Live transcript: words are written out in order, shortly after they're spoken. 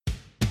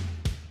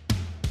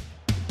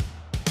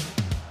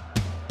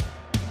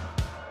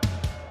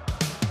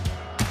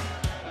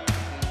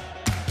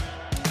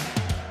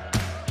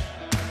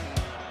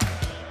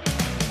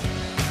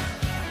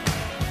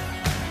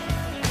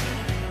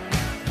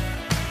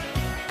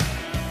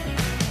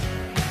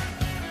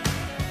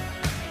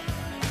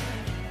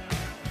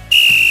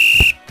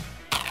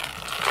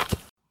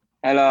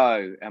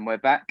Hello, and we're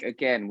back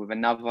again with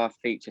another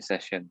feature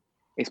session.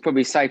 It's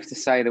probably safe to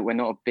say that we're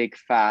not a big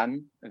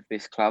fan of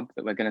this club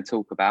that we're going to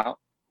talk about,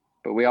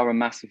 but we are a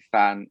massive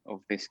fan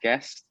of this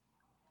guest.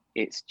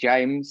 It's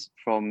James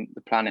from the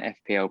Planet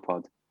FPL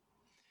pod.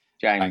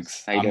 James,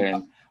 Thanks. how you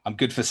doing? I'm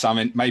good for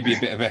something, maybe a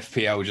bit of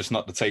FPL, just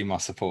not the team I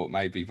support,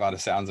 maybe by the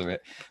sounds of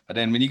it. But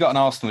then when you got an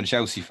Arsenal and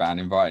Chelsea fan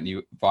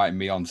inviting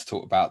me on to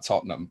talk about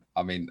Tottenham,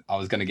 I mean, I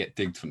was going to get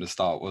digged from the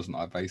start, wasn't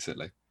I,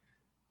 basically?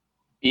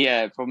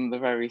 Yeah, from the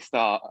very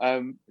start. I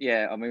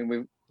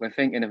mean, we're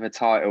thinking of a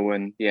title,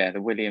 and the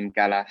William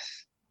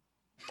Gallas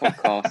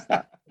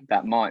podcast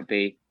that might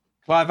be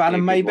Clive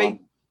Allen, maybe? One.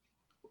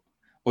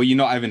 Or you're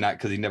not having that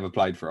because he never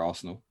played for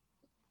Arsenal?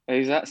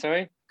 Who's that,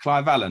 sorry?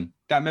 Clive Allen.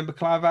 Don't remember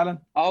Clive Allen?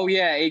 Oh,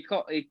 yeah. He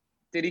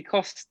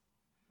cost...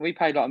 We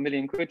paid like £1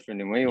 million for him,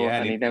 didn't we?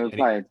 Yeah, he never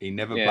played. He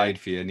never played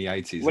for you in the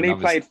 80s. Well, he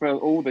played for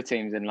all the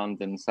teams in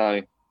London,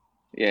 so...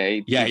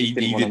 He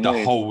did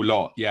the whole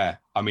lot. Yeah,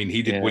 I mean,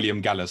 he did William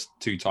Gallas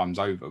 2 times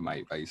over,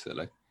 mate.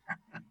 Basically,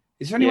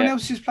 is there anyone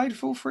else who's played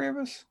for all 3 of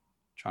us?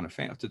 Trying to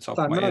think off the top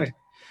of my head.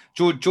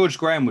 George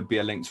Graham would be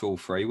a link to all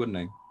 3, wouldn't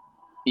he?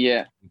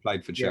 Yeah, he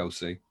played for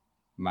Chelsea.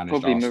 Managed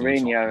probably Arsenal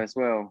Mourinho as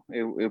well.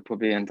 He'll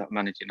probably end up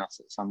managing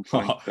us at some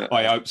point. But...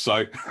 I hope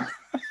so.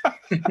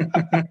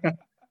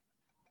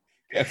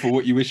 Careful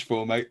what you wish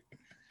for, mate.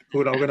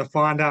 Good, I'm going to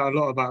find out a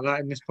lot about that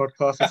in this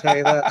podcast. I'll tell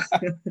you that.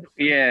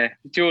 Yeah,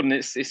 Jordan,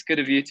 it's good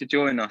of you to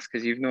join us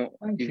because you've not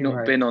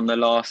been on the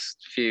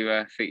last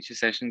few feature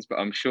sessions, but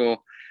I'm sure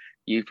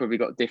you've probably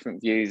got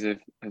different views of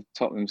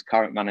Tottenham's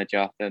current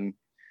manager than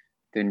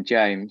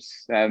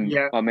James. That's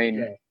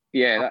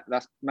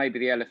maybe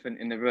the elephant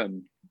in the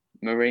room,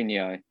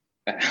 Mourinho.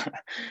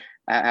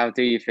 How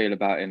do you feel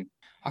about him?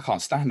 I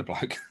can't stand the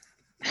bloke.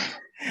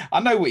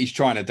 I know what he's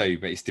trying to do,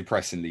 but it's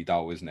depressingly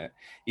dull, isn't it?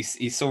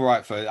 It's all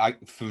right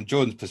from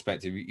Jordan's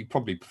perspective. He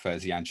probably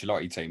prefers the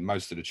Ancelotti team.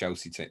 Most of the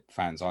Chelsea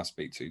fans I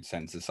speak to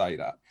tend to say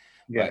that.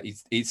 Yeah. But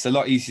it's a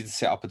lot easier to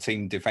set up a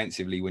team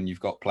defensively when you've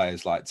got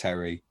players like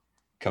Terry,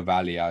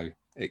 Carvalho,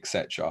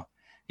 etc.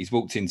 He's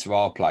walked into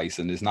our place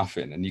and there's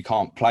nothing, and you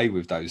can't play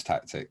with those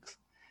tactics.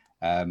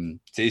 So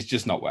it's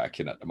just not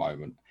working at the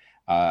moment.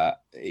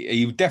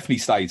 He would definitely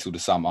stay till the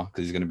summer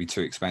because he's going to be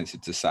too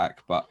expensive to sack.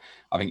 But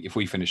I think if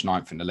we finish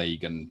 9th in the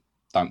league and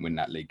don't win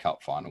that League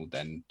Cup final,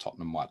 then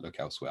Tottenham might look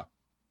elsewhere.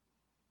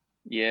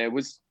 Yeah, it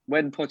was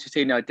when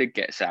Pochettino did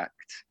get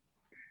sacked.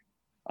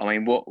 I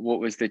mean, what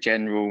was the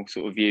general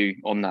sort of view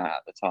on that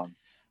at the time?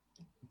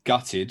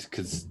 Gutted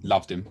because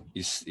loved him.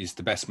 He's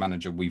the best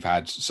manager we've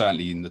had,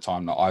 certainly in the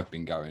time that I've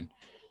been going.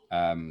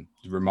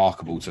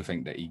 Remarkable to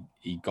think that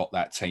he got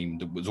that team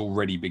that was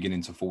already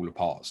beginning to fall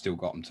apart, still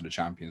got them to the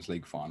Champions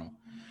League final.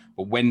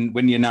 But when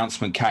the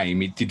announcement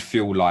came, it did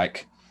feel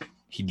like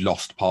he'd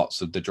lost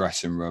parts of the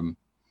dressing room.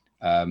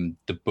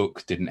 The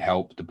book didn't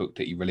help. The book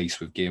that he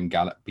released with Guillaume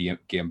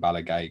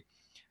Balaguer,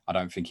 I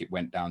don't think it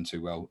went down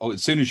too well.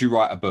 As soon as you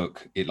write a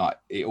book, it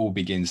all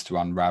begins to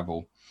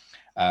unravel.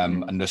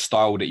 And the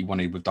style that he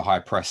wanted with the high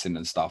pressing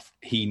and stuff,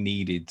 he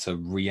needed to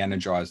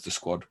re-energize the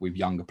squad with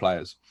younger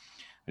players.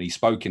 And he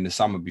spoke in the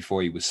summer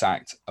before he was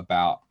sacked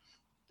about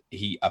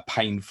a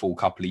painful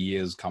couple of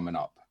years coming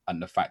up and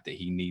the fact that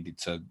he needed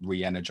to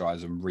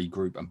re-energize and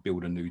regroup and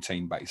build a new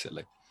team,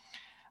 basically.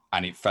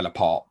 And it fell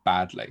apart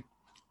badly.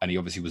 And he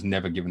obviously was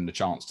never given the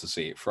chance to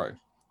see it through.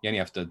 You only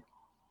have to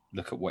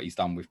look at what he's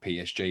done with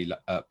PSG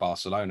at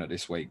Barcelona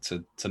this week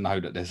to know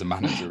that there's a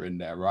manager in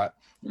there, right?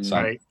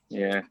 Right.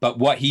 Yeah. But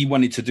what he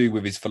wanted to do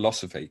with his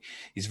philosophy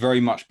is very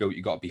much built.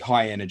 You've got to be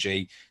high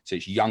energy. So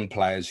it's young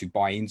players who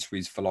buy into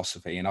his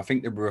philosophy. And I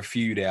think there were a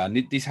few there.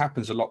 And this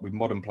happens a lot with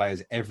modern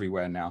players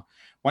everywhere now.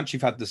 Once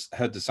you've heard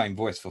the same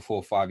voice for 4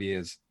 or 5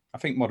 years, I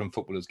think modern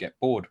footballers get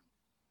bored.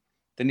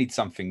 They need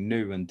something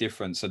new and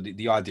different. So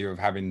the idea of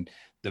having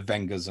the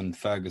Wengers and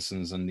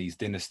Fergusons and these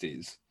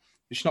dynasties,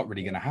 it's not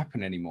really going to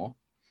happen anymore.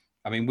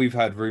 I mean, we've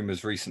heard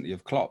rumours recently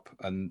of Klopp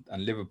and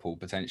Liverpool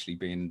potentially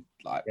being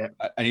like,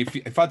 and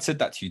if I'd said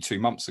that to you 2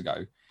 months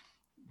ago,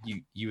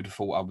 you would have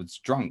thought I was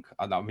drunk.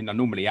 I mean, I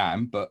normally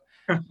am, but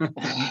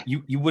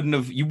you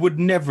would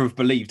never have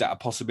believed that a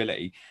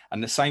possibility.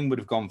 And the same would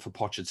have gone for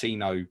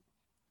Pochettino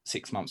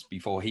 6 months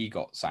before he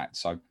got sacked.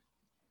 So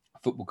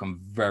football can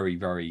very,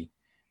 very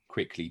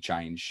quickly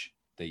change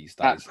these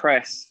days.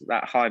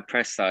 That high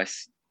press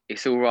size,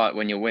 it's all right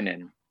when you're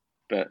winning,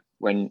 but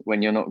when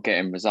you're not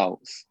getting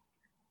results,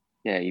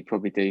 you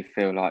probably do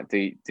feel like,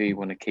 do you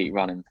want to keep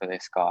running for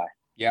this guy?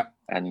 Yeah.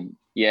 And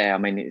I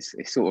mean,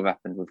 it sort of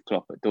happened with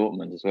Klopp at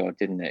Dortmund as well,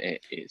 didn't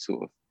it? It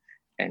sort of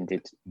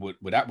ended. Well,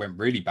 that went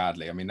really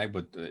badly. I mean, they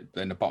were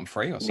in the bottom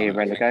 3 or something. Near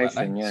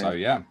relegation, So,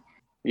 yeah.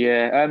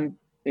 Yeah.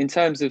 In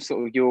terms of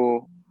sort of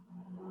your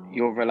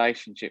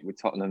relationship with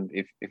Tottenham,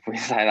 if we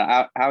say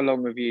that, how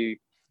long have you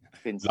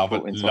been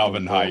supporting Tottenham? Love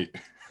and hate.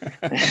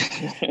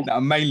 No,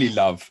 mainly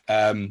love.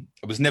 I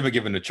was never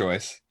given a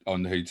choice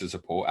on who to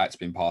support. That's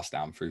been passed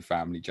down through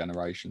family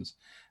generations.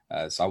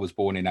 So I was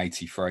born in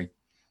 83.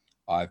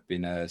 I've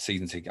been a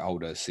season ticket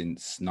holder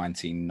since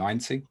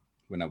 1990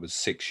 when I was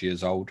 6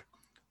 years old,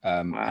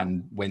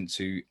 and went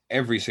to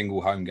every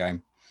single home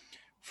game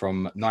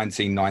from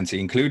 1990,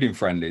 including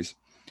friendlies,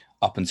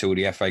 up until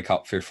the FA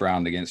Cup 5th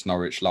round against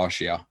Norwich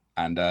last year.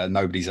 And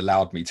nobody's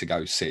allowed me to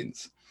go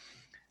since.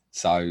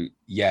 So,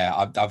 yeah,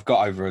 I've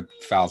got over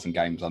 1,000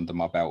 games under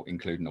my belt,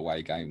 including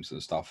away games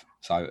and stuff.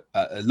 So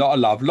a lot of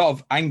love, a lot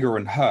of anger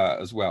and hurt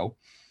as well.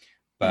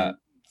 But,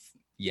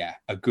 yeah,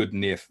 a good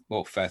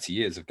 30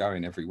 years of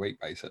going every week,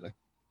 basically.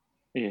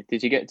 Yeah.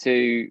 Did you get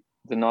to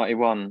the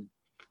 91?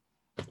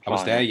 I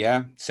was there,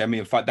 yeah. Semi.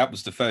 In fact, that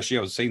was the first year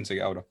I was seeing to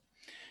get older.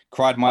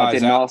 Cried my eyes out. I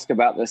didn't ask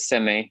about the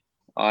semi.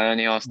 I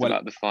only asked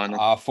about the final.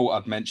 I thought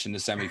I'd mention the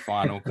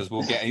semi-final because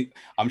we'll get.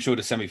 I'm sure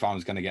the semi-final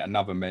is going to get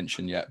another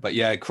mention yet. But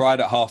yeah, cried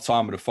at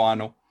half-time of the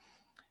final.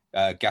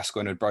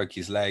 Gascoigne had broke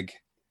his leg.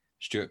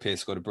 Stuart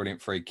Pearce got a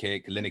brilliant free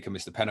kick. Lineker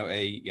missed a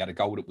penalty. He had a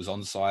goal that was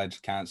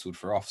onside, cancelled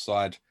for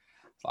offside.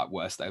 It's like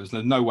worst. There was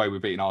no way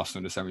we're beating Arsenal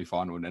in the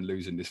semi-final and then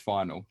losing this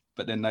final.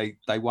 But then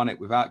they won it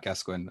without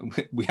Gascoigne.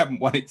 We haven't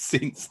won it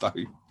since though.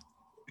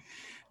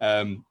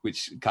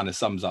 Which kind of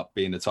sums up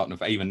being the Tottenham.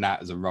 Even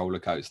that is a roller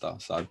coaster.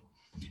 So.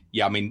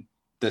 Yeah, I mean,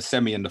 the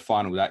semi and the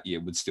final that year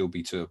would still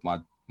be two of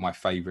my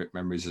favourite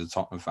memories as a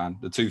Tottenham fan.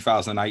 The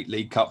 2008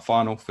 League Cup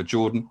final for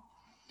Jordan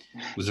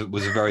was a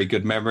very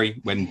good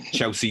memory when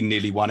Chelsea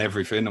nearly won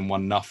everything and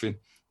won nothing.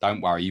 Don't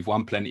worry, you've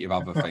won plenty of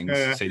other things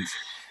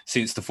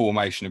since the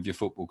formation of your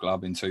football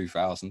club in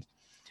 2000.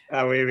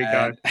 Oh, here we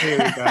go.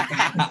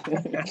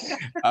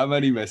 I'm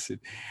only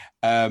messing.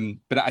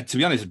 But to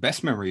be honest, the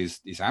best memory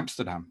is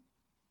Amsterdam.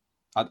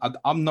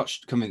 I'm not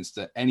convinced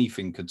that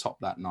anything could top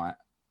that night.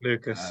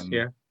 Lucas,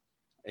 yeah.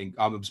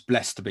 I was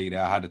blessed to be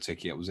there. I had a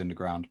ticket. I was in the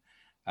ground.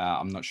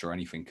 I'm not sure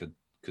anything could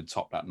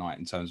top that night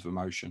in terms of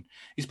emotion.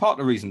 It's part of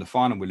the reason the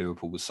final with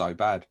Liverpool was so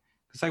bad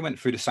because they went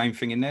through the same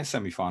thing in their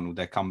semi-final,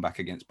 their comeback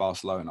against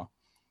Barcelona.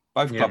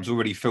 Both clubs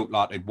already felt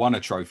like they'd won a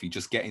trophy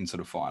just getting to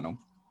the final.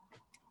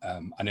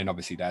 And then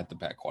obviously they had the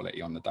better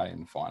quality on the day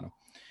in the final.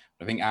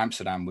 But I think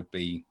Amsterdam would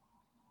be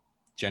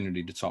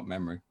generally the top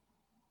memory.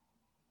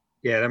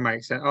 Yeah, that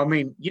makes sense. I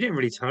mean, you didn't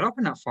really turn up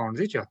in that final,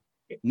 did you?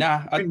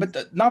 Nah,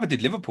 but neither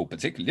did Liverpool,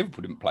 particularly.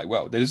 Liverpool didn't play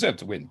well. They deserved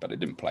to win, but they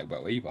didn't play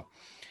well either.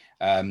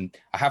 I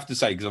have to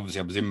say, because obviously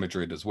I was in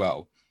Madrid as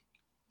well,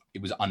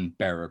 it was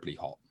unbearably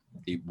hot.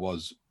 It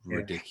was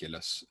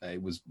ridiculous.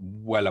 It was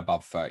well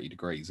above 30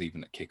 degrees,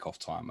 even at kickoff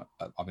time.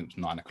 I think it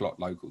was 9 o'clock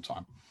local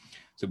time.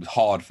 So it was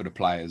hard for the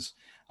players.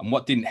 And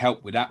what didn't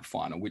help with that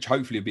final, which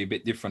hopefully will be a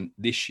bit different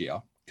this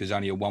year, because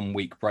only a 1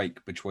 week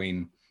break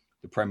between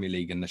the Premier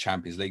League and the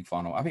Champions League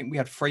final. I think we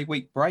had 3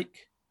 week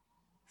break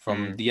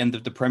from the end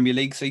of the Premier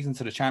League season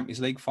to the Champions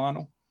League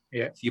final.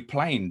 Yeah. So you're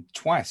playing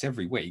twice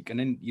every week and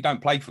then you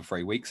don't play for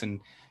 3 weeks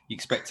and you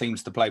expect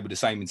teams to play with the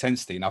same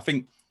intensity. And I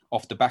think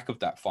off the back of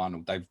that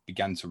final, they've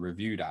begun to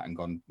review that and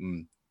gone,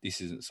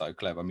 this isn't so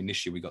clever. I mean,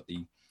 this year we got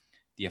the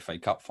FA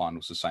Cup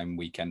finals the same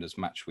weekend as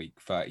match week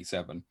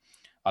 37.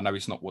 I know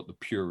it's not what the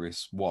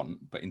purists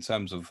want, but in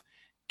terms of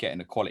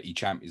getting a quality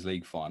Champions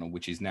League final,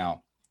 which is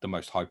now the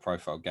most high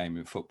profile game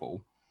in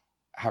football,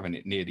 having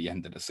it near the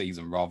end of the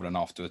season rather than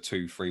after a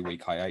 2-3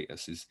 week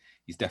hiatus is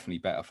definitely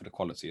better for the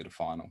quality of the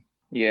final.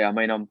 Yeah, I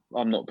mean,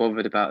 I'm not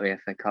bothered about the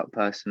FA Cup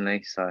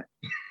personally. So,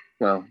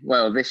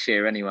 well, this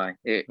year anyway,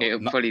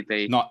 it'll probably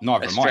be neither a am I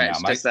now,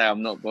 stretch mate. to say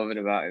I'm not bothered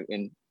about it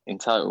in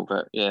total.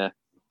 But yeah,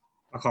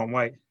 I can't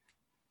wait.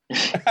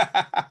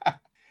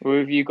 Well,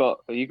 have you got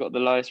the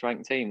lowest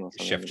ranked team or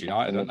something? Sheffield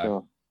United, don't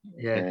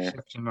they? Yeah,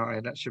 Sheffield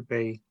United. That should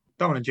be.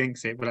 Don't want to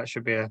jinx it, but that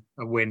should be a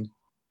win.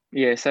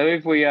 Yeah. So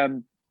if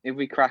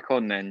we crack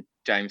on then,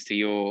 James, to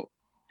your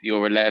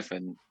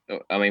 11,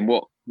 I mean,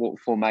 what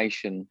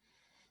formation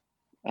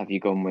have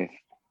you gone with?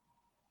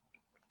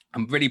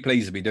 I'm really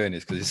pleased to be doing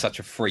this because it's such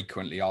a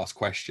frequently asked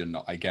question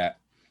that I get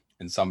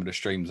in some of the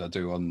streams I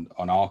do on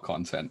our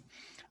content.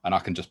 And I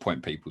can just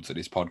point people to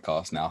this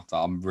podcast now. So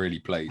I'm really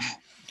pleased.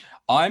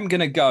 I'm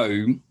going to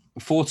go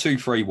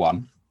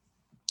 4-2-3-1.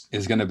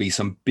 There's going to be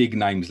some big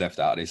names left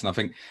out of this. And I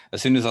think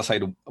as soon as I say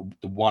the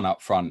one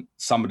up front,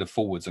 some of the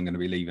forwards I'm going to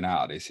be leaving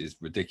out of this is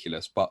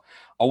ridiculous. But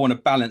I want a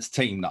balanced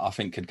team that I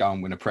think could go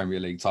and win a Premier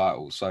League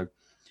title. So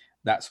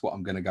that's what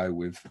I'm going to go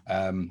with.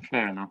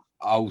 Fair enough.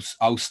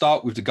 I'll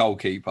start with the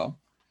goalkeeper,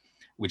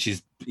 which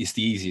is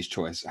the easiest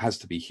choice. It has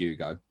to be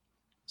Hugo.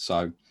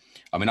 So,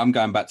 I mean, I'm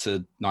going back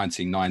to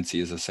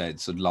 1990, as I said,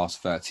 so the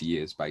last 30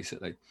 years,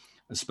 basically.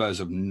 The Spurs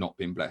have not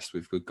been blessed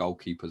with good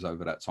goalkeepers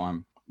over that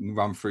time.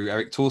 Run through,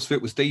 Eric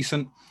Torsfield was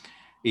decent.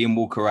 Ian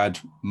Walker had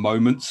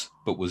moments,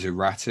 but was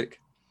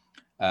erratic.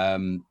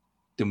 Then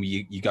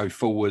you go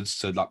forwards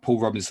to, like,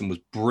 Paul Robinson was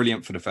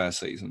brilliant for the first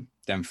season,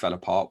 then fell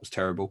apart, was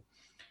terrible.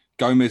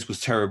 Gomez was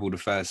terrible the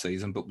first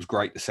season, but was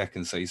great the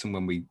second season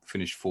when we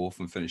finished fourth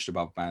and finished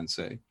above Man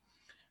City.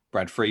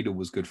 Brad Friedel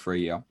was good for a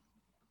year.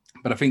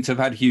 But I think to have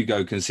had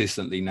Hugo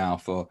consistently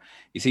now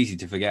it's easy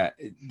to forget,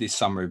 this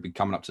summer he'd been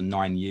coming up to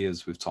 9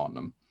 years with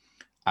Tottenham.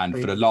 And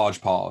for the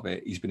large part of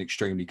it, he's been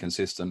extremely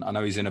consistent. I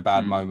know he's in a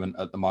bad moment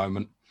at the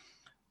moment,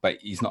 but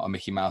he's not a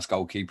Mickey Mouse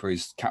goalkeeper.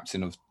 He's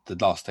captain of the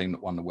last team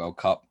that won the World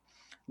Cup.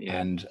 Yeah.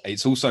 And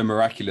it's also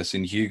miraculous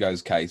in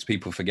Hugo's case,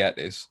 people forget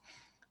this,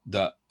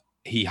 that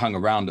he hung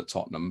around at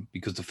Tottenham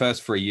because the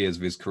first 3 years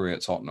of his career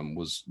at Tottenham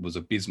was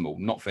abysmal,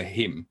 not for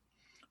him,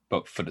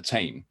 but for the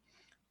team.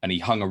 And he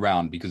hung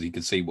around because he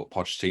could see what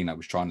Pochettino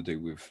was trying to do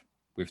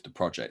with the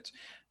project.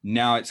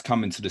 Now it's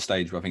coming to the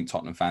stage where I think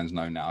Tottenham fans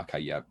know now, okay,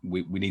 yeah,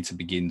 we need to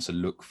begin to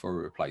look for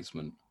a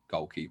replacement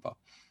goalkeeper.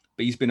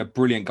 But he's been a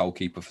brilliant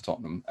goalkeeper for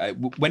Tottenham.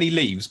 When he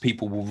leaves,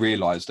 people will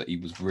realise that he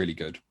was really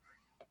good.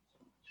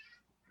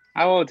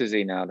 How old is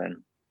he now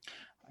then?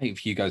 I think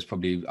Hugo's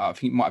probably, I think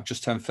he might have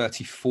just turned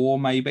 34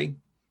 maybe.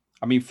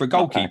 I mean, for a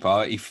goalkeeper,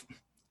 okay, if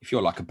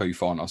you're like a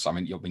Buffon or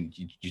something,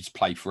 you just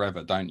play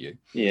forever, don't you?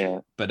 Yeah.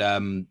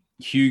 But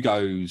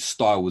Hugo's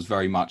style was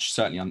very much,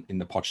 certainly in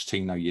the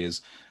Pochettino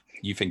years,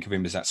 you think of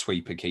him as that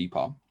sweeper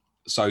keeper.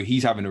 So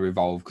he's having to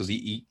revolve because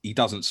he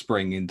doesn't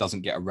spring and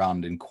doesn't get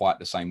around in quite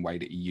the same way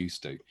that he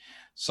used to.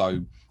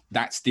 So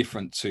that's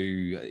different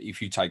to,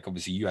 if you take,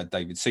 obviously you had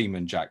David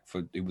Seaman, Jack,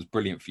 it was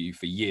brilliant for you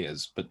for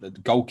years, but the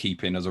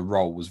goalkeeping as a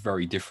role was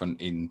very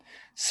different in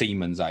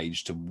Seaman's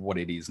age to what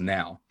it is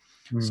now.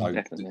 So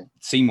definitely.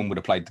 Seaman would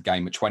have played the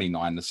game at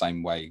 29 the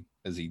same way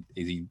as he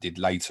did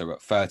later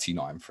at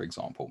 39, for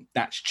example.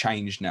 That's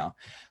changed now.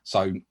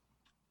 So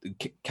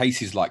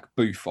cases like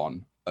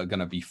Buffon are going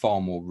to be far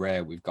more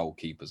rare with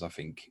goalkeepers, I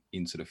think,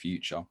 into the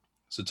future.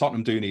 So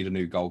Tottenham do need a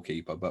new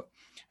goalkeeper. But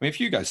I mean, if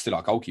Hugo's still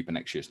our goalkeeper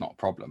next year, it's not a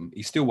problem.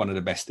 He's still one of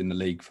the best in the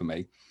league for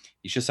me.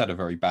 He's just had a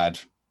very bad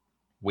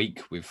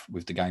week with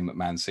the game at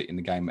Man City and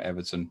the game at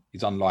Everton.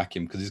 He's unlike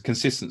him because his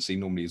consistency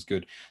normally is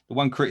good. The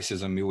one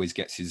criticism he always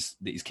gets is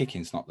that his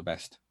kicking's not the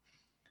best.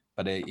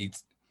 But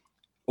it's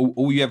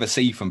all you ever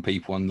see from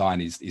people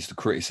online is the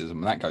criticism,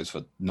 and that goes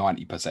for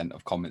 90%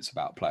 of comments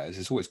about players.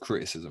 It's always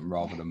criticism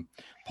rather than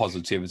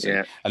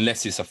positivity,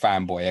 unless it's a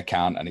fanboy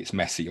account and it's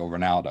Messi or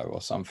Ronaldo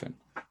or something.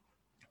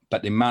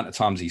 But the amount of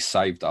times he's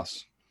saved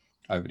us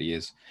over the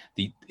years,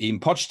 in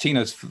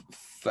Pochettino's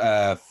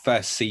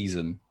first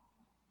season,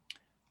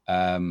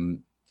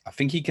 I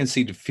think he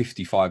conceded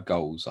 55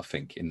 goals, I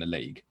think, in the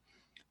league,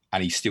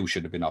 and he still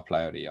should have been our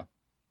player of the year.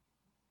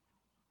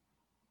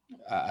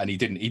 And he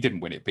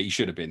didn't win it, but he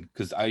should have been,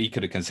 because he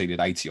could have conceded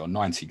 80 or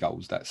 90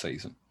 goals that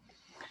season.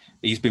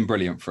 He's been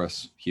brilliant for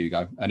us,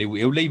 Hugo, and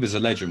he'll leave as a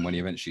legend when he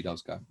eventually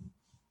does go.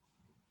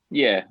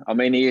 Yeah, I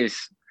mean, he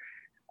is,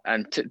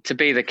 and to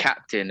be the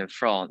captain of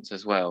France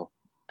as well,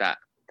 that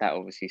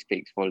obviously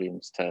speaks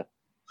volumes to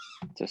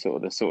the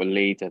sort of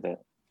leader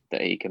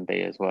that he can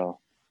be as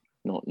well.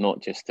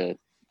 Not just a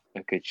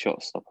good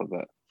shot stopper,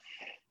 but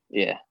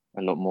yeah,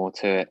 a lot more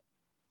to it.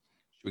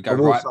 Should we go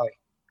right?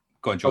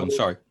 Go on, John.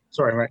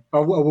 Sorry, mate. I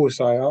will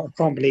say, I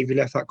can't believe you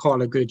left that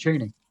Carlo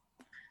Guccini.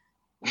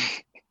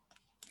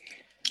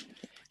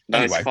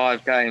 Those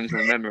 5 games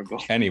are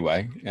memorable.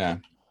 Anyway, yeah.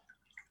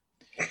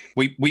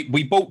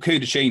 We bought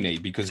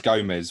Cudicini because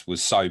Gomez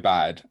was so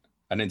bad.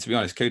 And then, to be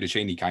honest,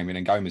 Cudicini came in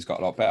and Gomez got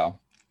a lot better.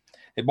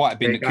 It might have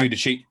been that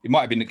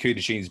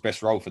Cudicini's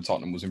best role for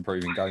Tottenham was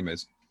improving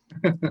Gomez.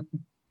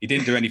 He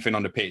didn't do anything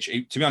on the pitch.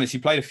 To be honest, he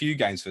played a few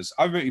games for us.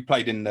 I remember he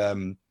played in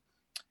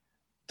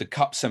the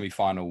Cup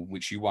semi-final,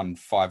 which you won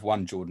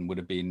 5-1, Jordan, would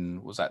have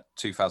been, was that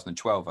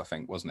 2012, I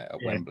think, wasn't it, at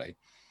Wembley?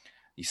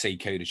 You see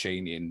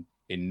Cudicini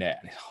in net,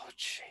 and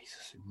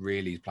Jesus,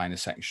 really, he's playing a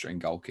second-string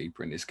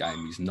goalkeeper in this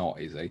game. He's not,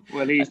 is he?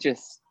 Well,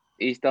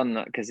 he's done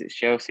that because it's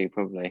Chelsea,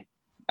 probably.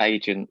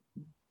 Agent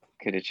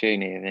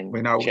Cudicini, and then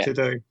we know what to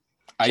do.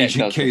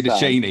 Agent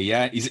Cudicini,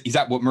 yeah. Is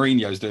that what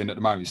Mourinho's doing at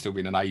the moment? Still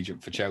being an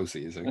agent for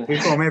Chelsea, is he?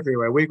 We've got him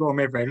everywhere.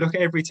 Look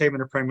at every team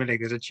in the Premier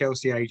League. There's a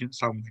Chelsea agent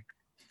somewhere.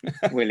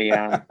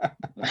 Willian.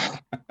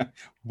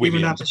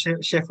 Even after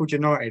Sheffield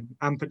United,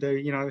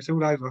 Ampadu, it's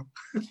all over.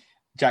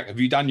 Jack, have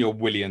you done your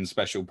Willian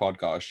special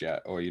podcast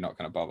yet, or are you not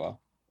going to bother?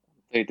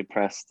 Too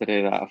depressed to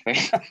do that, I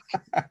think.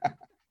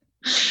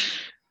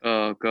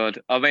 Oh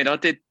God! I mean, I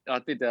did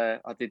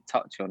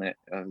touch on it.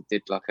 I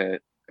did like a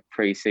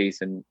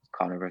pre-season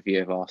kind of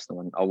review of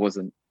Arsenal, and I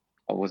wasn't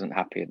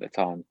happy at the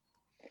time.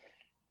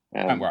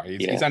 Don't worry,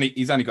 he's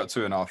only got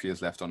 2.5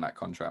 years left on that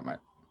contract, mate.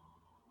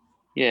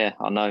 Yeah,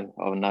 I know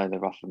the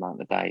rough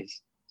amount of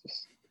days.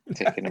 Just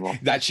ticking them off.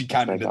 He's actually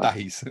counting the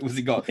days. Was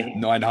he got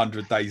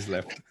 900 days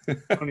left?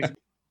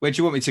 Where do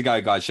you want me to go,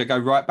 guys? Should I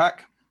go right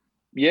back?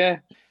 Yeah.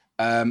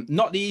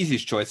 Not the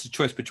easiest choice. It's a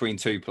choice between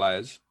 2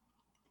 players.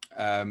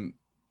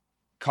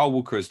 Carl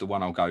Walker is the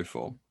one I'll go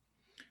for.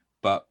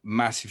 But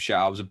massive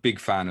shout. I was a big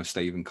fan of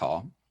Stephen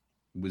Carr.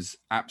 He was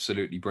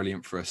absolutely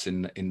brilliant for us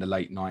in the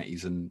late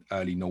 90s and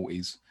early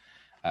noughties.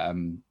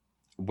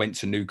 Went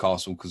to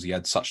Newcastle because he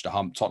had such the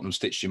hump. Tottenham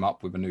stitched him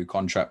up with a new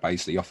contract,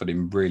 basically offered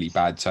him really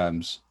bad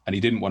terms, and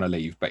he didn't want to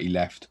leave, but he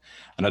left.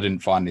 And I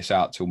didn't find this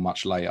out till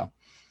much later.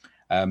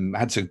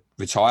 Had to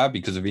retire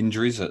because of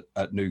injuries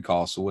at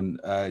Newcastle, and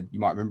you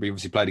might remember he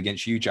obviously played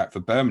against you, Jack, for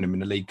Birmingham in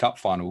the League Cup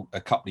final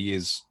a couple of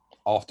years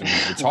after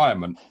his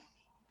retirement.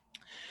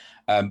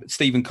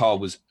 Stephen Carr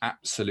was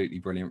absolutely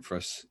brilliant for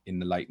us in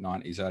the late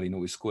 90s, early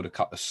 90s. Scored a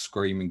couple of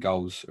screaming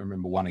goals. I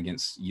remember one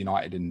against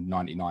United in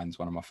 '99 is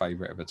one of my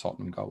favourite ever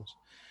Tottenham goals.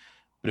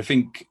 But I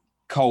think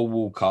Cole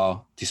Walker,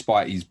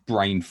 despite his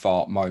brain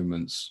fart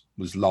moments,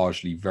 was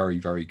largely very,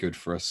 very good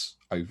for us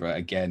over,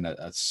 again,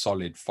 a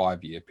solid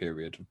 5-year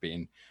period of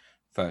being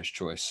first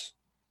choice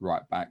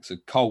right back. So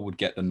Cole would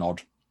get the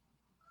nod.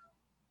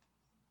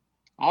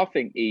 I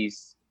think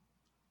he's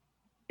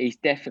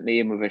definitely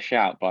in with a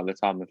shout by the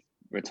time of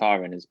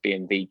retiring as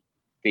being the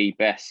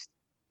best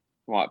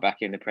right back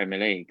in the Premier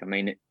League. I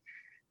mean,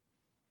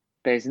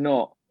 there's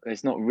not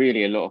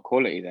really a lot of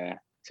quality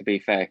there, to be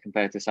fair,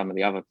 compared to some of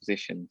the other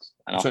positions.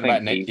 And I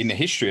think in the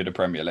history of the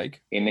Premier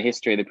League. In the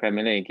history of the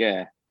Premier League,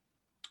 yeah.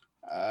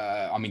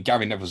 I mean,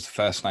 Gary Neville's the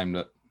first name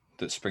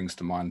that springs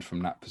to mind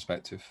from that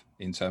perspective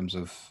in terms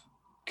of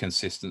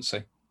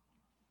consistency.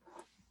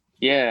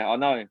 Yeah, I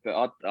know,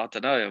 but I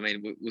don't know. I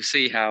mean, we'll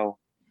see how.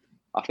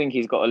 I think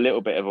he's got a little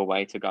bit of a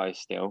way to go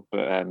still,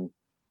 but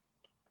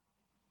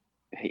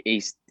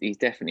he's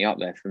definitely up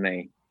there for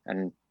me.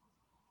 And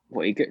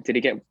did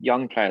he get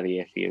Young Player of the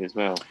Year for you as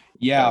well?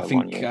 Yeah, I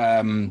think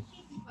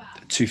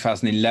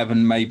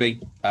 2011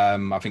 maybe.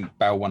 I think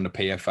Bale won the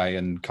PFA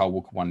and Cole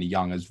Walker won the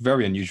Young. It's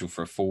very unusual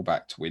for a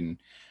fullback to win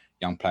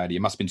Young Player of the Year.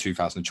 It must have been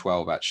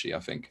 2012 actually, I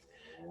think.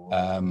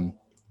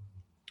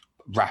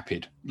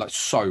 Rapid, like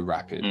so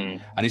rapid.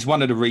 And it's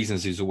one of the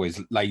reasons he's always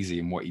lazy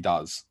in what he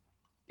does,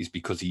 is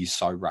because he's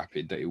so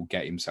rapid that he'll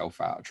get himself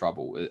out of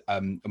trouble.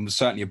 And was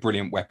certainly a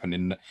brilliant weapon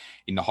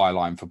in the high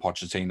line for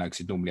Pochettino, because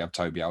he'd normally have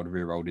Toby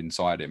Alderweireld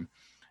inside him.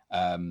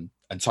 And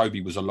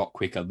Toby was a lot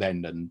quicker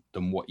then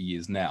than what he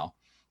is now.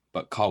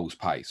 But Cole's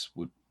pace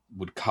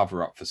would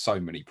cover up for so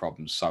many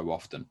problems so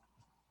often.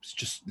 It's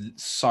just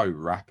so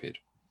rapid.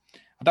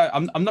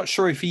 I'm not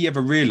sure if he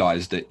ever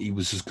realised that he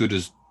was as good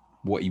as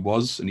what he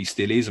was, and he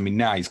still is. I mean,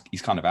 now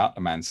he's kind of out the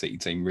Man City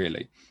team,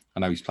 really. I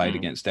know he's played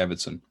against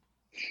Everton.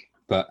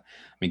 But,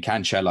 I mean,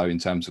 Cancelo, in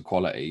terms of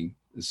quality,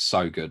 is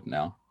so good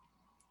now.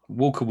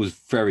 Walker was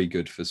very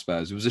good for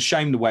Spurs. It was a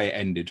shame the way it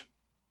ended.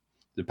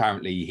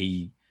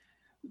 Apparently,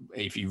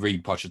 if you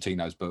read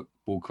Pochettino's book,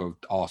 Walker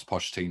asked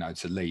Pochettino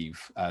to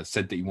leave,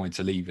 said that he wanted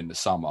to leave in the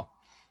summer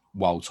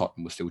while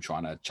Tottenham was still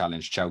trying to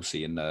challenge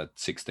Chelsea in the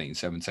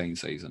 16-17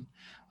 season.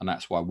 And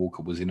that's why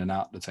Walker was in and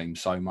out of the team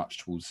so much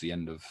towards the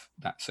end of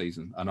that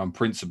season. And on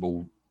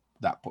principle,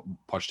 that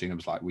Pochettino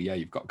was like, well, yeah,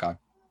 you've got to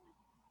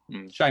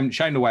go.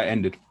 Shame the way it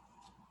ended.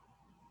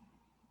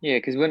 Yeah,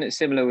 because wasn't it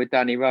similar with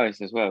Danny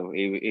Rose as well?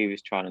 He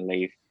was trying to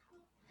leave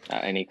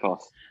at any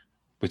cost.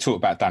 We'll talk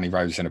about Danny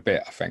Rose in a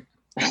bit, I think.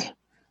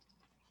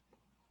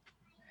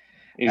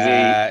 Is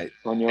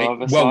he on your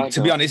other side? Well,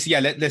 to be honest, yeah,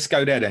 let's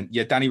go there then.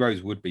 Yeah, Danny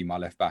Rose would be my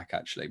left back,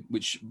 actually,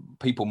 which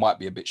people might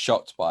be a bit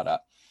shocked by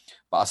that.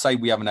 But I say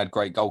we haven't had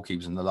great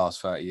goalkeepers in the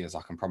last 30 years.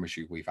 I can promise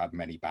you we've had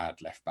many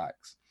bad left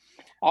backs.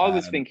 I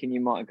was thinking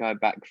you might go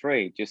back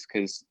three, just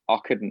because I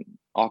couldn't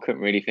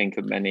really think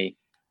of many.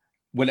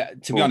 Well,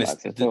 to be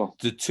honest,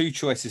 the two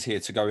choices here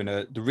to go in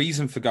the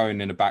reason for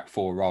going in a back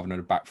four rather than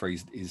a back three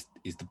is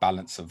the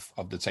balance of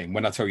the team.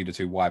 When I tell you the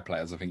two wide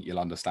players, I think you'll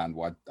understand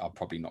why I'm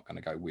probably not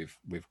going to go with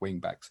wing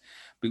backs.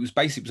 But it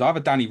was either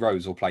Danny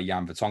Rose or play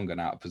Jan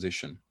Vertonghen out of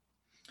position.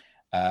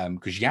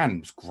 Because Jan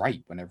was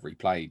great whenever he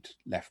played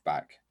left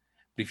back.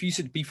 But if you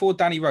said before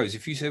Danny Rose,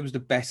 if you said it was the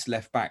best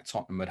left back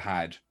Tottenham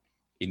had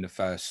in the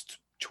first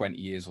 20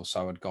 years or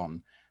so had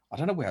gone, I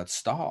don't know where I'd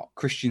start.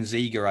 Christian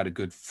Ziege had a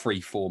good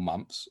 3-4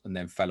 months and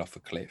then fell off a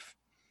cliff.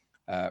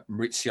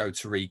 Maurizio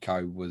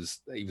Taricco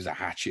was a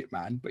hatchet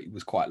man, but he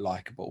was quite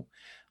likable.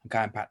 I'm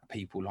going back to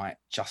people like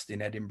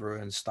Justin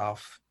Edinburgh and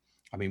stuff.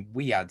 I mean,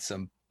 we had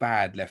some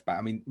bad left back.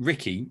 I mean,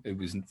 Ricky, who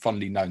was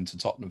fondly known to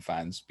Tottenham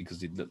fans because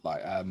he looked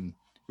like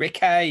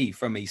Ricky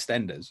from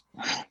EastEnders.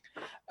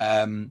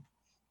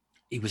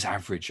 He was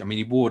average. I mean,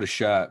 he wore the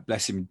shirt.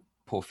 Bless him,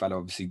 poor fellow.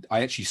 Obviously,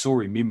 I actually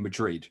saw him in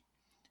Madrid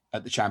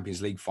at the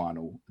Champions League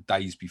final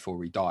days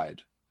before he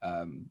died.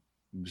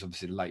 He was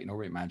obviously the Leyton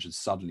Orient manager,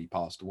 suddenly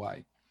passed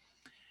away.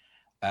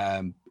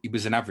 He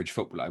was an average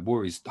footballer. He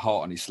wore his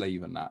heart on his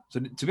sleeve and that.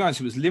 So to be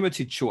honest, it was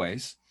limited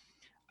choice.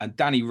 And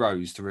Danny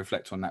Rose, to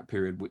reflect on that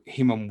period, with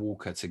him and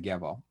Walker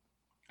together,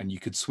 and you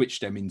could switch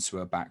them into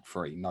a back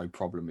three, no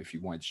problem if you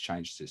wanted to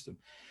change the system.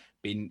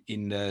 In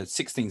the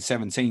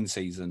 16-17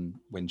 season,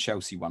 when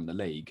Chelsea won the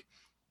league,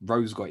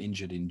 Rose got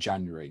injured in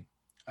January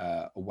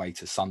away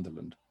to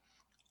Sunderland.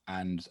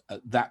 And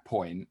at that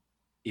point,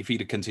 if he'd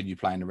have continued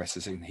playing the rest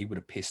of the season, he would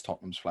have pissed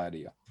Tottenham's player of the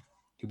year.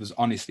 He was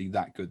honestly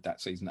that good that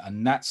season.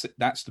 And that's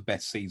the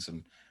best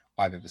season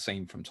I've ever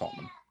seen from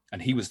Tottenham.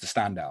 And he was the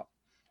standout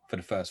for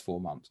the first 4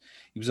 months.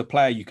 He was a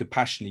player you could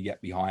passionately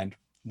get behind,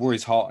 wore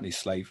his heart on his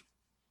sleeve,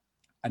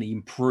 and he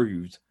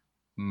improved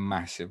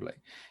massively.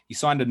 He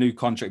signed a new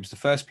contract. He was the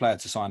first player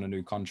to sign a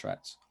new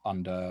contract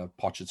under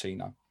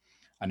Pochettino.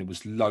 And it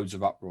was loads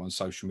of uproar on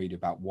social media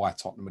about why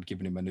Tottenham had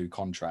given him a new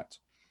contract.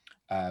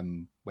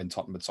 When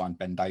Tottenham had signed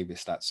Ben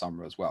Davies that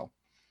summer as well.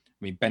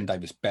 I mean, Ben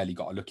Davies barely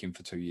got a look in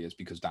for 2 years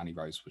because Danny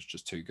Rose was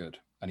just too good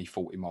and he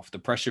fought him off. The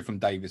pressure from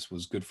Davies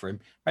was good for him.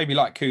 Maybe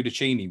like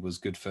Kudachini was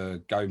good for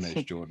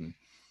Gomez, Jordan.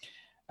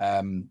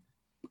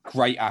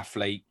 Great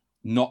athlete,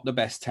 not the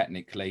best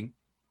technically,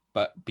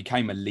 but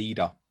became a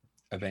leader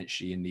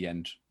eventually in the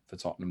end for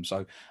Tottenham.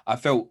 So I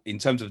felt in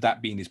terms of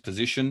that being his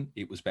position,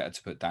 it was better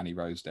to put Danny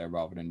Rose there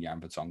rather than Jan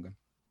Vertonghen.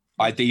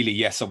 Ideally,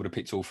 yes, I would have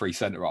picked all three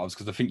centre halves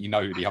because I think you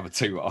know who the other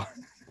two are.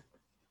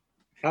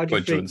 How do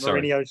you think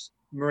Jordan,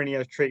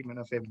 Mourinho's treatment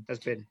of him has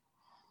been?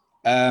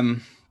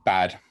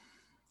 Bad.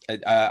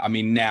 I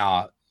mean,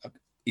 now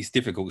it's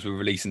difficult because we're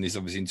releasing this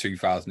obviously in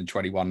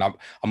 2021. I'm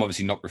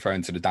obviously not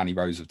referring to the Danny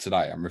Rose of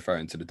today. I'm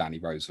referring to the Danny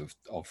Rose of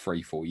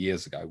 3-4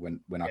 years ago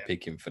when I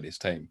pick him for this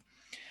team.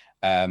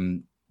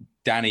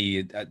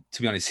 Danny,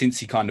 to be honest, since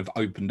he kind of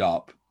opened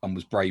up and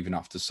was brave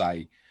enough to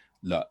say,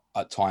 look,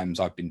 at times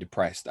I've been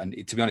depressed. And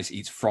to be honest,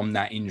 it's from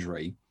that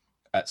injury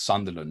at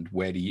Sunderland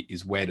where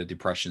the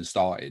depression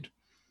started,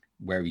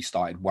 where he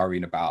started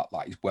worrying about,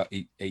 like,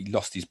 he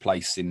lost his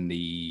place in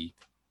the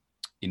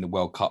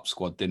World Cup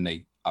squad, didn't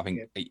he? I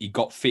think he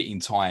got fit in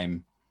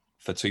time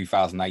for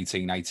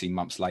 2018, 18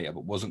 months later,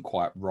 but wasn't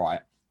quite right.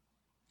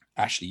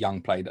 Ashley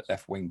Young played at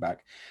left wing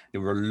back.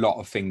 There were a lot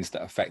of things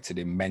that affected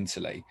him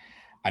mentally.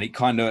 And it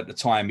kind of, at the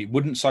time, it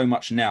wouldn't so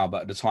much now,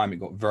 but at the time it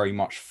got very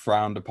much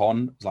frowned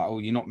upon. It's like, oh,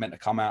 you're not meant to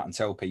come out and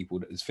tell people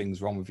that there's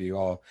things wrong with you,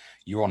 or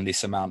you're on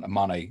this amount of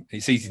money. And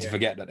it's easy to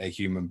forget that they're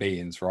human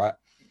beings, right?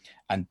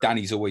 And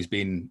Danny's always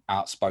been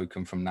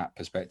outspoken from that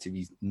perspective.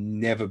 He's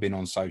never been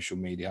on social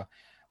media.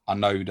 I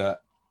know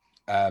that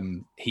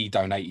he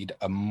donated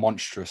a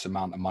monstrous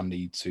amount of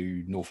money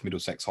to North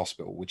Middlesex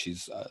Hospital, which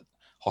is a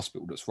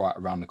hospital that's right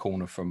around the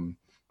corner from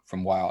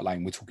White Hart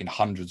Lane. We're talking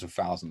hundreds of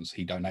thousands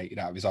he donated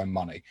out of his own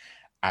money.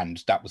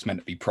 And that was meant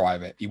to be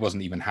private. He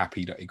wasn't even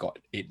happy that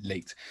it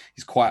leaked.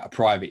 He's quite a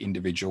private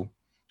individual.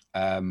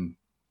 I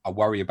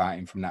worry about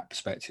him from that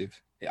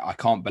perspective. I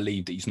can't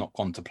believe that he's not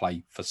gone to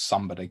play for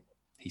somebody.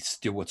 He's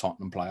still a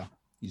Tottenham player.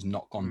 He's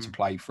not gone to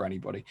play for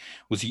anybody.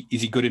 Is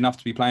he good enough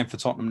to be playing for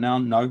Tottenham now?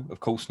 No, of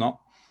course not.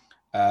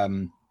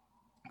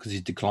 Because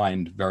he's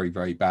declined very,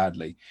 very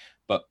badly.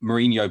 But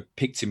Mourinho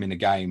picked him in a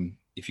game.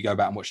 If you go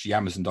back and watch the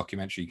Amazon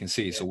documentary, you can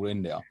see it's all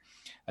in there.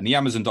 And the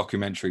Amazon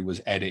documentary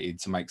was edited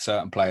to make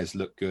certain players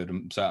look good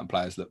and certain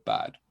players look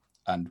bad.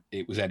 And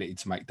it was edited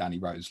to make Danny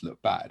Rose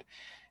look bad.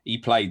 He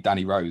played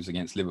Danny Rose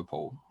against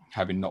Liverpool,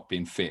 having not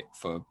been fit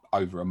for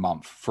over a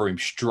month, threw him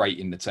straight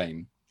in the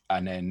team.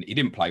 And then he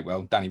didn't play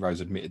well. Danny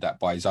Rose admitted that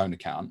by his own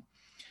account,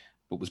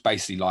 but was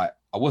basically like,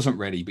 I wasn't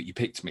ready, but you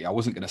picked me. I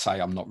wasn't going to say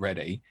I'm not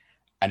ready.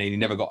 And then he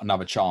never got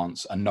another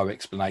chance and no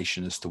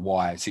explanation as to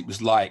why. So it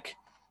was like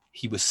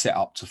he was set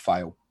up to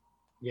fail.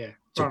 Yeah.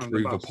 To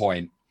prove a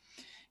point.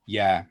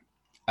 Yeah.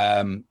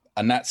 And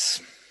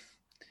that's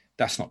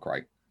not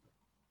great.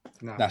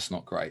 No. That's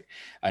not great.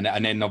 And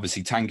then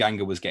obviously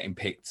Tanganga was getting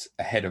picked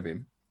ahead of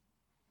him.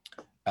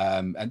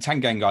 And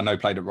Tanganga, I know,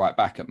 played at right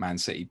back at Man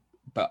City,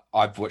 but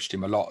I've watched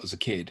him a lot as a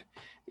kid.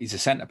 He's a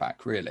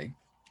centre-back, really.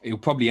 He'll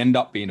probably end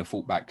up being a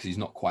fullback because he's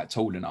not quite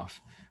tall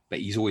enough, but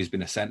he's always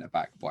been a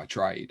centre-back by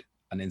trade.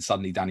 And then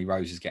suddenly Danny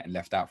Rose is getting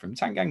left out for him.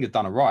 Tanganga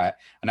done all right,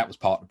 and that was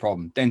part of the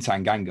problem. Then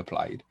Tanganga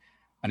played,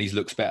 and he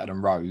looks better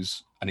than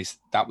Rose, and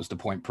that was the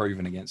point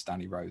proven against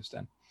Danny Rose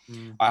then.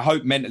 I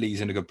hope mentally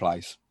he's in a good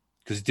place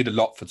because he did a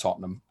lot for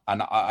Tottenham.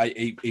 And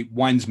it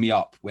winds me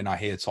up when I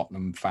hear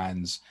Tottenham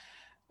fans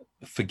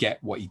forget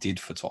what he did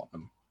for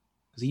Tottenham.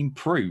 Because he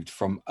improved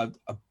from a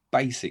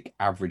basic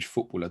average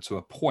footballer to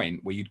a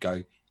point where you'd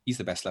go, he's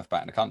the best left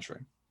back in the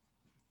country.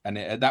 And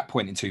at that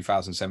point in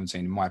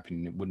 2017, in my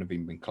opinion, it wouldn't have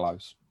even been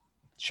close.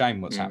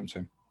 Shame what's happened to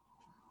him.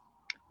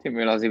 Didn't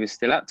realise he was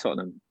still at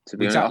Tottenham, to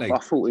be honest. I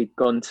thought he'd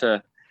gone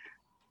to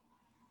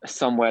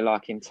somewhere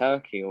like in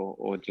Turkey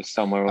or just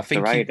somewhere off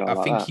the radar.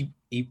 I think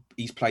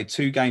he's played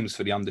 2 games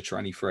for the under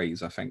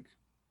 23s, I think,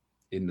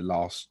 in the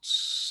last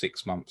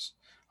 6 months.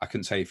 I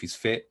couldn't say if he's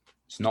fit.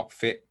 He's not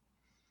fit.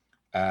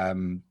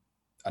 And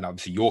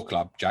obviously your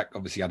club, Jack,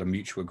 obviously had a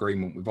mutual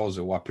agreement with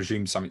Ozil. I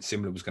presume something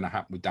similar was going to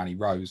happen with Danny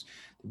Rose.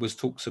 There was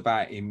talks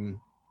about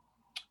him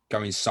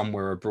going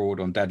somewhere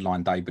abroad on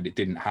deadline day, but it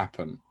didn't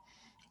happen.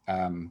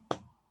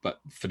 But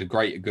for the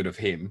greater good of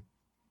him,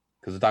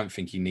 because I don't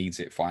think he needs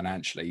it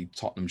financially,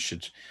 Tottenham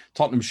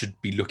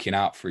should be looking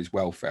out for his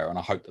welfare, and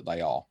I hope that they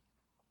are.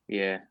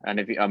 Yeah, and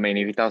if he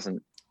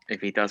doesn't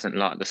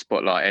like the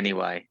spotlight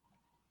anyway,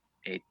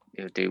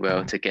 he'll do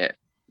well to get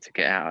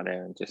out of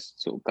there and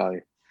just sort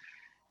of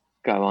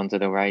go under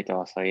the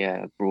radar. So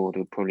yeah, abroad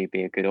would probably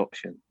be a good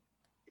option.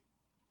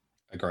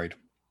 Agreed.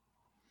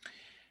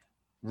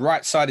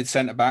 Right-sided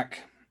centre-back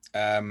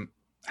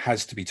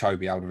has to be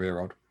Toby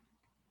Alderweireld.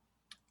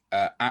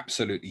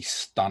 Absolutely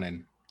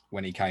stunning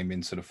when he came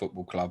into the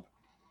football club.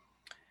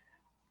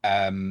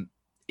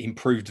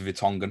 Improved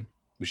Vertonghen,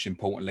 which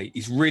importantly,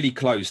 he's really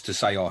close to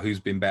say, who's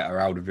been better,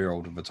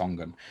 Alderweireld or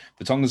Vertonghen?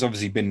 Vertonghen's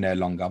obviously been there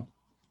longer.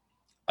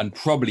 And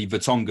probably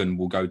Vertonghen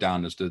will go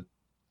down as the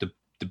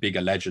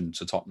bigger legend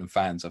to Tottenham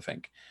fans, I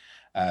think.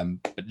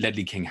 But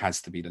Ledley King has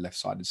to be the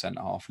left-sided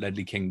centre-half.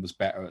 Ledley King was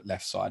better at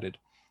left-sided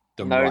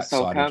than right-sided.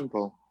 Sol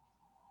Campbell.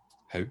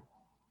 Who?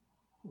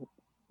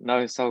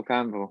 No, Sol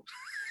Campbell.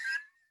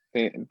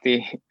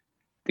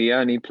 The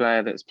only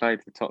player that's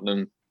played for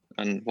Tottenham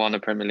and won a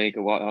Premier League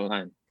at White Hart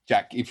Lane.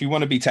 Jack, if you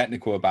want to be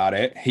technical about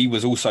it, he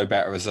was also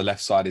better as a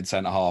left-sided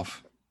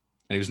centre-half.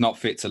 and he was not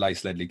fit to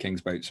lace Ledley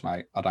King's boots,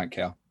 mate. I don't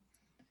care.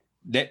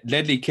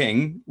 Ledley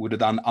King would have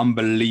done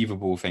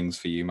unbelievable things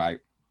for you, mate.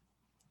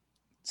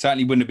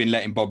 Certainly wouldn't have been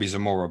letting Bobby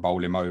Zamora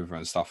bowl him over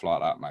and stuff like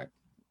that, mate.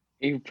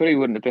 He probably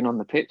wouldn't have been on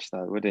the pitch,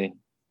 though, would he?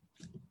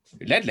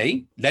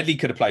 Ledley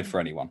could have played for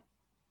anyone.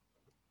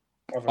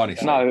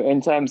 Honestly. No,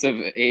 in terms of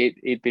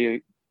he'd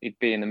be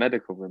in the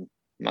medical room,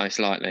 most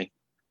likely.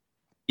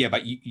 Yeah,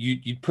 but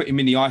you'd put him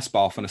in the ice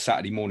bath on a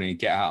Saturday morning and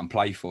get out and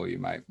play for you,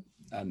 mate.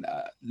 And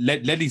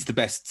Ledley's the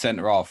best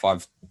centre half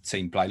I've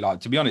seen play. Like,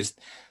 to be honest,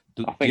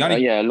 I think,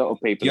 a lot of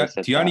people have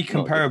said the only that,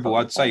 comparable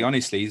I'd say,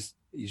 honestly, is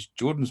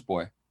Jordan's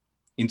boy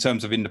in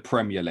terms of in the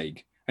Premier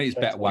League. I think it's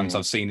better ones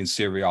I've seen in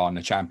Serie A and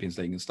the Champions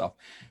League and stuff.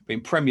 But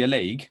in Premier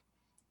League,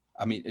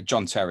 I mean,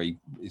 John Terry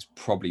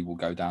probably will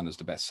go down as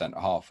the best centre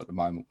half at the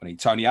moment.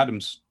 Tony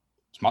Adams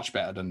is much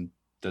better than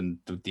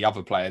the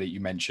other player that you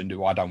mentioned,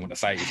 who I don't want to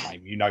say his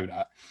name. You know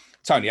that.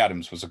 Tony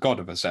Adams was a god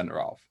of a centre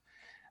half.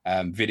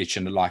 Vidic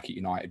and the like at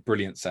United,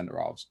 brilliant centre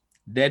halves.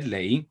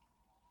 Ledley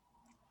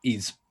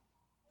is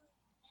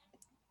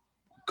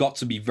got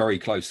to be very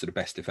close to the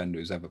best defender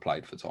who's ever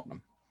played for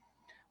Tottenham.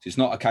 So it's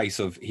not a case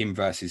of him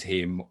versus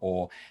him,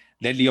 or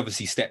Ledley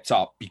obviously stepped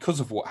up because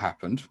of what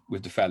happened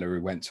with the fella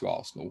who went to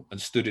Arsenal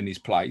and stood in his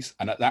place.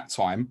 And at that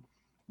time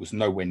was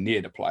nowhere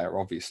near the player,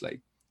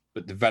 obviously,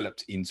 but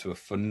developed into a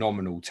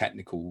phenomenal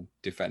technical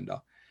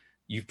defender.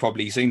 You've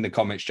probably seen the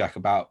comments, Jack,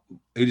 about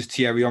who does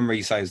Thierry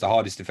Henry say is the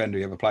hardest defender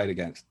he ever played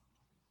against?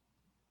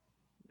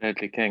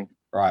 Ledley King.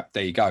 Right,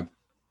 there you go.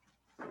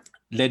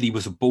 Ledley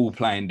was a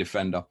ball-playing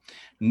defender,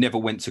 never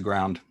went to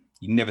ground.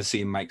 You never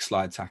see him make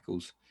slide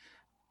tackles,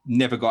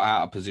 never got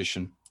out of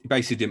position. He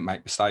basically didn't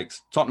make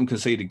mistakes. Tottenham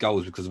conceded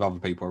goals because of other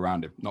people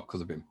around him, not because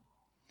of him.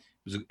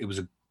 It was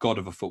a god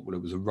of a footballer.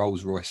 It was a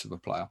Rolls Royce of a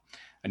player.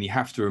 And you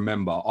have to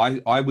remember,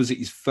 I was at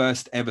his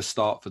first ever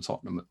start for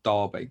Tottenham at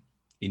Derby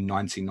in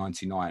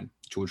 1999.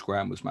 George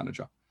Graham was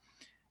manager.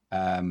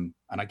 And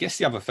I guess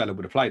the other fella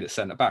would have played at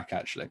centre-back,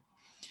 actually.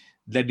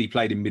 Ledley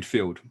played in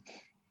midfield.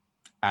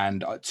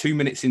 And 2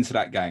 minutes into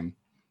that game,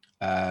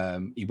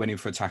 he went in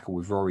for a tackle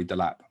with Rory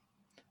Delap.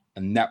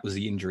 And that was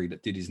the injury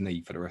that did his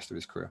knee for the rest of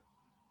his career.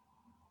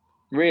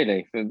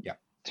 Really? Yeah.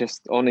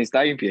 Just on his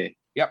debut?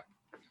 Yep.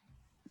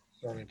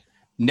 Sorry.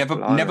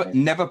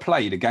 Never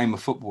played a game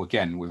of football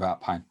again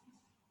without pain.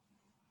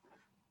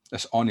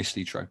 That's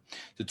honestly true.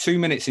 So 2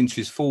 minutes into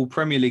his full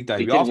Premier League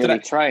debut, after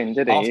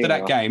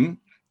that game,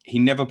 he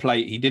never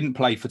played. He didn't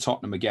play for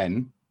Tottenham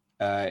again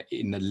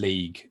in the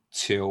league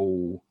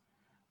till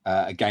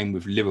a game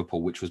with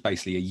Liverpool, which was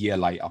basically a year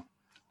later,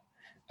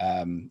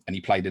 and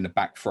he played in the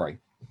back three.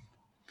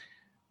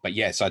 But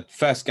yeah, so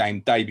first game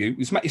debut.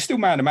 He's still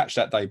man of the match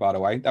that day, by the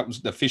way. That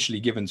was officially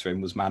given to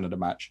him, was man of the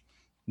match.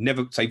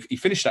 He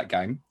finished that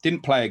game,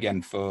 didn't play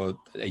again for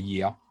a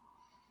year,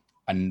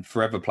 and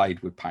forever played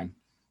with pain.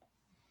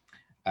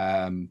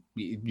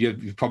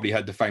 You've probably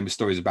heard the famous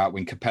stories about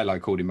when Capello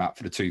called him out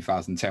for the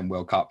 2010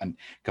 World Cup, and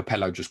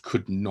Capello just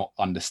could not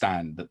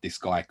understand that this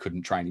guy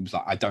couldn't train. He was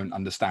like, I don't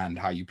understand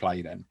how you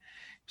play then.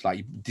 It's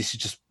like, this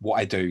is just what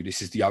I do.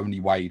 This is the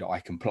only way that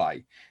I can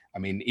play. I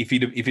mean, if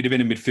he'd have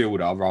been a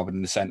midfielder rather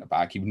than a centre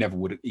back, he never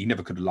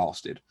could have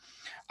lasted.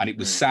 And it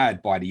was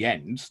sad by the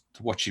end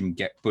to watch him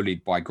get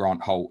bullied by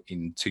Grant Holt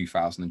in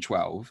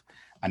 2012.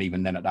 And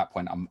even then, at that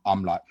point,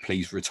 I'm like,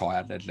 please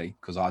retire, Ledley,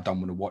 because I don't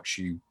want to watch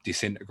you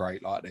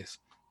disintegrate like this.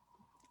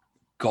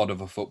 God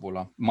of a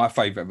footballer, my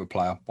favourite ever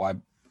player by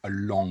a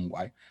long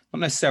way.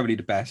 Not necessarily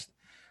the best,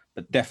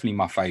 but definitely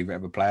my favourite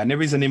ever player. And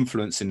there is an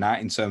influence in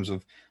that in terms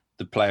of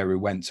the player who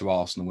went to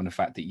Arsenal and the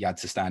fact that he had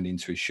to stand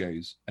into his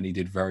shoes, and he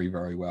did very,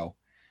 very well.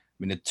 I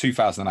mean, the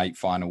 2008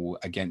 final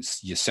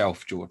against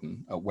yourself,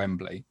 Jordan, at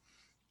Wembley,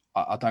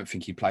 I don't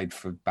think he played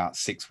for about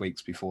 6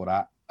 weeks before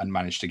that and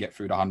managed to get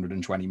through the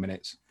 120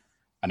 minutes.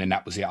 And then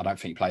that was it. I don't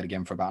think he played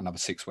again for about another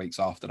 6 weeks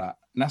after that.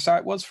 And that's how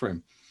it was for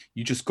him.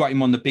 You just got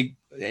him on the big...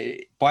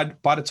 By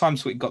the time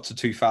it got to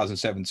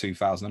 2007,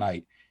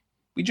 2008,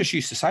 we just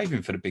used to save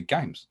him for the big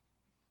games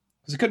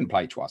because he couldn't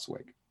play twice a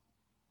week.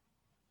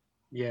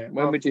 Yeah.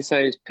 When would you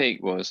say his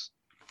peak was?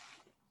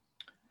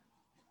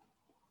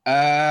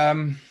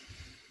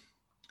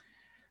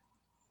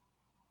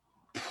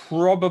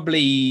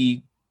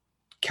 Probably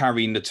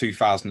carrying the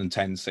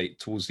 2010 seat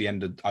towards the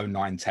end of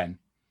 09-10.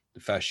 The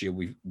first year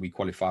we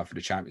qualified for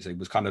the Champions League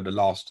was kind of the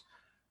last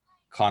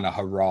kind of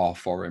hurrah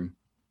for him.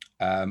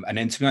 And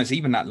then to be honest,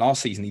 even that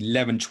last season,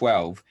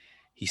 11-12,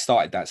 he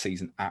started that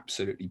season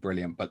absolutely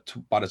brilliant. But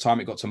by the time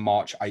it got to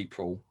March,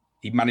 April,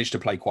 he managed to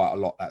play quite a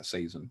lot that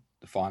season,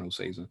 the final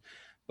season.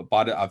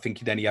 But I think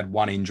then he had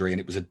one injury and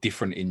it was a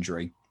different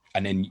injury.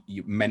 And then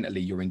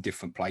mentally you're in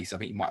different place. I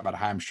think he might have had a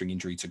hamstring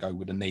injury to go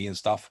with the knee and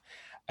stuff.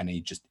 And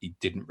he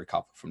didn't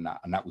recover from that.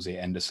 And that was it,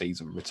 end of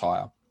season,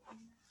 retire.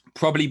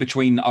 Probably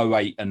between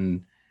 08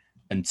 and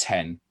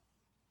 10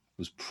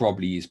 was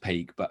probably his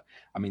peak. But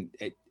I mean,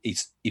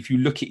 it's if you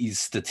look at his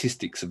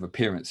statistics of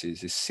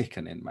appearances, it's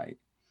sickening, mate.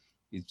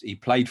 He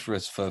played for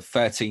us for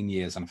 13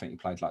 years, and I think he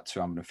played like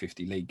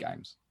 250 league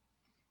games.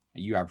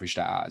 And you averaged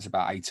that out. It's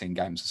about 18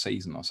 games a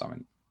season or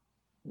something.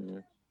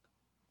 Yeah.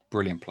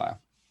 Brilliant player.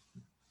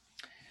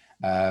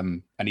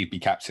 And he'd be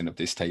captain of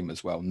this team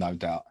as well, no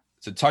doubt.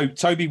 So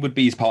Toby would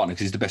be his partner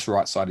because he's the best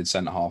right-sided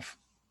centre-half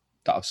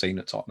that I've seen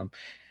at Tottenham.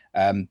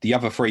 The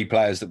other three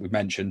players that we've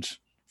mentioned,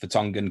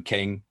 Vertonghen,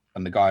 King,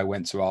 and the guy who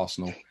went to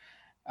Arsenal,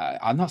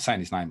 I'm not saying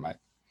his name, mate.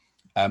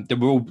 They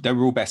were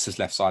all best as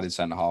left-sided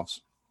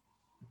centre-halves.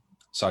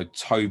 So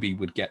Toby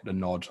would get the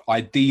nod.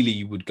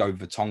 Ideally, I would go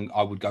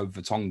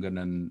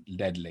Vertonghen and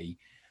Ledley,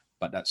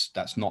 but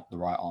that's not the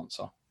right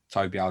answer.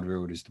 Toby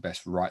Alderweireld is the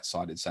best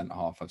right-sided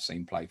centre-half I've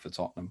seen play for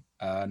Tottenham.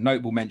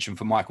 Notable mention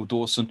for Michael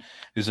Dawson,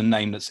 who's a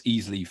name that's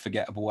easily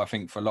forgettable, I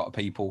think, for a lot of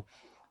people.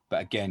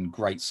 But again,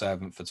 great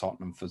servant for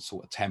Tottenham for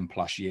sort of 10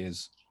 plus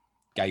years.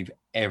 Gave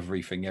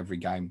everything, every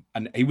game.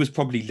 And he was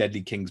probably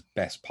Ledley King's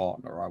best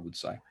partner, I would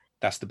say.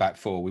 That's the back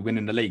four. We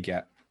winning the league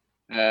yet?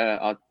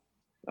 I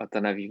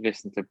don't know if you've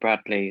listened to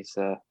Bradley's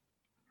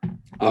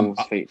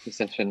Wolves feature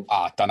session.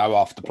 I don't know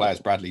after the players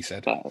Bradley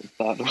said.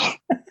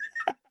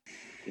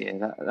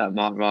 Yeah, that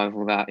might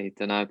rival that. I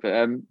don't know,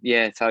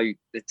 but so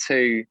the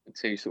two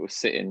sort of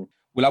sitting.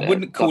 Well, I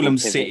wouldn't call them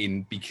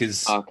sitting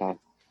because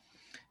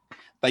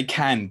they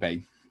can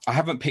be. I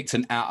haven't picked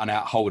an out and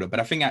out holder, but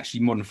I think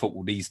actually modern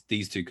football these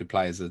two could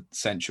play as a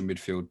central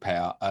midfield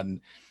pair. And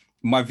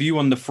my view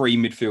on the three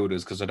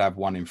midfielders, because I'd have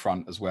one in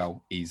front as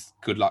well, is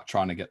good luck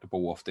trying to get the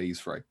ball off these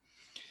three.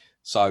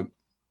 So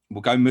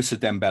we'll go Moussa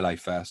Dembele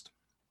first,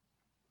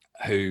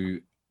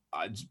 who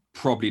is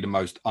probably the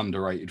most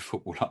underrated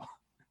footballer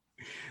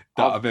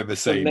that I've ever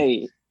seen. For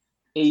me,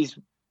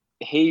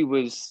 he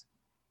was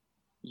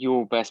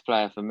your best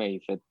player for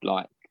me for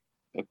like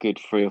a good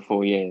 3 or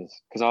 4 years,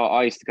 because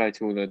I used to go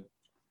to all the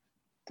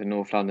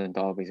North London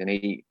derbies, and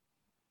he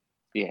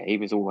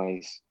was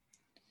always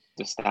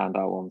the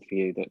standout one for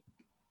you.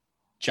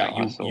 Jack,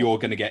 you're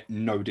going to get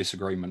no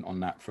disagreement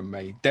on that from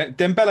me.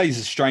 Dembele is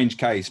a strange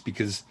case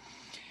because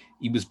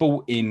he was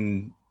bought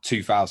in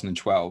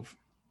 2012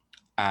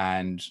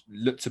 and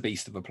looked a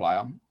beast of a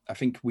player. I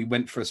think we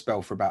went for a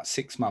spell for about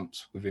 6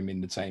 months with him in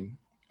the team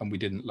and we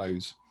didn't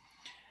lose.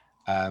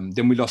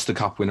 Then we lost a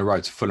couple in a row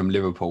to Fulham,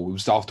 Liverpool. It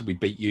was after we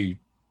beat you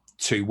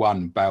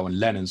 2-1, Bale and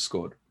Lennon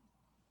scored.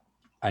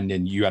 And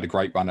then you had a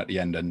great run at the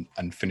end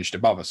and finished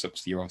above us. So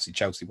obviously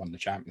Chelsea won the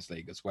Champions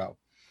League as well.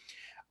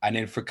 And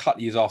then for a couple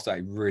of years after that,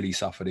 he really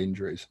suffered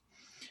injuries.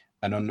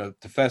 And on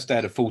the first day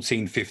of the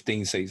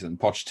 14-15 season,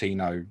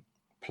 Pochettino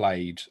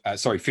played,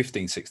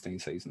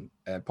 15-16 season.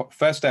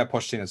 First day of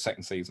Pochettino's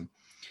second season.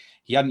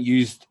 He hadn't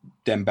used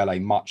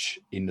Dembele much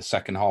in the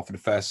second half of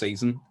the first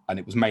season, and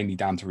it was mainly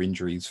down to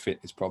injuries,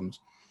 fitness problems.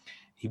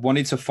 He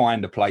wanted to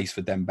find a place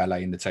for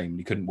Dembele in the team, and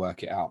he couldn't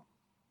work it out.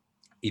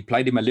 He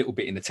played him a little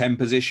bit in the 10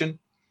 position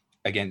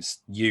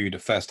against you the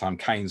first time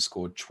Kane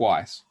scored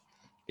twice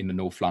in the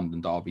North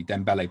London derby.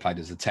 Dembele played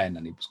as a 10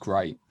 and he was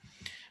great.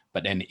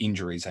 But then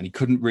injuries, and he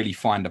couldn't really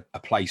find a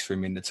place for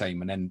him in the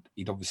team. And then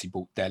he'd obviously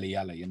bought Dele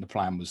Alli, and the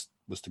plan was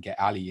to get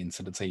Ali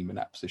into the team in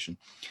that position.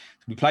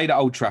 So we played at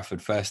Old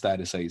Trafford first day of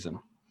the season,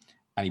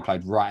 and he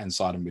played right-hand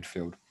side of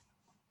midfield.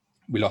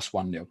 We lost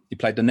 1-0. He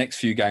played the next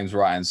few games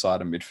right-hand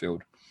side of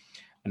midfield.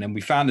 And then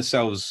we found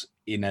ourselves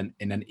in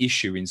an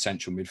issue in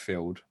central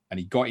midfield, and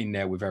he got in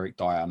there with Eric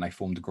Dyer, and they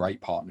formed a great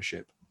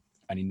partnership,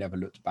 and he never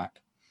looked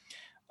back.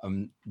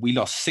 We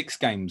lost 6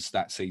 games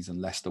that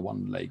season. Leicester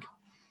won the league.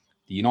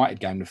 The United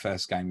game, the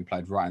first game, we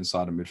played right-hand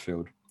side of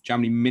midfield. Do you know how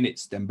many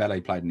minutes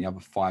Dembele played in the other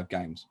 5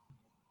 games?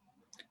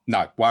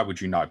 No, why would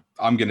you know?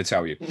 I'm going to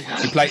tell you.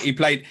 He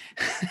played.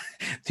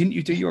 Didn't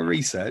you do your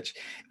research?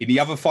 In the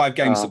other 5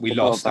 games that we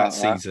lost that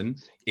season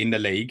in the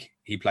league,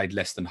 he played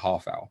less than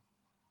half hour.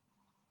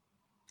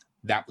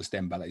 That was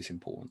Dembele's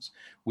importance.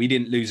 We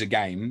didn't lose a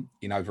game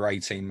in over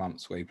 18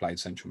 months where he played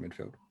central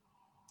midfield.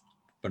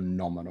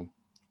 Phenomenal.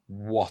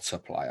 What a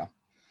player.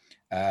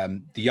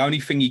 The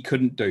only thing he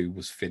couldn't do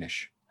was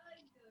finish.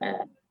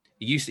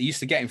 He used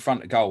to get in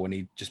front of goal and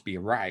he'd just be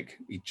a rag.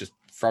 He'd just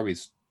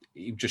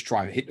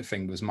try and hit the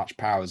thing with as much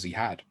power as he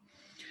had,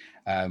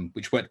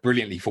 which worked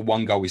brilliantly for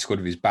 1 goal he scored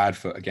with his bad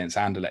foot against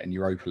Anderlecht in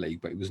Europa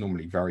League, but he was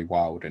normally very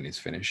wild in his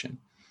finishing.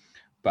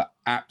 But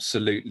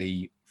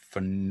absolutely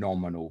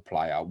phenomenal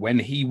player. When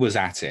he was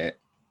at it,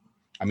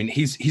 I mean,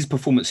 his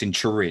performance in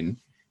Turin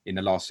in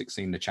the last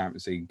 16, the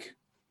Champions League,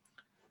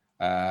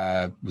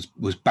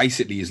 was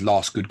basically his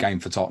last good game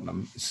for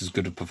Tottenham. It's as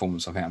good a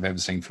performance I think I've ever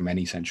seen from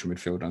any central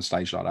midfielder on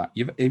stage like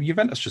that.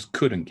 Juventus just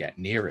couldn't get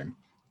near him.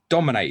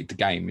 Dominated the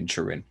game in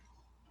Turin.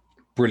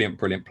 Brilliant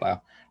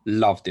player.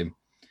 Loved him.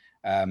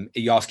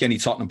 You ask any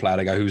Tottenham player,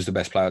 they go, who's the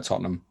best player at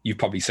Tottenham? You've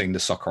probably seen the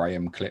Soccer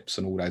AM clips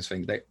and all those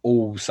things. They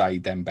all say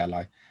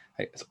Dembele.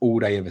 It's all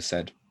they ever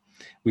said.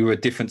 We were a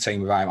different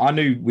team without him. I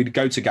knew we'd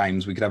go to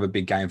games, we could have a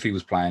big game. If he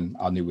was playing,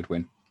 I knew we'd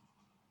win.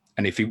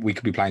 And if we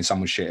could be playing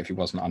someone shit, if he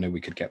wasn't, I knew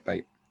we could get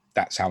beat.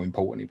 That's how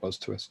important he was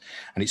to us.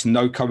 And it's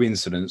no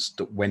coincidence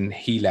that when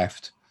he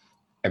left,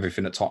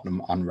 everything at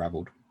Tottenham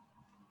unravelled.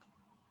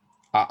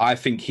 I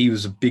think he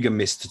was a bigger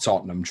miss to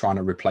Tottenham trying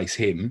to replace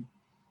him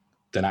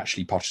than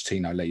actually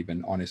Pochettino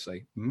leaving,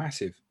 honestly.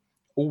 Massive.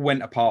 All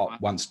went apart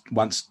once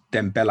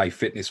Dembele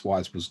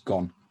fitness-wise was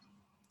gone.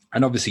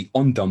 And obviously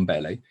on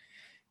Dembele,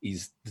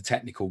 is the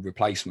technical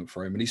replacement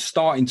for him. And he's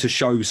starting to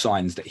show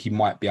signs that he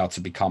might be able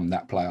to become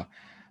that player.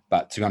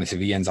 But to be honest, if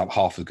he ends up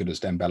half as good as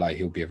Dembele,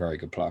 he'll be a very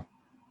good player.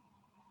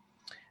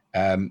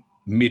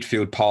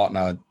 Midfield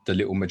partner, the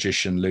little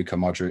magician, Luka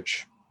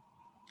Modric,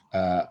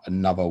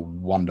 another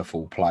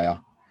wonderful player,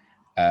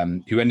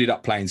 who ended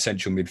up playing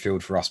central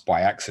midfield for us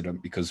by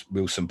accident because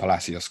Wilson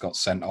Palacios got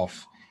sent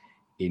off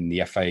in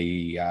the FA.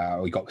 He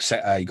got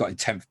a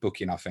 10th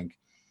booking, I think,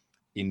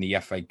 in the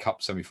FA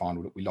Cup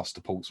semi-final that we lost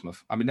to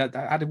Portsmouth. I mean,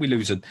 how did we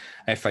lose an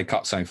FA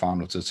Cup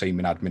semi-final to a team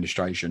in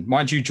administration?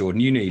 Mind you, Jordan,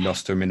 you nearly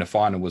lost to him in the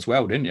final as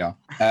well, didn't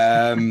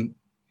you?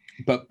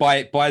 But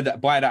by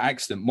that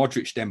accident,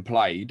 Modric then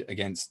played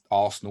against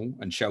Arsenal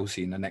and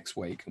Chelsea in the next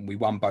week, and we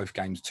won both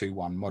games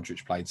 2-1.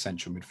 Modric played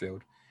central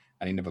midfield,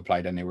 and he never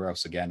played anywhere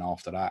else again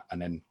after that.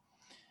 And then,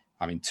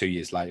 2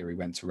 years later, he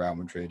went to Real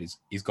Madrid.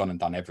 He's gone and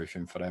done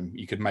everything for them.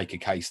 You could make a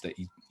case that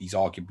he's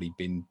arguably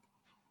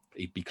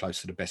he'd be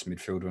close to the best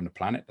midfielder on the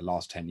planet the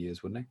last 10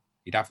 years, wouldn't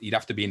he? He'd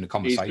have to be in the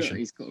conversation.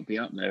 He's got to be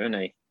up there,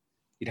 isn't he?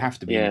 He'd have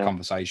to be in the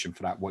conversation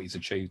for that, what he's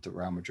achieved at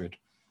Real Madrid,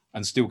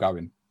 and still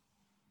going.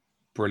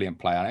 Brilliant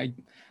player. I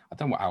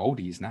don't know how old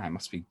he is now. He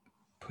must be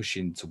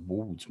pushing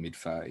towards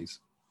mid-30s.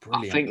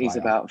 I think he's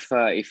about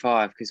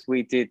 35 because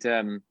we did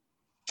a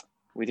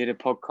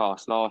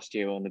podcast last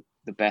year on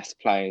the best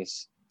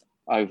players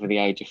over the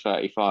age of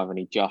 35, and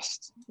he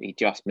just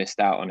missed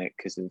out on it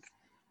because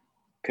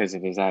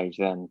of his age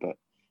then. But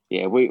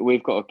yeah,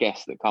 we've got a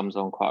guest that comes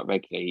on quite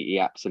regularly. He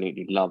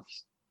absolutely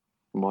loves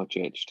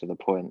Modric to the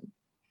point.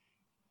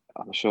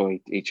 I'm sure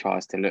he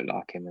tries to look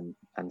like him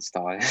and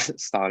style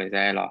his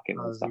hair like him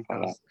and stuff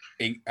like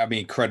that.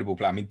 Incredible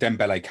play.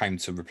 Dembele came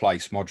to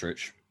replace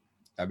Modric.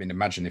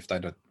 Imagine if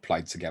they'd have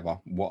played together,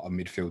 what a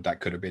midfield that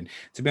could have been.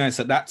 To be honest,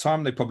 at that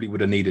time, they probably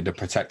would have needed a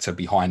protector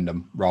behind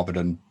them rather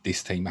than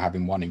this team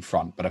having one in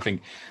front. But I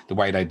think the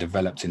way they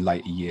developed in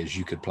later years,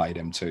 you could play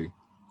them too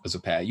as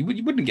a pair. You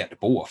wouldn't get the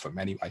ball off them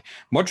anyway.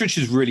 Modric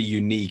is really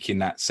unique in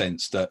that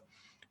sense that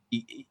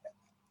he,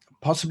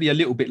 possibly a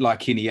little bit like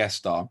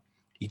Iniesta,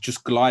 he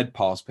just glide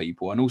past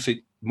people. And also,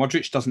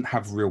 Modric doesn't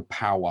have real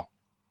power.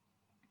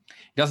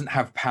 He doesn't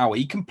have power.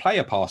 He can play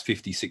a pass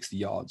 50, 60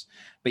 yards,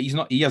 but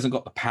he hasn't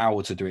got the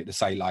power to do it, to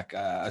say like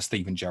a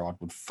Steven Gerrard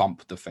would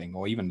thump the thing,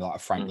 or even like a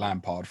Frank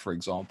Lampard, for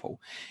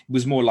example. It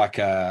was more like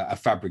a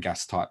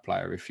Fabregas type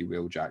player, if you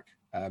will, Jack.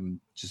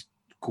 Just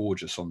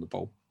gorgeous on the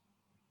ball.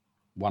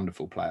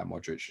 Wonderful player,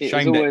 Modric. It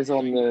was always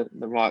on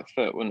the right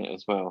foot, wasn't it,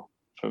 as well?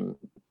 But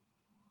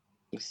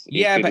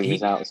he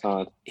was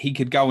outside. He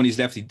could go on his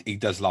left. He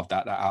does love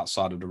that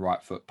outside of the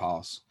right foot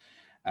pass.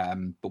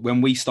 But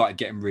when we started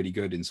getting really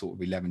good in sort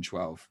of 11,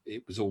 12,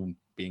 it was all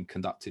being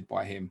conducted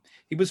by him.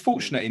 He was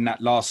fortunate in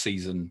that last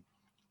season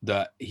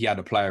that he had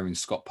a player in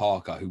Scott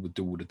Parker who would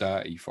do all the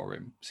dirty for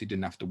him. So he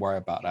didn't have to worry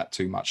about that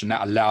too much. And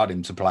that allowed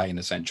him to play in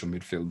the central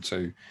midfield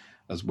too,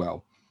 as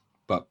well.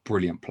 But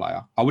brilliant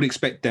player. I would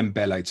expect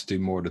Dembele to do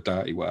more of the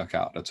dirty work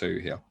out of the two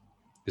here.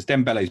 Because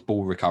Dembele's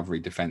ball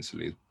recovery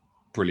defensively is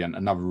brilliant.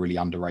 Another really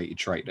underrated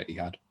trait that he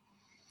had.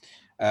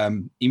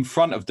 In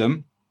front of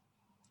them,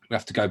 we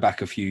have to go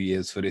back a few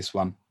years for this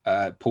one.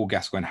 Paul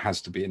Gascoigne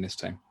has to be in this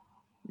team.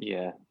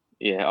 Yeah.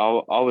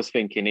 I was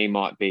thinking he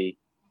might be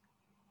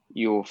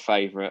your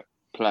favourite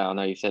player. I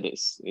know you said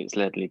it's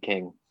Ledley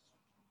King.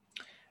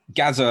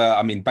 Gazza,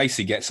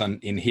 basically gets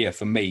in here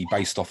for me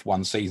based off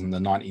one season, the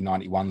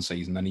 1991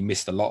 season, and he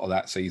missed a lot of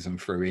that season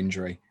through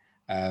injury.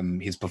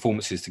 His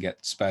performances to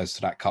get Spurs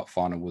to that cup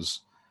final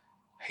was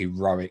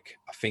heroic.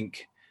 I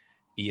think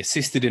he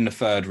assisted in the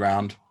third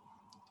round.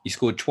 He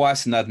scored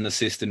twice and had an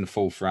assist in the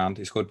fourth round.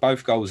 He scored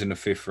both goals in the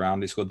fifth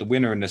round. He scored the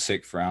winner in the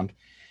sixth round.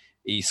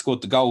 He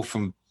scored the goal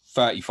from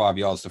 35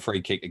 yards, the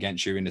free kick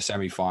against you in the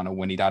semi-final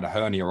when he'd had a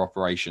hernia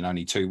operation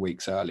only 2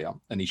 weeks earlier.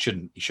 And he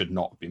should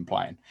not have been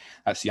playing.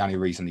 That's the only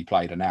reason he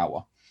played an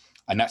hour.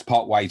 And that's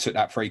part why he took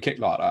that free kick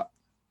like that.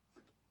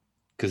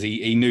 Because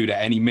he knew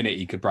that any minute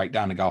he could break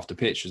down and go off the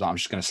pitch. He was like, I'm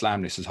just going to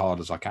slam this as hard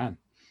as I can.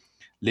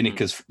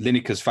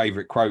 Lineker's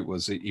favourite quote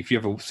was, if you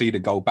ever see the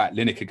goal back,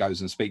 Lineker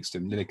goes and speaks to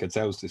him. Lineker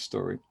tells this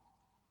story.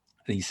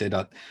 And he said,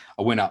 I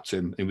went up to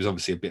him. He was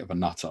obviously a bit of a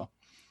nutter.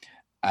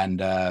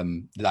 And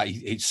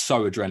he's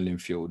so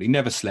adrenaline fueled. He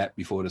never slept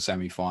before the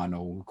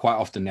semi-final. Quite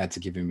often they had to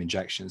give him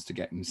injections to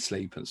get him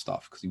sleep and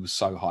stuff because he was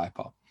so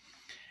hyper.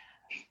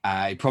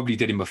 It probably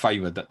did him a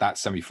favour that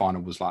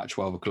semi-final was like a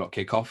 12 o'clock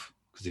kickoff,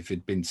 because if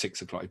it'd been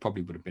 6 o'clock, he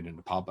probably would have been in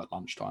the pub at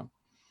lunchtime.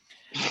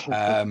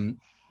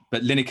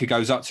 But Lineker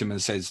goes up to him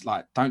and says,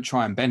 like, don't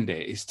try and bend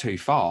it. It's too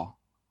far.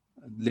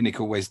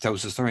 Lineker always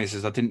tells the story. He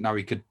says, I didn't know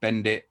he could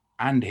bend it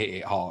and hit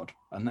it hard.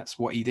 And that's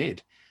what he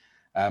did.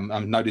 I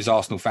know there's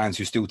Arsenal fans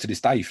who still to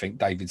this day think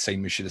David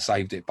Seaman should have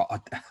saved it, but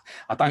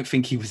I don't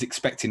think he was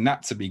expecting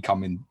that to be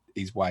coming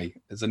his way.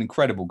 It's an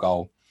incredible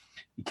goal.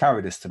 He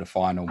carried us to the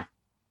final.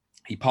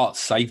 He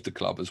saved the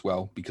club as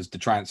well, because the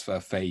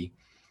transfer fee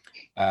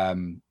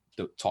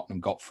that Tottenham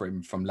got for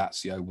him from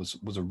Lazio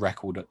was a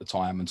record at the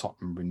time, and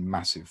Tottenham were in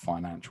massive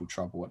financial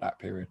trouble at that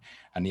period.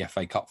 And the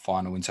FA Cup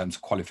final, in terms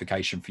of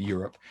qualification for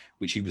Europe,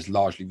 which he was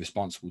largely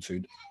responsible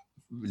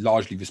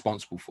largely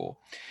responsible for,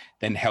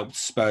 then helped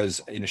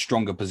Spurs in a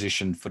stronger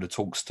position for the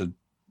talks to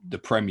the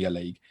Premier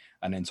League,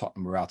 and then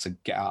Tottenham were able to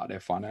get out of their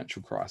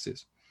financial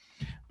crisis.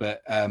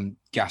 But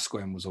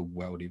Gascoigne was a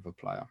world of a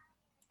player.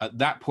 At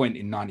that point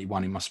in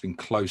 91, he must have been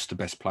close to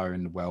best player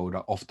in the world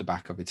off the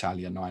back of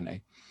Italia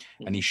 90.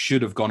 And he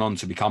should have gone on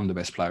to become the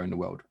best player in the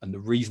world. And the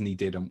reason he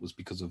didn't was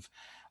because of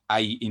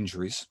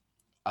injuries.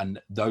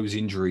 And those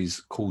injuries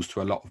caused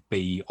to a lot of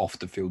off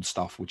the field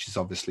stuff, which is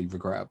obviously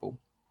regrettable.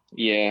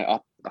 Yeah,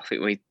 I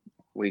think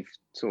we've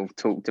sort of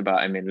talked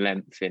about him in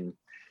length in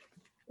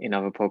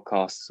other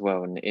podcasts as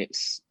well. And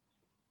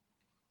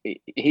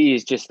he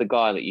is just the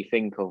guy that you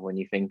think of when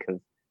you think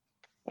of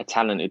a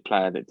talented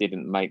player that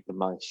didn't make the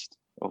most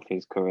of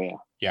his career.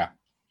 Yeah.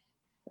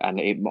 And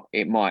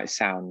it might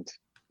sound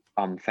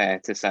unfair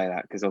to say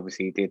that, because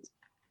obviously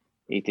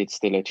he did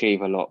still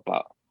achieve a lot,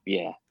 but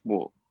yeah,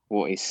 what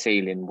his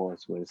ceiling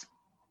was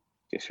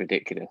just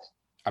ridiculous.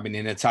 I mean,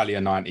 in Italia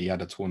 90, he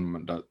had a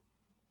tournament that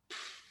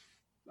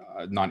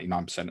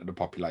 99% of the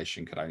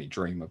population could only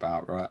dream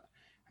about, right?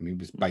 I mean, it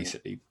was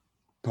basically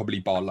probably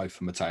bar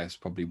Lothar Matthäus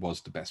probably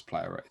was the best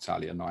player at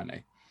Italia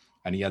 90,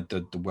 and he had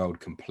the world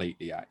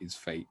completely at his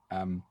feet.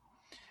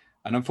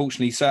 And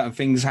unfortunately, certain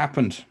things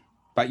happened.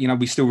 But,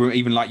 we still were,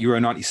 even like Euro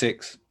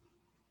 96,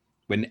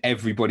 when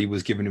everybody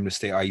was giving him the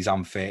stick, he's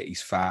unfit,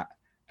 he's fat.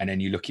 And then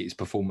you look at his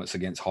performance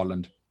against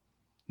Holland,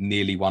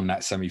 nearly won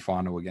that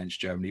semi-final against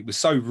Germany. It was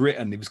so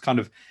written. It was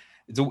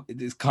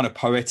it's kind of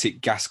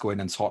poetic, Gascoigne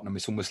and Tottenham.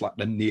 It's almost like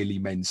the nearly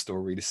men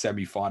story. The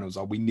semi-finals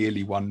are, we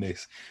nearly won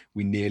this,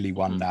 we nearly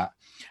won that.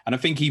 And I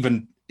think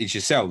even it's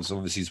yourselves,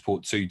 obviously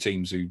support two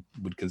teams who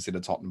would consider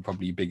Tottenham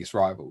probably your biggest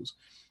rivals.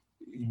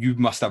 You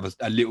must have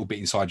a little bit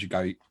inside you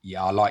go,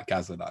 yeah, I like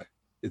Gazza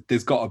though.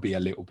 There's got to be a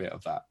little bit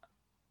of that.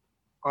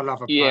 I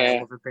love a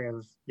player with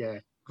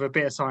a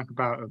bit of something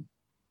about him.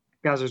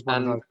 Gazza's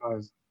one of those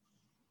guys.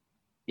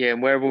 Yeah,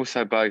 and we're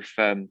also both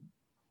on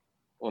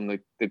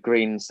the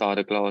green side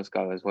of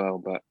Glasgow as well.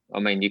 But I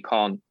mean, you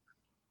can't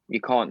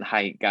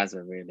hate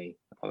Gazza really.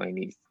 I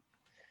mean,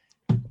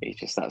 he's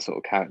just that sort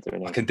of character.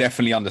 I can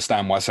definitely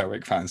understand why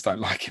Celtic fans don't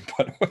like him,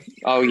 by the way.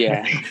 Oh,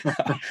 yeah.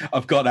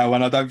 I've got that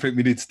one. I don't think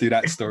we need to do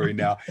that story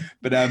now.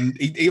 But to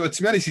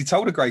be honest, he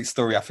told a great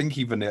story. I think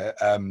even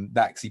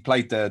that, he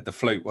played the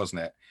flute,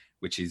 wasn't it?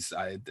 Which is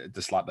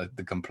just like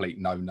the complete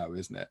no-no,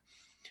 isn't it?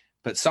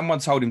 But someone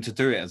told him to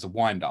do it as a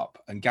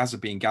wind-up. And Gazza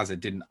being Gazza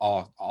didn't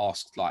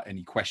ask like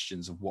any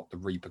questions of what the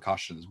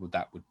repercussions would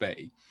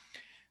be.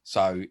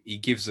 So he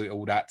gives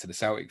all that to the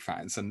Celtic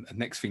fans, and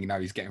next thing you know,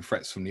 he's getting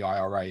threats from the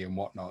IRA and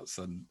whatnots.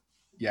 And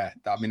yeah,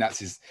 I mean, that's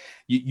his.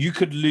 You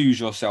could lose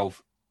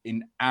yourself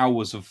in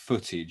hours of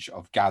footage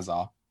of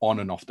Gazza on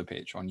and off the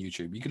pitch on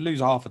YouTube. You could lose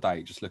half a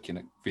day just looking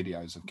at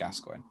videos of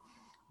Gascoigne.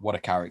 What a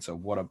character!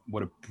 What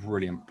a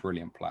brilliant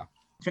player.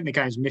 I think the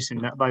game's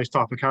missing those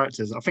type of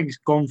characters. I think it's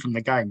gone from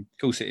the game.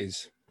 Of course, it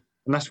is.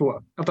 And that's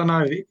what I don't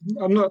know.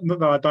 I'm not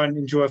that I don't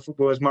enjoy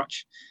football as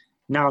much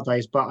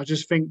nowadays, but I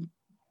just think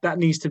that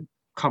needs to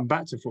come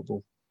back to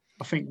football.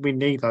 I think we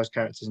need those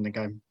characters in the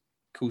game.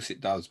 Of course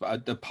it does,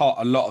 but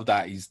a lot of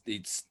that is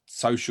it's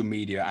social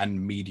media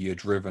and media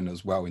driven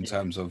as well, in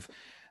terms of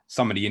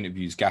some of the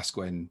interviews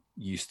Gascoigne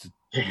used to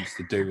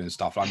do and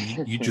stuff. I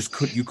mean,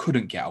 you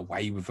couldn't get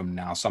away with them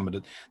now. Some of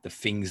the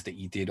things that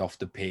he did off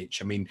the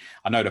pitch. I mean,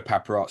 I know the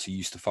paparazzi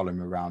used to follow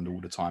him around all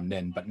the time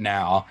then, but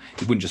now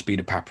it wouldn't just be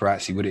the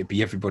paparazzi, would it?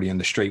 Be everybody on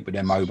the street with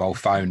their mobile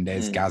phone.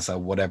 There's Gazza,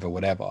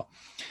 whatever.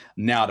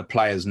 Now the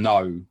players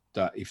know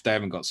that if they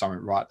haven't got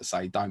something right to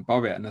say, don't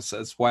bother it. And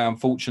that's why,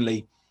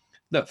 unfortunately,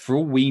 look, for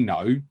all we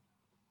know,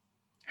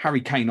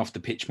 Harry Kane off the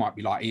pitch might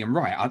be like Ian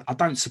Wright. I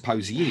don't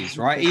suppose he is,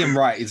 right? Ian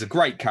Wright is a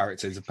great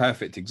character. He's a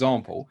perfect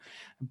example.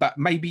 But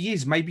maybe he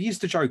is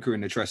the Joker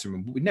in the dressing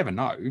room. We never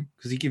know,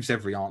 because he gives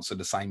every answer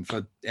the same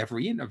for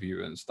every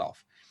interview and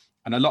stuff.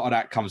 And a lot of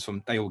that comes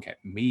from, they all get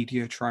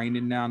media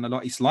training now. And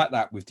it's like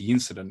that with the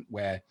incident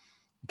where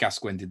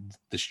Gascoigne did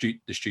the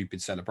stupid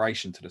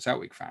celebration to the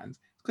Celtic fans,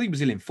 because he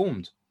was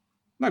ill-informed.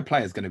 No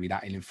player's going to be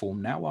that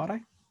ill-informed now, are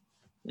they?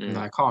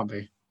 No, it can't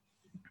be.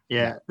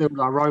 Yeah, they're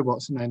like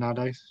robots, aren't they,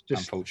 nowadays?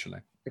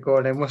 Unfortunately. Go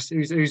on then.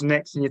 Who's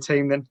next in your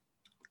team then?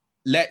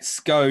 Let's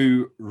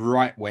go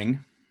right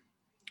wing.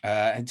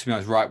 And to be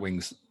honest, right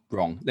wing's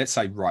wrong. Let's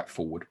say right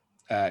forward.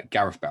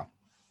 Gareth Bale.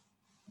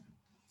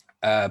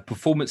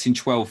 Performance in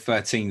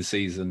 12-13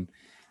 season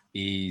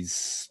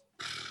is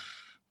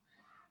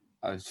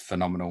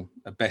phenomenal.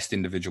 The best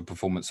individual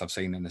performance I've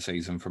seen in the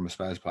season from a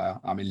Spurs player.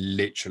 I mean,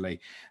 literally,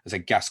 as a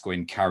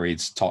Gascoigne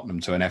carried Tottenham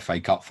to an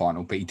FA Cup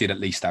final, but he did at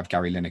least have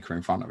Gary Lineker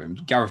in front of him.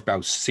 Gareth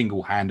Bale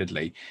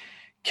single-handedly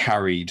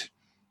carried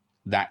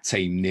that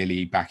team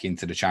nearly back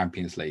into the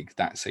Champions League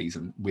that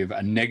season with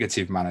a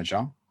negative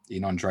manager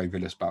in Andre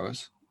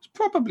Villas-Boas. It's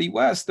probably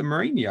worse than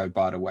Mourinho,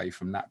 by the way,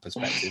 from that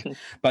perspective.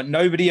 But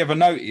nobody ever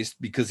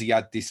noticed, because he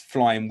had this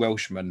flying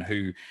Welshman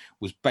who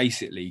was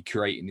basically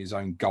creating his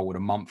own goal a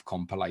month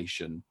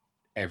compilation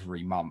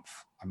every month.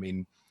 I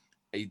mean,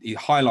 a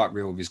highlight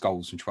reel of his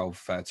goals from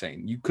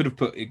 12-13. You could have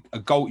put a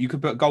goal. You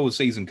could put a goal of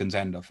season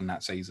contender from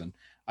that season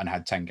and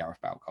had 10 Gareth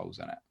Bale goals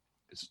in it.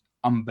 It's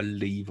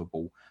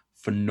unbelievable,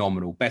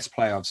 phenomenal, best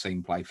player I've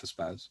seen play for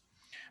Spurs,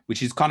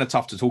 which is kind of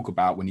tough to talk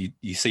about when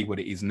you see what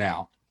it is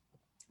now.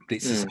 But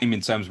it's the same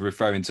in terms of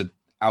referring to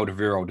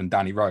Alderweireld and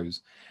Danny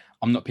Rose.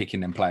 I'm not picking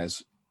them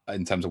players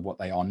in terms of what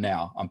they are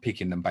now. I'm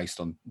picking them based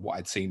on what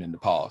I'd seen in the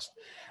past.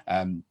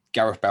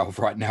 Gareth Bale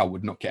right now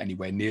would not get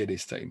anywhere near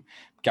this team.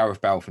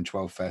 Gareth Bale from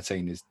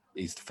 12-13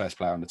 is the first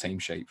player on the team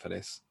sheet for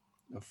this.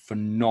 A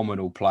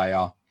phenomenal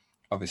player.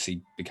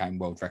 Obviously became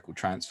world record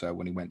transfer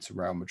when he went to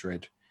Real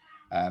Madrid.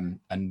 And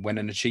went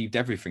and achieved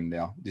everything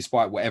there,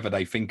 despite whatever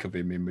they think of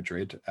him in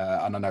Madrid.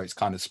 And I know it's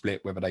kind of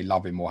split whether they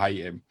love him or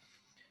hate him.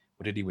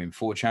 What did he win?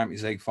 4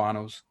 Champions League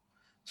finals.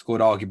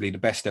 Scored arguably the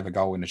best ever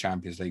goal in the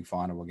Champions League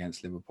final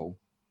against Liverpool.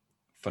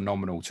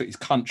 Phenomenal. Took his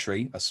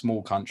country, a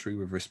small country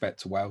with respect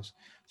to Wales,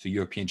 to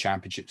European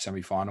Championship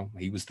semi-final.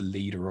 He was the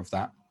leader of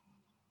that.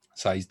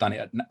 So he's done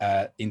it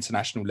at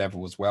international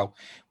level as well.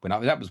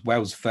 That was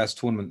Wales' first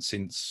tournament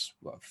since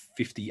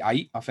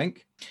 58, I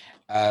think.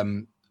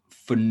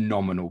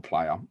 Phenomenal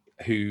player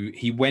who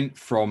he went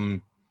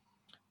from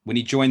when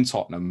he joined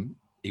Tottenham.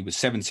 He was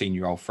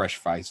 17-year-old, fresh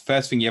face.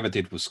 First thing he ever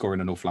did was scoring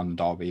a North London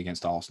derby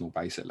against Arsenal,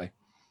 basically.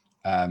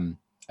 And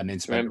then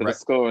remember the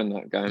score in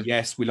that game?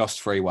 Yes, we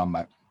lost 3-1,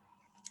 mate.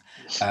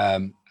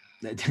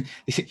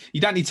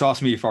 You don't need to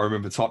ask me if I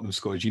remember Tottenham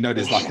scores. You know,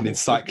 there's like an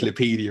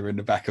encyclopedia in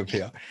the back of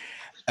here.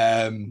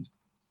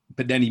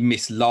 But then he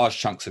missed large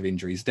chunks of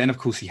injuries. Then, of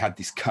course, he had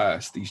this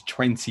curse, these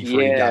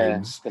 23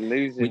 games, the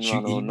losing which you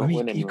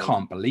run.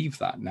 can't believe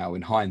that now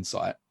in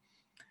hindsight.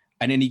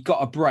 And then he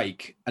got a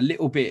break, a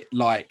little bit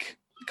like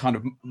kind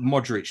of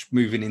Modric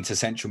moving into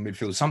central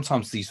midfield.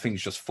 Sometimes these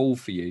things just fall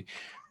for you,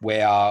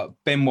 where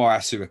Benoit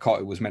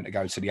Asuakoti was meant to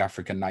go to the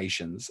African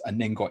nations and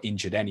then got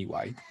injured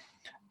anyway.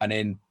 And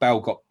then Bale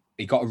got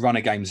a run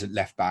of games at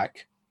left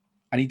back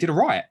and he did all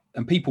right.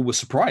 And people were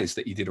surprised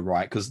that he did all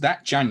right because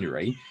that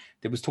January,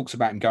 there was talks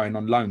about him going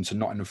on loan to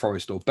Nottingham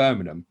Forest or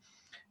Birmingham.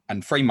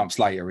 And 3 months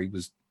later, it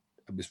was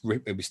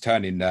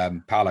turning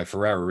Paulo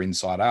Ferreira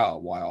inside out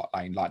at White Hart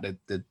Lane. Like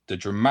the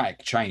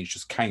dramatic change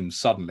just came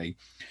suddenly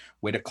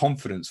where the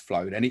confidence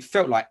flowed. And it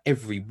felt like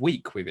every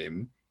week with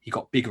him, he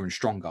got bigger and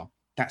stronger.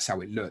 That's how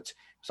it looked.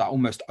 It's like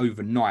almost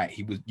overnight,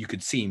 you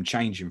could see him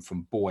changing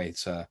from boy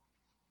to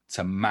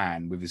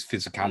man with his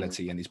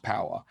physicality and his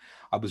power.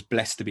 I was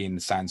blessed to be in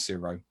the San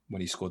Siro when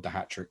he scored the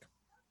hat-trick.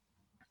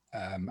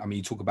 I mean,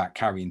 you talk about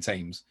carrying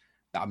teams.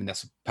 I mean,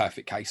 that's a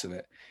perfect case of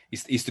it.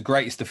 It's the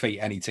greatest defeat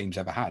any team's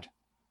ever had.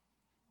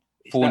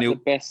 Is that the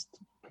best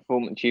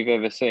performance you've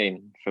ever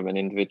seen from an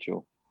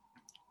individual?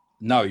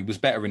 No, he was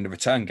better in the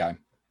return game.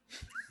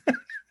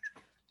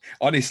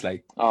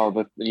 Honestly.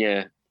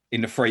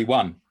 In the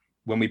 3-1,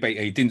 when we beat,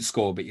 he didn't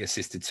score, but he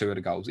assisted 2 of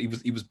the goals.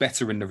 He was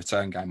better in the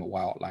return game at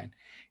White Hart Lane.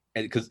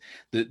 Because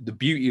the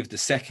beauty of the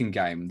second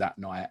game that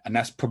night, and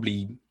that's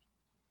probably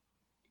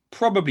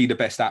the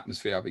best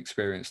atmosphere I've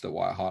experienced at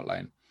White Hart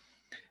Lane.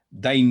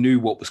 They knew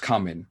what was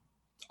coming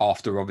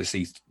after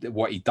obviously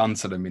what he'd done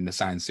to them in the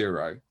San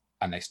Siro,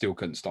 and they still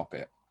couldn't stop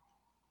it.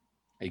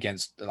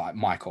 Against like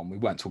Maicon, we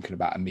weren't talking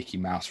about a Mickey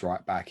Mouse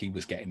right back. He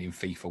was getting in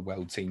FIFA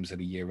World Teams of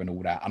the Year and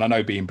all that. And I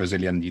know being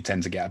Brazilian, you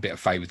tend to get a bit of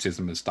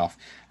favoritism and stuff,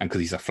 and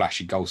because he's a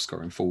flashy goal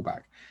scoring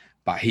fullback.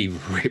 But he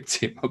ripped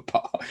him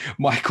apart.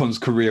 Maicon's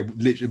career,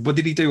 literally. What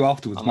did he do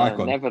afterwards,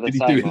 Maicon? Never the did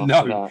same he do it?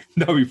 No, that.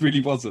 no, he really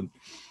wasn't.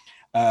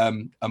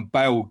 And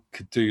Bale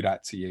could do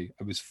that to you.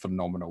 It was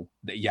phenomenal.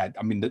 Yeah,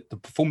 I mean, the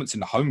performance in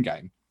the home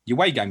game, your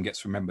away game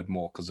gets remembered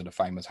more because of the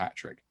famous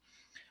hat-trick.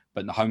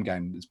 But in the home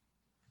game, is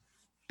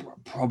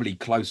probably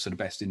close to the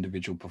best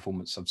individual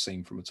performance I've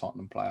seen from a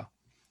Tottenham player.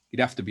 He'd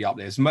have to be up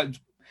there. It's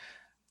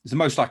the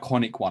most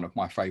iconic one of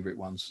my favourite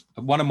ones.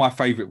 One of my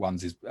favourite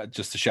ones is,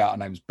 just to shout out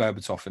names,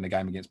 Berbatov in the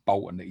game against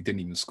Bolton that he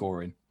didn't even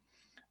score in.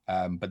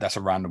 But that's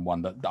a random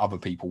one that other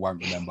people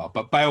won't remember.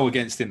 But Bale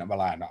against Inter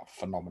Milan,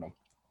 phenomenal.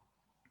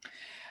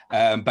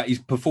 But his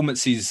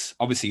performances,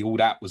 obviously all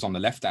that was on the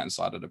left-hand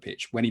side of the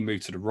pitch. When he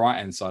moved to the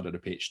right-hand side of the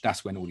pitch,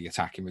 that's when all the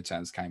attacking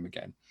returns came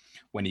again.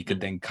 When he could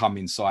then come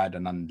inside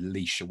and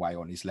unleash away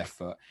on his left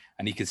foot,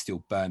 and he could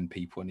still burn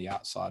people on the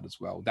outside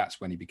as well.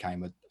 That's when he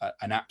became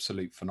an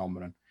absolute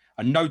phenomenon.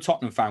 And no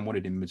Tottenham fan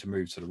wanted him to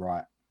move to the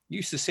right. He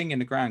used to sing in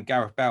the ground,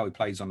 Gareth Bale, he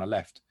plays on the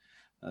left.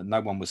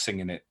 No one was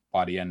singing it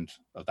by the end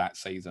of that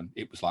season.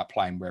 It was like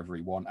playing wherever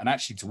he wanted. And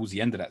actually, towards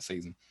the end of that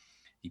season,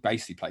 he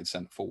basically played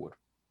centre forward.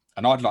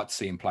 And I'd like to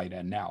see him play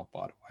there now,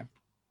 by the way.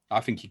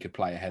 I think he could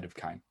play ahead of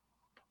Kane.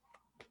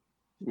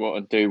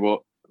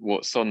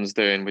 What Son's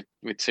doing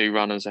with 2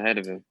 runners ahead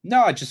of him?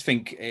 No, I just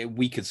think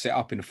we could set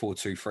up in a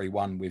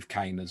 4-2-3-1 with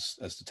Kane as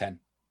the 10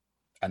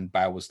 and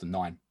Bale was the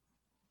 9.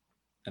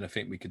 And I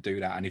think we could do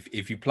that. And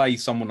if you play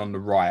someone on the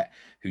right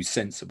who's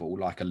sensible,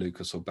 like a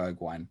Lucas or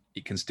Bergwijn,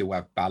 it can still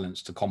have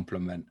balance to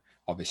complement,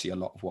 obviously, a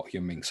lot of what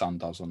Heung-min Son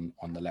does on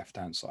the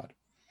left-hand side.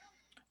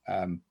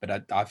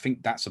 But I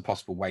think that's a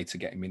possible way to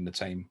get him in the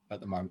team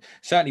at the moment.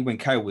 Certainly when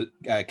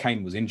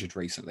Kane was injured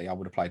recently, I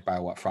would have played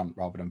Bale up front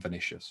rather than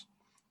Vinicius.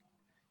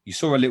 You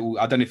saw I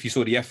don't know if you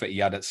saw the effort he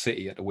had at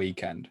City at the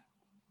weekend,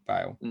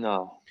 Bale.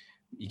 No.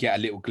 you get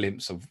a little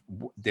glimpse of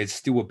there's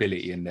still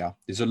ability in there.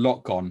 There's a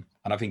lot gone,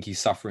 and I think he's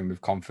suffering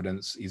with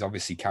confidence. He's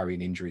obviously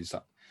carrying injuries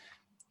that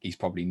he's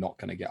probably not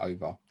going to get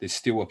over. There's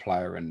still a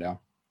player in there,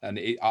 and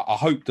I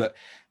hope that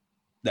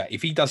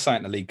if he does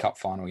something in the League Cup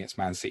final against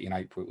Man City in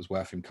April, it was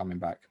worth him coming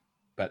back.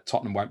 But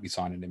Tottenham won't be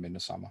signing him in the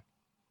summer.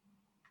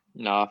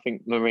 No, I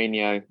think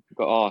Mourinho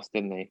got asked,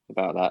 didn't he,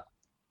 about that?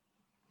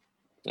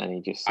 And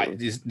he just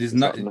there's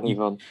no move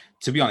on.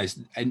 To be honest,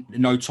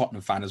 no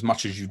Tottenham fan, as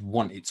much as you'd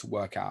want it to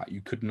work out, you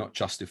could not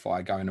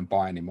justify going and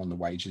buying him on the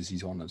wages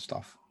he's on and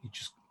stuff.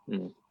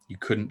 You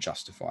couldn't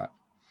justify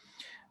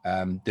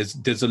it.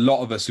 There's a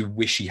lot of us who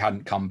wish he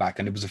hadn't come back,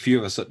 and there was a few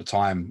of us at the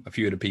time. A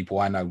few of the people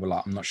I know were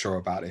like, "I'm not sure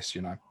about this,"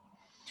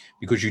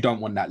 because you don't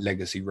want that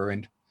legacy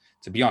ruined.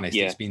 To be honest,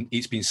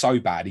 it's been so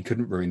bad he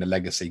couldn't ruin the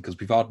legacy because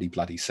we've hardly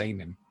bloody seen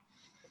him.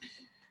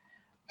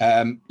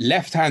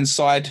 Left-hand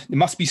side, there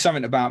must be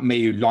something about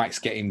me who likes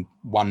getting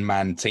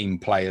one-man team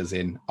players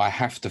in. I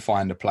have to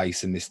find a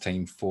place in this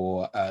team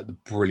for the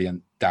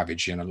brilliant David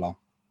Ginola,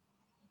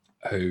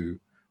 who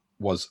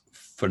was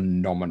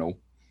phenomenal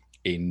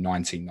in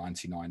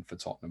 1999 for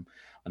Tottenham.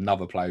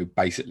 Another player who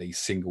basically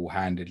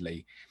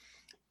single-handedly...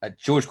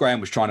 George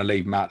Graham was trying to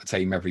leave him out of the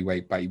team every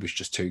week, but he was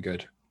just too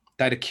good.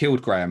 They'd have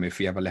killed Graham if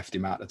he ever left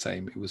him out of the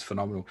team. It was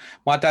phenomenal.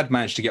 My dad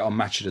managed to get on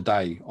Match of the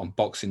Day on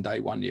Boxing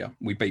Day one year.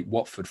 We beat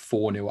Watford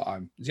 4-0 at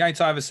home. It's the only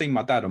time I've ever seen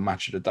my dad on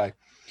Match of the Day.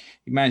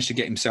 He managed to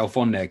get himself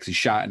on there because he's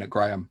shouting at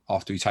Graham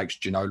after he takes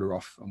Ginola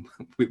off and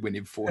we win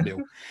him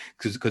 4-0.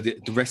 Because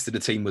the rest of the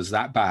team was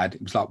that bad.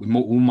 It was like, we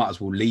might as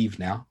well leave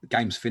now. The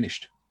game's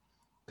finished.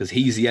 Because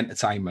he's the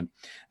entertainment.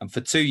 And for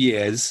 2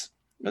 years,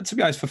 to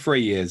be honest, for 3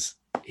 years,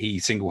 he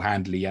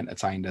single-handedly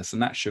entertained us,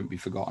 and that shouldn't be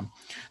forgotten.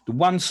 The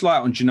one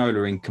slight on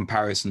Ginola in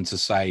comparison to,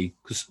 say,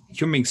 because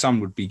Heung-min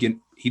Son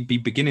he'd be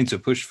beginning to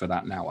push for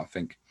that now, I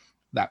think,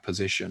 that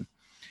position.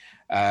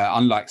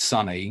 Unlike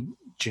Sonny,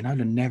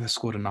 Ginola never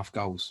scored enough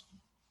goals.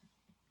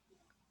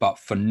 But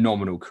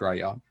phenomenal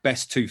creator.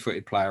 Best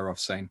two-footed player I've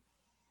seen.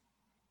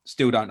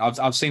 Still don't.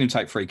 I've seen him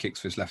take free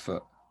kicks with his left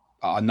foot.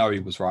 I know he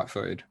was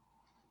right-footed.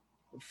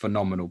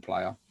 Phenomenal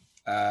player.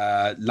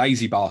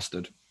 Lazy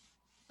bastard.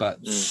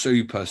 But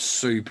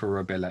super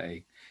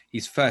ability.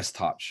 His first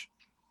touch,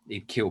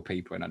 he'd kill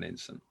people in an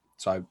instant.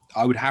 So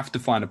I would have to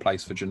find a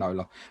place for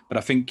Ginola. But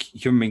I think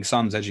Heung-min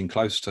Son's edging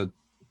close to...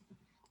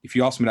 If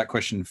you asked me that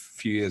question a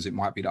few years, it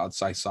might be that I'd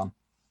say Son.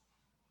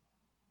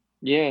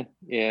 Yeah.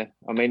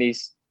 I mean,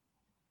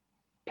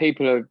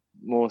 people are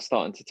more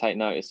starting to take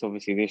notice,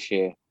 obviously, this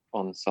year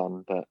on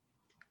Son. But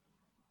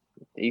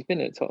he's been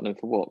at Tottenham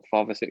for, what,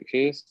 5 or 6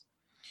 years?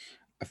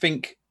 I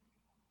think...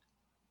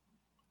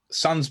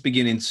 Son's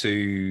beginning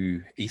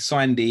to... He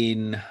signed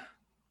in,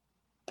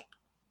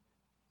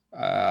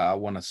 I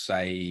want to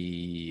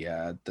say,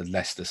 the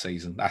Leicester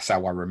season. That's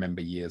how I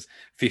remember years.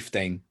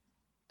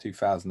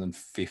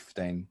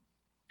 2015.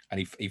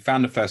 And he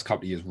found the first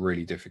couple of years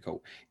really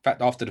difficult. In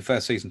fact, after the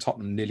first season,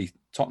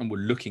 Tottenham were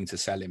looking to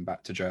sell him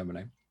back to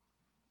Germany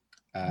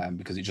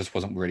because it just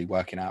wasn't really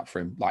working out for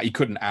him. Like, he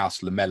couldn't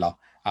oust Lamela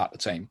out the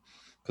team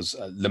because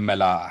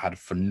Lamela had a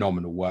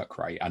phenomenal work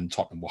rate and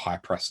Tottenham were high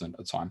pressing at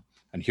the time.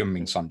 And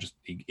Heung-min Son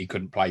he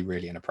couldn't play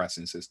really in a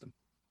pressing system.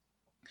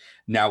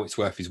 Now it's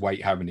worth his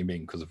weight having him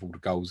in because of all the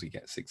goals he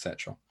gets,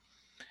 etc.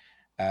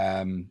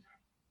 But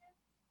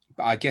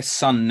I guess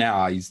Son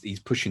now he's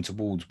pushing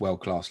towards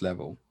world-class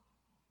level.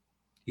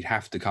 He'd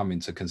have to come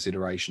into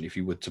consideration if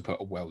you were to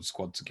put a world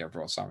squad together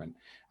or something.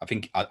 I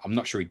think I'm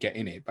not sure he'd get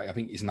in it, but I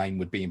think his name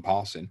would be in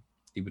passing.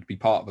 He would be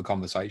part of a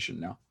conversation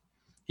now.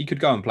 He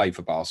could go and play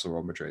for Barca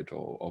or Madrid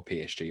or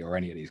PSG or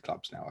any of these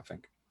clubs now, I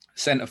think.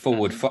 Centre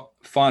forward,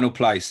 final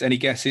place. Any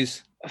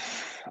guesses?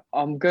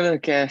 I'm going to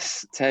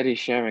guess Teddy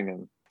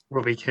Sheringham.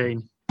 Robbie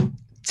Keane.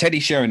 Teddy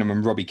Sheringham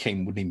and Robbie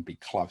Keane wouldn't even be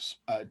close.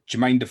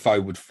 Jermaine Defoe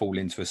would fall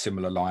into a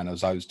similar line as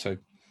those two.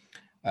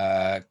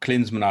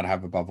 Klinsmann I'd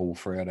have above all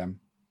three of them.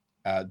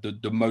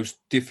 The most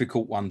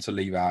difficult one to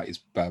leave out is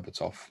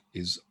Berbatov.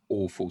 Is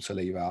awful to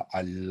leave out.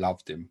 I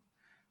loved him.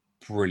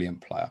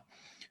 Brilliant player.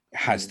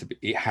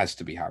 It has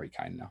to be Harry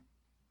Kane now.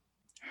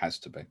 Has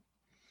to be.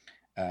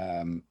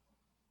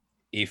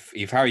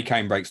 If Harry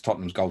Kane breaks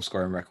Tottenham's goal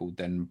scoring record,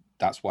 then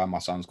that's why my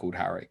son's called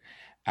Harry.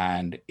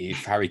 And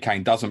if Harry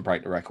Kane doesn't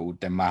break the record,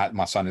 then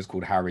my son is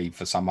called Harry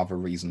for some other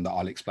reason that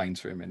I'll explain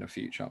to him in the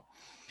future.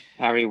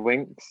 Harry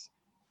Winks?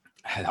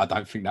 I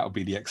don't think that would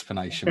be the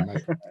explanation,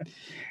 mate.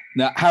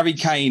 Now, Harry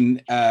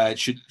Kane,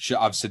 should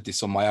I've said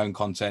this on my own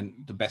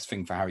content, the best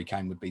thing for Harry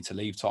Kane would be to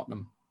leave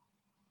Tottenham.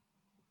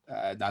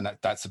 And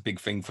that's a big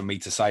thing for me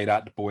to say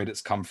that. The boy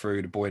that's come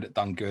through, the boy that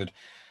done good,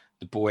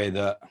 the boy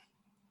that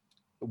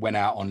went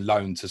out on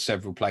loan to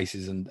several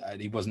places and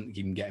he wasn't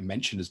even getting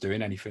mentioned as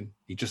doing anything.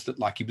 He just looked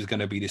like he was going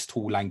to be this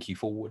tall, lanky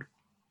forward.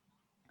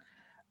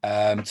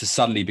 To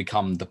suddenly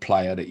become the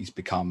player that he's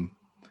become,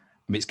 I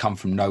mean, it's come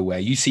from nowhere.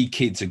 You see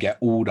kids who get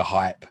all the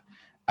hype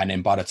and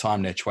then by the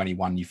time they're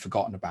 21, you've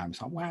forgotten about them.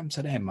 It's like, wham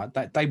to them.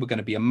 They were going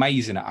to be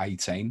amazing at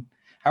 18.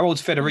 How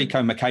old's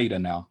Federico Makeda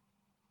now?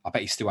 I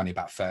bet he's still only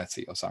about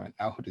 30 or something.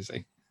 How old is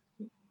he?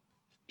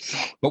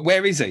 But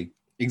where is he?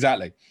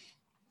 Exactly.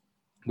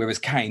 Whereas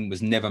Kane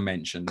was never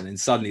mentioned. And then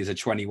suddenly as a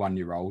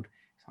 21-year-old,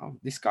 oh,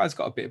 this guy's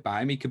got a bit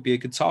about him. He could be a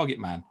good target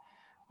man.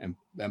 And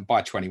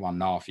by 21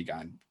 and a half, you're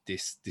going,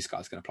 this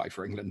guy's going to play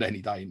for England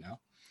any day now.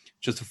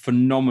 Just a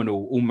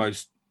phenomenal,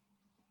 almost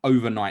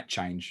overnight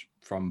change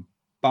from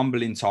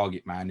bumbling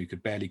target man who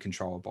could barely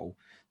control a ball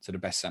to the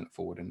best centre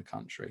forward in the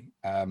country.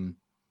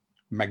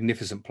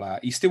 Magnificent player.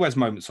 He still has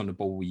moments on the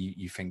ball where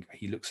you think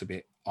he looks a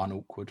bit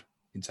unawkward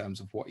in terms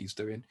of what he's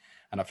doing.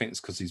 And I think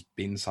it's because he's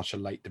been such a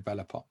late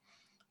developer.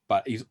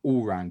 But he's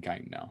all-round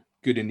game now.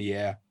 Good in the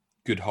air,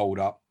 good hold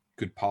up,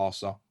 good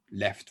passer,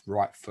 left,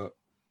 right foot,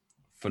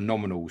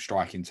 phenomenal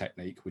striking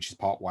technique, which is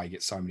part why he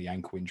gets so many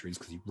ankle injuries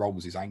because he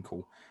rolls his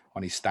ankle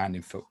on his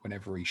standing foot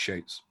whenever he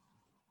shoots.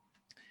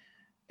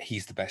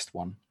 He's the best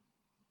one.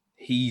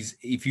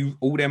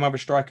 All them other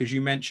strikers you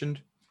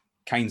mentioned,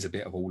 Kane's a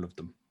bit of all of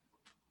them.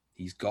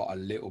 He's got a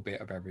little bit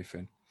of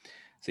everything.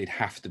 So he'd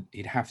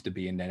have to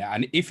be in there.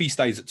 And if he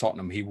stays at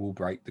Tottenham, he will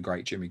break the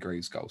great Jimmy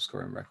Greaves goal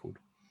scoring record.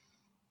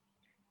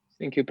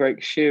 I think he'll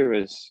break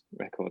Shearer's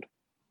record.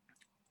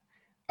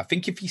 I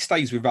think if he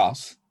stays with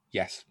us,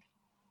 yes.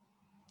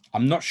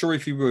 I'm not sure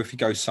if he will if he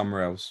goes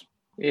somewhere else.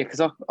 Yeah,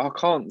 because I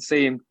can't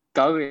see him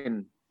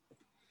going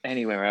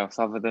anywhere else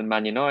other than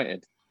Man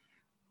United.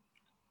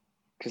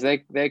 Because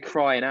they're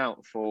crying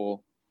out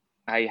for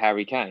a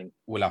Harry Kane.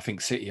 Well, I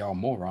think City are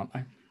more, aren't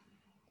they?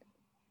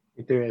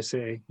 You do it at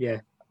City, yeah.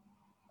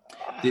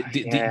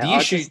 The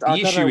issue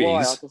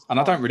is, and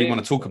I don't really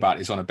want to talk about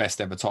this on a best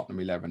ever Tottenham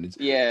 11.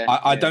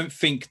 I don't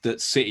think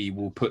that City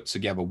will put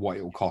together what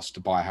it will cost to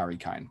buy Harry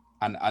Kane.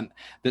 And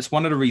that's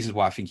one of the reasons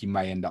why I think he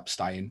may end up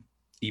staying,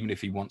 even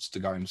if he wants to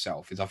go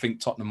himself, is I think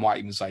Tottenham might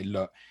even say,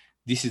 look,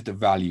 this is the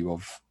value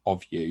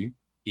of you.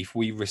 If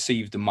we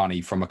receive the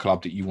money from a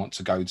club that you want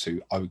to go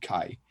to,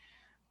 okay.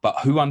 But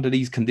who under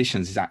these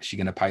conditions is actually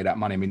going to pay that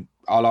money? I mean,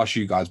 I'll ask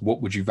you guys,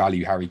 what would you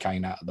value Harry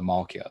Kane at the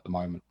market at the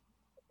moment?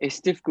 It's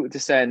difficult to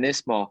say in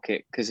this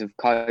market because of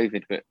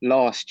COVID, but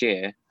last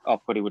year, I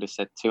probably would have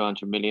said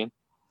 200 million.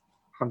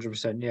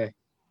 100%, yeah.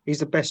 He's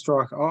the best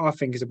striker. I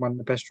think he's one of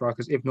the best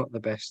strikers, if not the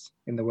best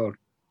in the world.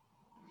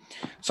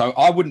 So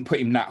I wouldn't put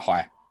him that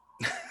high.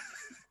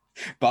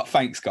 But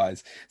thanks,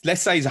 guys.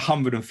 Let's say he's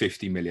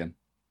 150 million.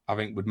 I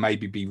think would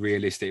maybe be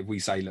realistic if we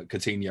say, look,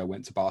 Coutinho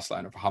went to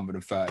Barcelona for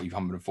 130,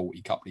 140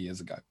 a couple of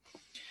years ago.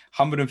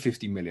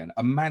 150 million.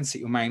 A Man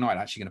City or Man United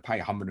actually going to pay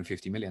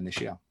 150 million this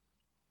year?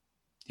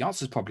 The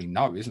answer is probably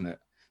no, isn't it?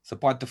 So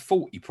by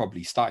default, he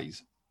probably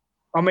stays.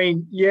 I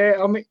mean,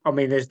 yeah. I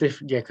mean, there's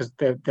different, yeah, because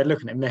they're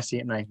looking at Messi,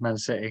 aren't they, Man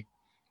City?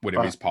 Would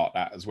have his part of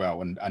that as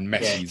well, and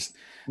Messi's.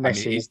 Yeah,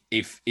 Messi. I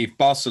mean, if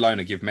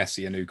Barcelona give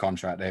Messi a new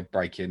contract, they're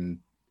breaking.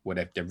 Well,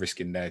 they're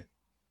risking their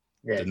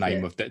the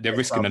name of they're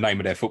risking the name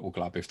of their football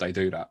club if they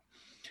do that,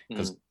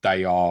 because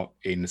they are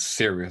in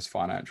serious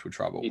financial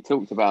trouble. You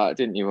talked about it,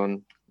 didn't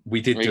you?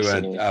 We did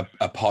do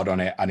a pod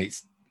on it, and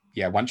it's.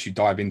 Yeah, once you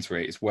dive into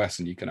it, it's worse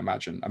than you can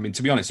imagine. I mean,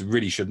 to be honest, it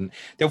really shouldn't.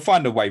 They'll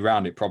find a way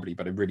around it probably,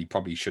 but it really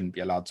probably shouldn't be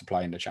allowed to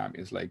play in the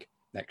Champions League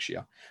next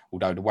year.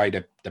 Although the way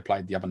they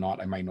played the other night,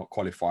 they may not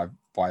qualify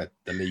via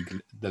the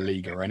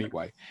Liga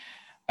anyway.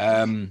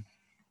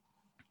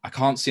 I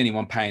can't see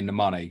anyone paying the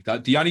money.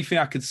 The only thing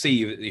I could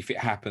see if it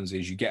happens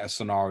is you get a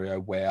scenario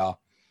where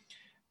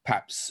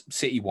perhaps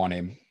City want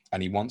him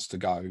and he wants to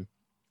go,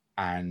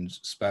 and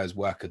Spurs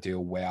work a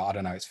deal where, I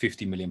don't know, it's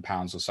 £50 million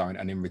or so,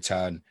 and in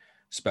return,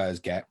 Spurs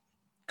get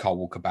Kyle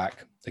Walker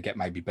back. They get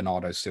maybe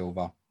Bernardo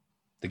Silva.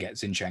 They get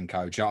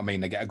Zinchenko. Do you know what I mean?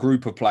 They get a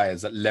group of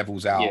players that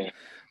levels out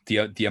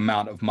the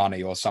amount of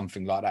money or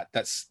something like that.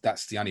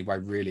 That's the only way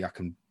really I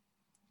can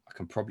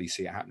probably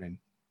see it happening.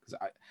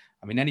 Because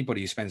I mean, anybody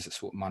who spends that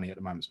sort of money at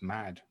the moment is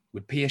mad.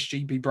 Would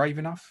PSG be brave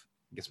enough?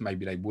 I guess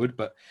maybe they would,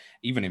 but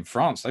even in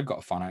France, they've got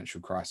a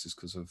financial crisis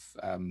because of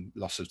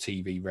loss of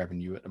TV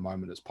revenue at the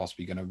moment that's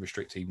possibly going to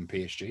restrict even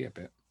PSG a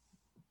bit.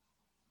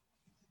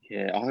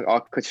 Yeah, I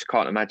just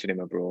can't imagine him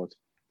abroad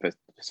for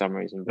some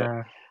reason.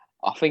 But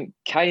I think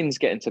Kane's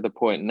getting to the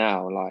point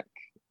now, like,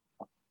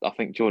 I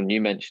think, Jordan, you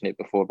mentioned it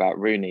before about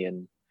Rooney,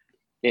 and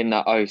in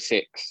that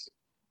 2006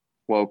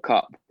 World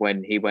Cup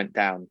when he went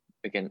down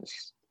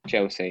against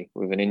Chelsea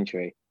with an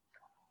injury,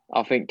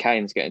 I think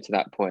Kane's getting to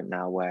that point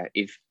now where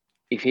if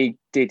he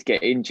did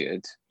get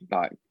injured,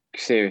 like,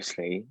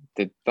 seriously,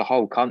 the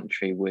whole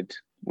country would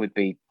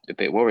be a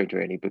bit worried,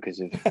 really, because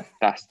of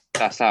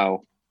that's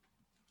how...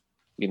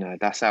 You know,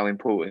 that's how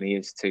important he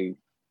is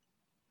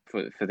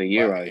for the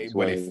Euros.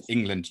 Well, if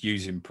England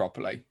use him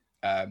properly,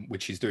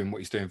 which he's doing what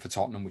he's doing for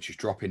Tottenham, which is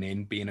dropping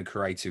in, being a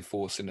creative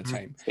force in the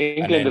team.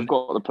 England have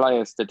got the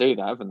players to do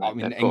that, haven't they? I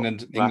mean,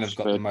 England's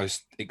got the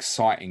most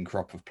exciting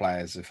crop of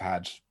players they've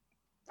had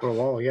for a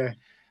while, yeah.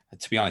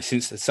 To be honest,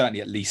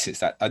 certainly at least since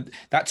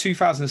that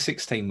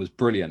 2016 was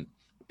brilliant.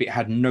 It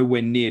had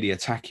nowhere near the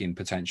attacking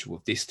potential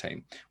of this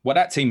team. What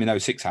that team in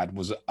 2006 had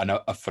was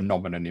a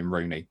phenomenon in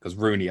Rooney, because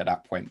Rooney at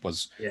that point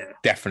was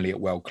definitely at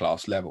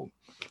world-class level,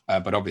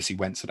 but obviously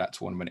went to that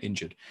tournament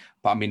injured.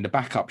 But I mean, the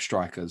backup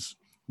strikers,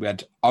 we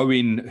had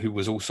Owen, who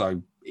was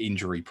also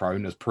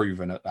injury-prone, as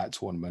proven at that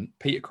tournament,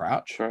 Peter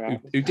Crouch,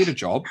 who did a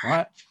job,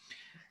 right?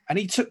 and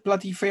he took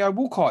bloody Theo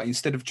Walcott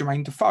instead of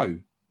Jermaine Defoe.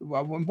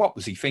 Well, what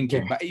was he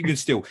thinking? Yeah. But even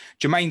still,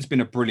 Jermaine's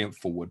been a brilliant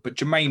forward, but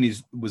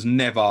Jermaine was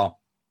never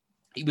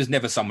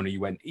someone who you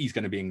went, he's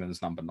going to be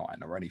England's number 9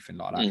 or anything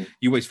like that.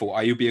 You always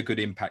thought, he'll be a good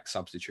impact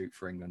substitute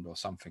for England or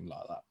something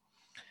like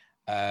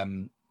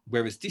that.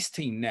 Whereas this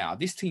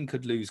team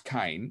could lose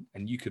Kane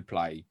and you could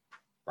play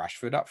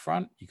Rashford up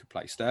front. You could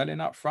play Sterling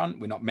up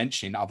front. We're not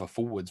mentioning other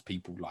forwards,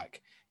 people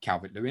like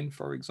Calvert-Lewin,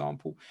 for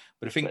example.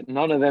 But I think but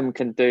none of them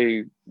can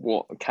do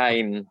what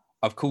Kane.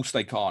 Of course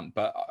they can't.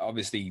 But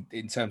obviously,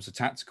 in terms of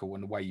tactical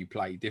and the way you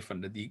play,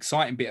 different. The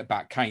exciting bit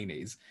about Kane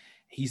is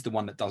he's the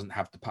one that doesn't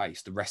have the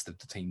pace. The rest of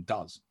the team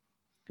does.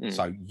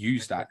 So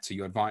use that to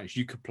your advantage.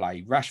 You could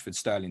play Rashford,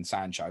 Sterling,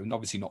 Sancho, and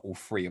obviously not all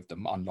 3 of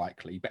them,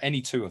 unlikely, but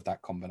any 2 of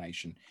that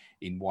combination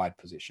in wide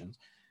positions.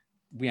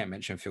 We ain't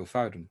mentioned Phil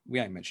Foden. We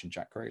ain't mentioned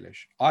Jack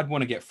Grealish. I'd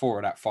want to get 4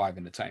 of that 5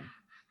 in the team.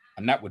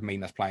 And that would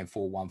mean us playing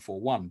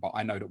 4-1-4-1, but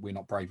I know that we're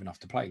not brave enough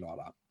to play like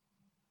that.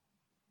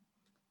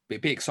 But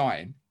it'd be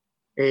exciting.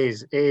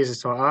 It is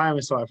exciting. I am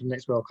excited for the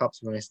next World Cup,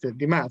 to be honest.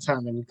 The amount of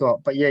talent that we've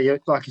got. But yeah,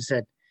 like you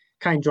said,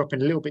 Kane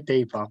dropping a little bit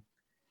deeper.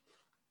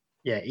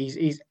 Yeah,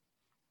 he's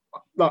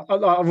like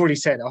I've already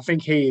said, I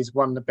think he is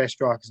one of the best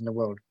strikers in the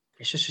world.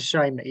 It's just a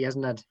shame that he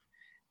hasn't had,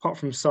 apart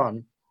from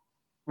Son,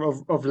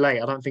 of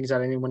late, I don't think he's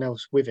had anyone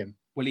else with him.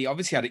 Well, he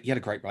obviously had a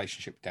great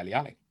relationship with Dele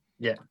Alli.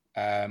 Yeah.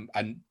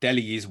 And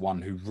Dele is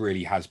one who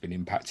really has been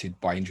impacted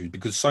by injuries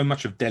because so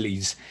much of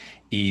Dele's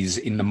is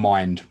in the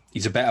mind.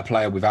 He's a better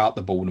player without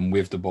the ball than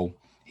with the ball.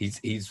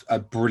 He's a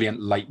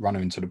brilliant late runner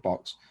into the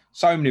box.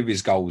 So many of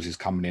his goals is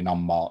coming in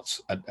unmarked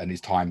and his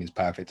time is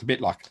perfect. A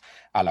bit like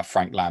a la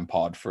Frank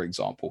Lampard, for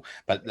example.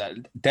 But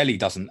Dele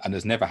doesn't and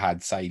has never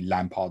had, say,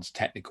 Lampard's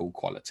technical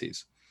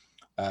qualities.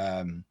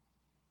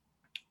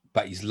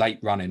 But he's late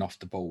running off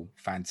the ball,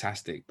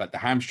 fantastic. But the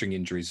hamstring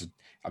injuries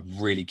have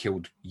really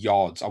killed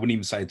yards. I wouldn't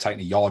even say I've taken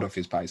a yard off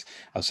his pace.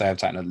 I'd say I've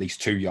taken at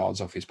least 2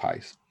 yards off his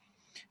pace.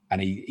 And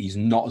he's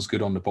not as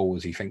good on the ball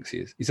as he thinks he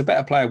is. He's a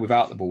better player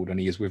without the ball than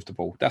he is with the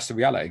ball. That's the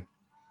reality.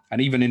 And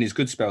even in his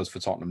good spells for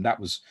Tottenham, that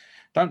was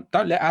don't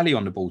let Ali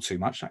on the ball too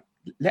much.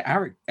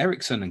 Let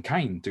Eriksen and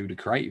Kane do the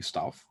creative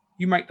stuff.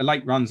 You make the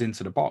late runs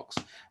into the box.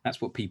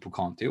 That's what people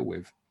can't deal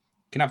with.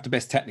 You can have the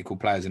best technical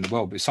players in the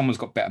world, but if someone's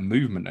got better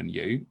movement than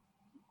you,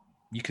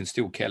 you can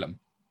still kill them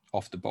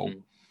off the ball.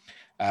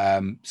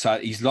 So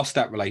he's lost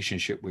that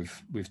relationship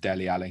with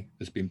Dele Alli.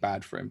 Has been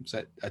bad for him.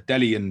 So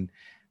Dele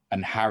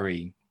and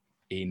Harry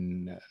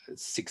in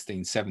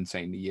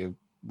 16-17, the year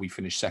we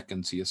finished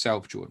second to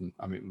yourself, Jordan.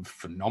 I mean,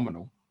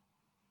 phenomenal.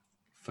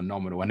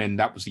 And then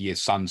that was the year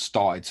Son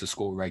started to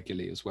score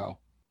regularly as well.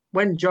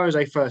 When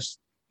Jose first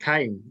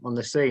came on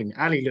the scene,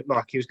 Ali looked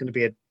like he was going to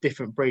be a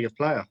different breed of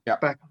player. Yeah.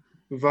 Back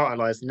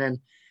revitalised, and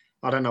then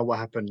I don't know what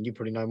happened. You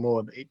probably know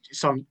more.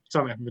 Something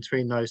happened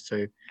between those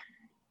two,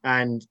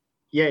 and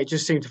yeah, it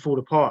just seemed to fall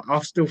apart. I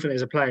still think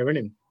there's a player in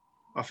him.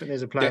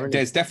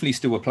 There's definitely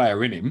still a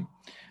player in him.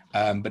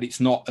 But it's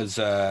not as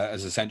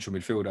a central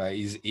midfielder.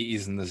 It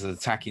isn't as an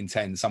attacking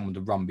 10, someone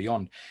to run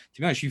beyond.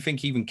 To be honest, you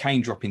think even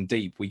Kane dropping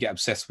deep, we get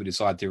obsessed with this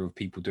idea of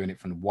people doing it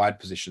from the wide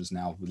positions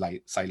now,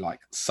 say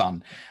like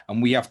Son.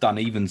 And we have done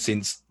even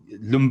since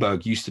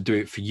Ljungberg used to do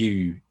it for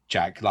you,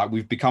 Jack. Like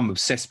we've become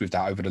obsessed with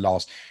that over the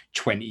last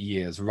 20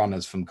 years,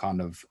 runners from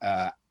kind of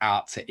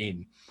out to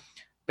in.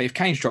 But if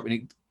Kane's dropping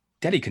it,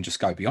 Dele can just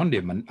go beyond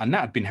him. And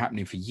that had been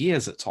happening for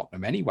years at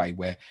Tottenham anyway,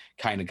 where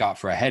Kane would go up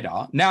for a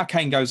header. Now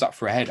Kane goes up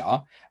for a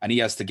header and he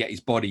has to get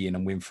his body in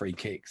and win free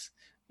kicks.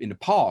 In the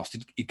past,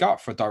 he'd go up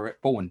for a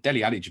direct ball and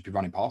Dele Alli would be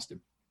running past him.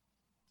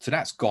 So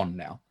that's gone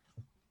now.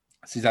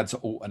 So he's had to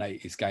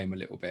alternate his game a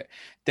little bit.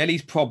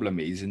 Dele's problem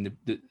is, and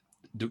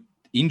the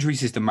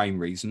injuries is the main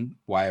reason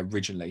why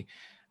originally,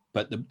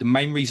 but the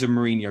main reason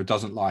Mourinho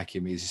doesn't like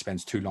him is he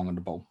spends too long on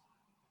the ball.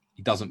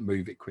 He doesn't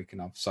move it quick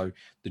enough. So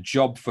the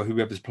job for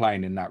whoever's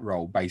playing in that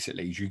role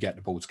basically is you get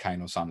the ball to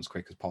Kane or Son as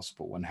quick as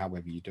possible and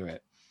however you do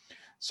it.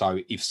 So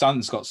if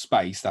Son's got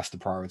space, that's the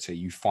priority.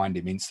 You find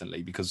him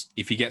instantly because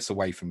if he gets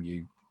away from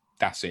you,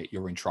 that's it.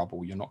 You're in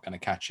trouble. You're not going to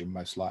catch him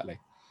most likely.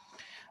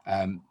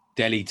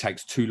 Dele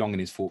takes too long in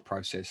his thought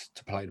process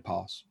to play the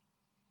pass.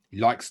 He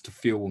likes to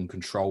feel and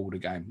control the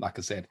game. Like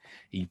I said,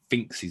 he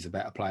thinks he's a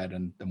better player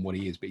than what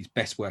he is, but his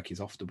best work is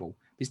off the ball.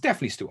 He's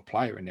definitely still a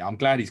player in there. I'm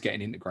glad he's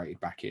getting integrated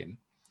back in.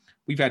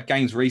 We've had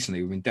games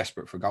recently we've been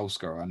desperate for a goal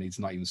scorer and he's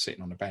not even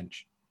sitting on the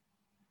bench.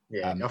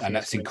 Yeah, and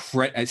that's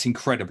it's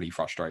incredibly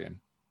frustrating.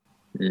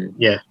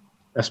 Yeah,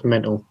 that's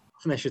mental.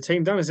 I think that's your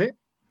team done, is it?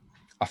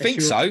 I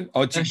think so.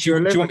 Or do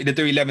you want me to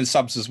do 11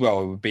 subs as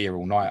well? We'll be here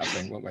all night, I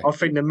think, won't we? I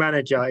think the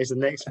manager is the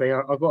next thing.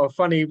 I've got a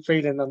funny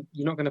feeling that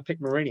you're not going to pick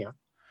Mourinho.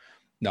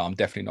 No, I'm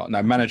definitely not.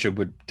 No, manager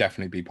would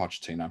definitely be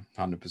Pochettino,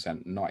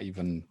 100%. Not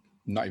even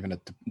a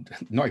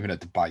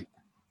debate.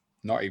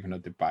 Not even a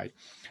debate.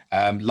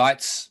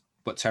 Lights,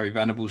 what Terry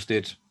Venables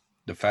did,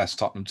 the first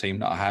Tottenham team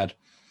that I had.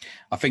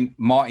 I think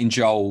Martin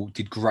Jol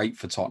did great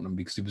for Tottenham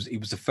because he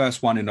was the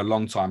first one in a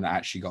long time that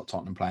actually got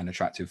Tottenham playing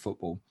attractive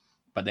football,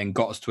 but then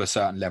got us to a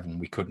certain level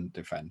and we couldn't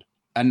defend.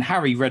 And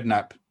Harry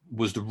Redknapp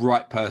was the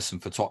right person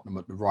for Tottenham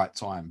at the right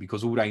time,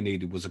 because all they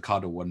needed was a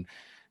cuddle, and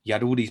you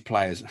had all these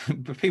players.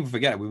 But people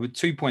forget we were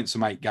 2 points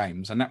from 8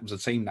 games, and that was a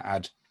team that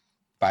had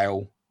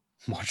Bale,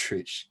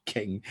 Modric,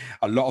 King,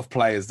 a lot of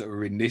players that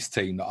were in this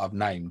team that I've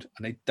named,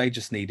 and they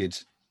just needed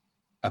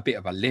a bit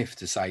of a lift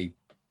to say,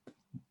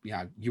 you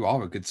know, you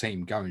are a good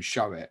team, go and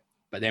show it.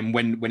 But then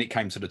when it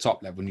came to the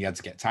top level and you had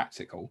to get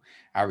tactical,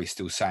 Harry's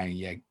still saying,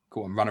 yeah,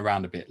 go on, run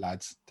around a bit,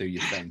 lads, do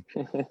your thing.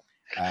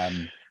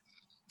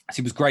 So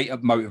he was great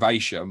at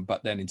motivation,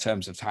 but then in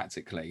terms of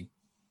tactically,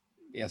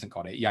 he hasn't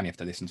got it. You only have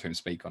to listen to him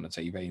speak on the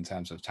TV in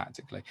terms of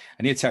tactically.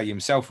 And he'll tell you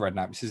himself,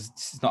 Redknapp, this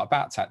is not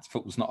about tactics.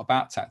 Football's not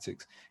about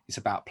tactics. It's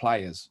about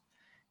players.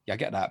 Yeah, I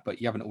get that,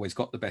 but you haven't always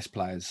got the best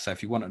players. So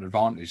if you want an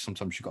advantage,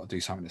 sometimes you've got to do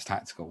something that's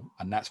tactical.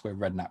 And that's where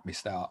Redknapp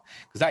missed out.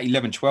 Because that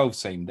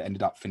 11-12 team that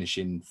ended up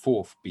finishing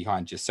 4th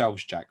behind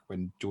yourselves, Jack,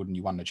 when Jordan,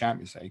 you won the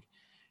Champions League,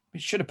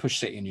 it should have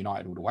pushed City and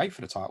United all the way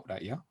for the title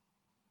that year.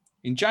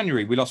 In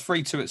January, we lost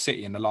 3-2 at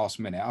City in the last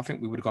minute. I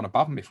think we would have gone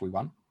above them if we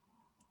won.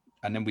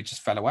 And then we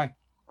just fell away.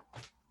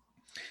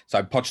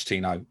 So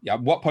Pochettino,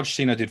 what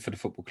Pochettino did for the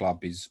football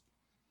club is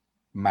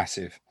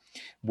massive.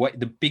 What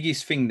the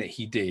biggest thing that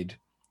he did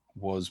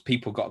was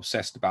people got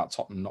obsessed about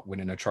Tottenham not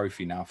winning a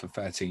trophy now for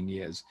 13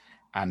 years.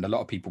 And a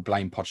lot of people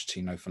blame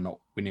Pochettino for not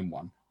winning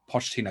one.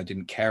 Pochettino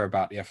didn't care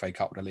about the FA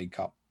Cup or the League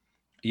Cup.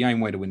 He only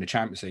wanted to win the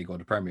Champions League or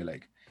the Premier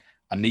League.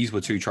 And these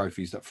were 2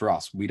 trophies that for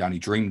us, we'd only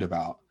dreamed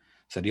about.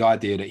 So the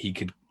idea that he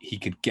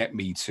could get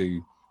me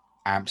to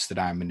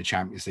Amsterdam in the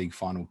Champions League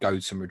final, go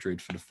to Madrid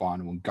for the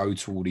final, and go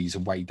to all these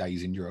away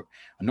days in Europe,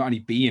 and not only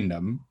be in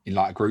them in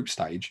like a group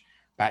stage,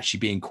 but actually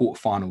be in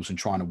quarterfinals and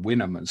trying to win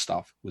them and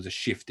stuff, was a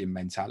shift in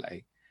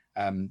mentality.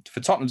 For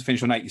Tottenham to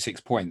finish on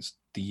 86 points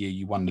the year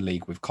you won the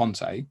league with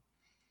Conte,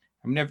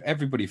 I mean,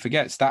 everybody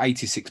forgets that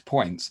 86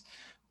 points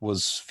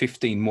was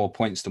 15 more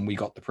points than we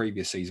got the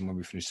previous season when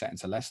we finished second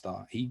to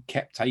Leicester. He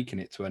kept taking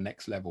it to a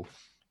next level.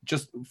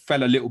 Just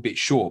fell a little bit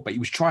short, but he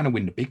was trying to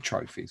win the big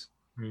trophies.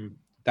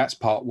 That's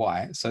part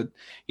why. So,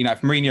 you know,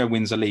 if Mourinho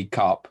wins a League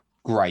Cup,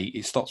 great.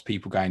 It stops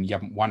people going, you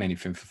haven't won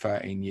anything for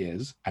 13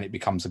 years, and it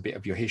becomes a bit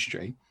of your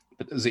history.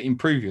 But does it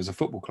improve you as a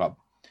football club?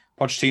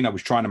 Pochettino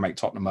was trying to make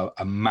Tottenham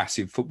a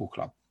massive football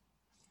club.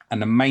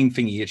 And the main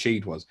thing he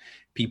achieved was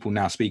people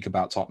now speak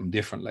about Tottenham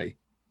differently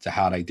to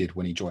how they did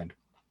when he joined.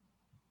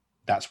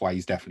 That's why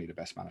he's definitely the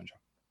best manager.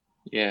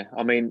 Yeah,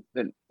 I mean,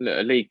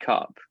 a League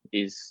Cup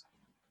is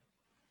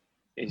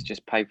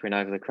just papering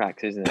over the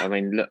cracks, isn't it? I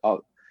mean,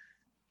 look,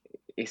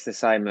 it's the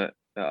same at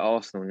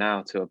Arsenal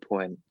now to a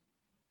point.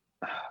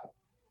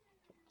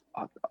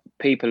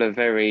 People are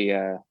very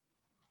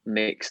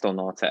mixed on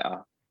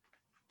Arteta.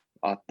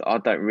 I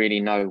don't really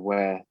know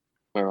where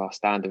I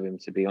stand with him,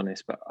 to be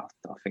honest, but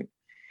I think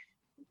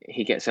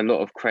he gets a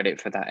lot of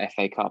credit for that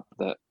FA Cup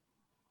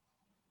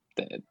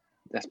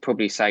that's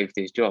probably saved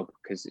his job,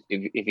 because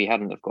if he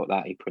hadn't have got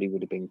that, he probably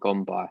would have been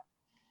gone by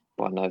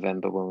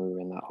November when we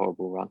were in that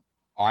horrible run.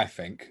 I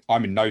think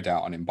I'm in no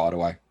doubt on him, by the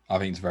way. I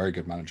think he's a very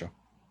good manager.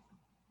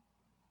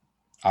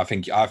 I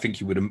think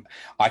you would have.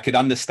 I could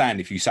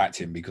understand if you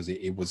sacked him because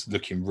it was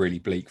looking really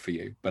bleak for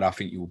you, but I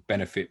think you will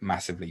benefit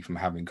massively from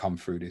having come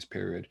through this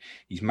period.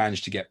 He's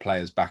managed to get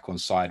players back on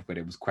side where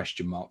there was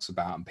question marks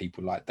about, and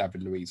people like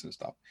David Luiz and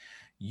stuff.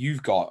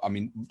 You've got, I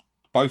mean,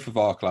 both of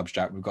our clubs,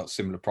 Jack, we've got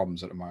similar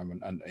problems at the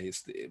moment, and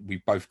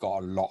we've both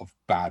got a lot of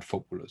bad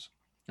footballers.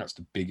 That's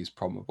the biggest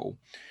problem of all.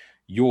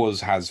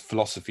 Yours has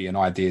philosophy and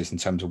ideas in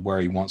terms of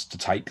where he wants to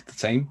take the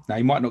team. Now,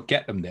 he might not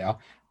get them there,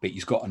 but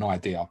he's got an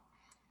idea.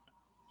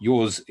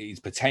 Yours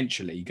is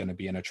potentially going to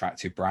be an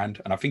attractive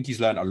brand. And I think he's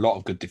learned a lot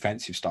of good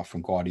defensive stuff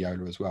from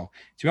Guardiola as well.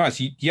 To be honest,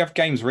 you have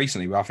games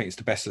recently where I think it's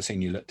the best I've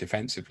seen you look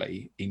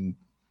defensively in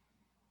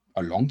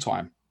a long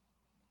time.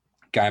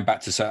 Going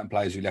back to certain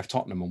players who left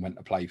Tottenham and went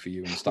to play for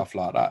you and stuff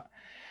like that.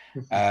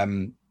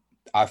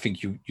 I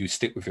think you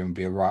stick with him and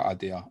be a right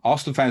idea.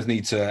 Arsenal fans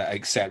need to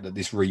accept that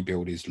this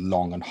rebuild is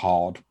long and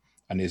hard,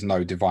 and there's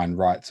no divine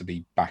right to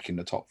be back in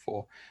the top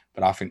 4.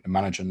 But I think the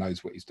manager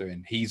knows what he's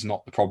doing. He's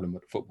not the problem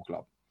at the football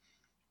club.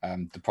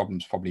 The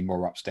problem's probably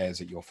more upstairs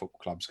at your football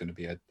club is going to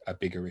be a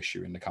bigger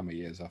issue in the coming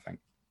years, I think.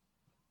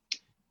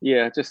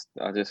 Yeah,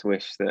 I just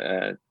wish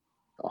that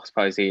I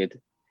suppose he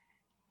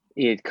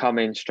had come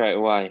in straight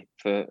away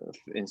for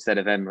instead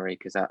of Emery,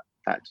 because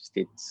that just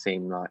did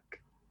seem like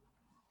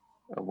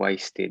a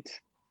wasted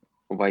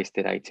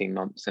 18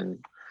 months and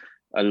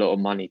a lot of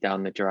money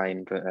down the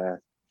drain. But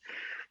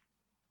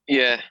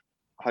yeah,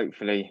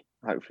 hopefully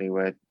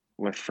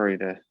we're through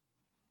the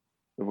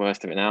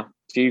worst of it now.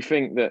 Do you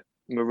think that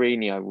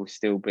Mourinho will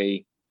still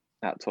be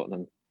at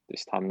Tottenham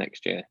this time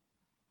next year?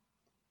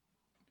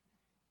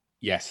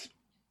 Yes,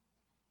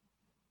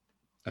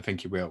 I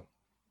think he will.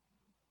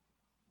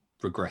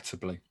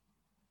 Regrettably,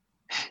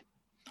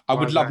 I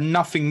would love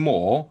nothing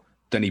more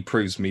than he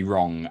proves me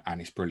wrong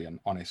and it's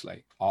brilliant.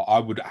 Honestly, I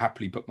would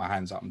happily put my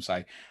hands up and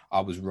say I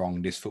was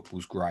wrong. This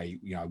football's great.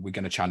 You know, we're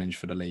going to challenge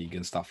for the league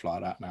and stuff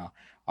like that. Now,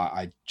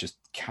 I just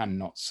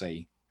cannot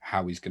see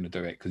how he's going to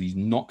do it, because he's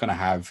not going to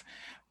have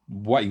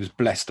what he was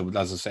blessed to,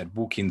 as I said,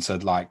 walk into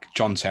like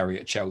John Terry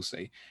at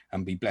Chelsea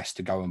and be blessed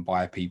to go and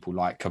buy people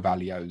like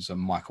Cavalios and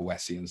Michael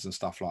Essien and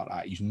stuff like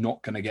that. He's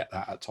not going to get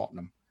that at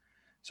Tottenham.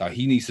 So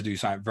he needs to do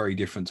something very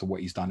different to what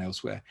he's done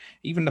elsewhere.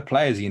 Even the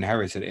players he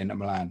inherited at Inter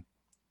Milan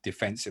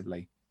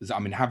defensively. I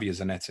mean, Javier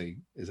Zanetti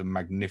is a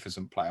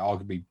magnificent player,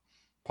 arguably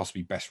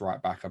possibly best right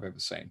back I've ever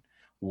seen.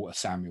 Walter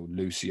Samuel,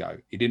 Lucio.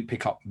 He didn't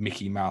pick up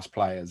Mickey Mouse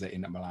players at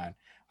Inter Milan,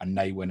 and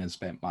they went and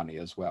spent money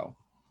as well.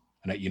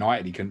 And at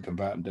United, he couldn't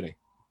convert them, did he?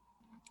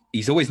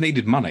 He's always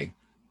needed money.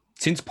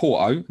 Since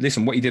Porto,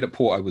 listen, what he did at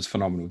Porto was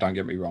phenomenal, don't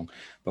get me wrong.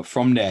 But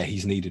from there,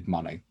 he's needed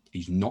money.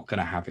 He's not going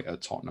to have it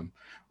at Tottenham,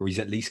 or he's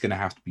at least going to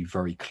have to be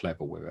very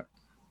clever with it.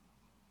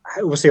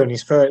 Was he on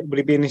his third? Will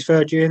he be in his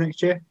third year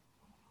next year?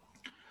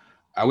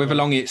 However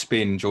long it's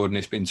been, Jordan,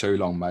 it's been too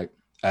long, mate.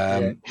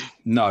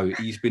 No,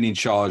 he's been in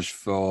charge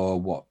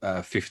for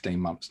 15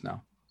 months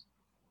now.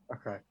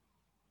 Okay.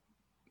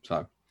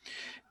 So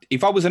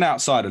if I was an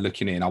outsider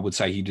looking in, I would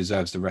say he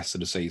deserves the rest of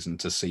the season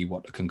to see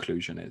what the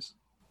conclusion is.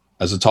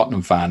 As a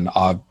Tottenham fan,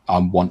 I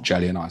want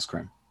jelly and ice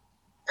cream.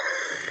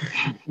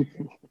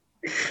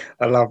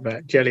 I love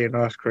that. Jelly and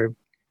ice cream.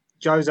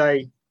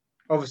 Jose,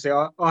 obviously,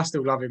 I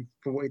still love him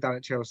for what he done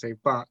at Chelsea,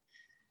 but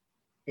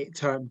it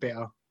turned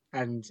bitter.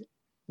 And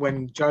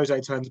when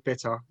Jose turns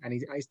bitter, and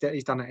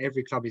he's done it at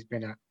every club he's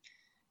been at,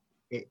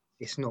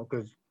 it's not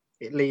good.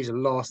 It leaves a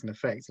lasting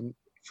effect and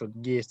for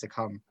years to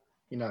come.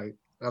 You know,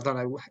 I don't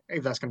know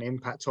if that's going to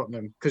impact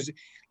Tottenham because,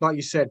 like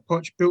you said,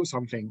 Poch built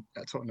something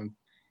at Tottenham.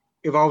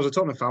 If I was a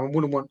Tottenham fan, I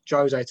wouldn't want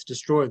Jose to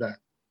destroy that.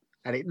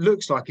 And it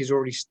looks like he's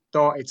already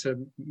started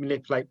to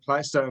manipulate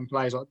certain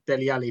players like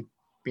Dele Alli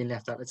being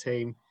left out of the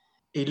team.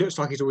 He looks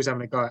like he's always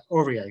having a go at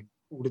Aurier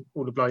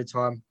all the bloody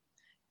time.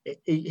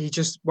 He's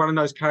just one of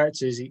those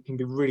characters. He can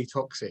be really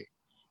toxic.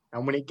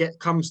 And when it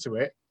comes to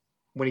it,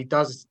 when he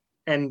does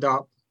end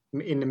up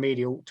in the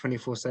media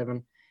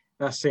 24/7,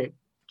 that's it.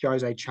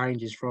 Jose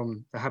changes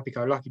from the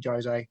happy-go-lucky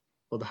Jose,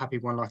 or the happy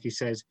one, like he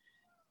says,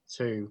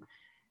 to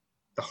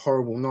the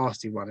horrible,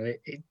 nasty one. And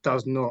it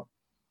does not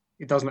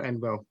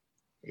end well.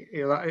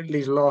 It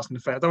leaves a lasting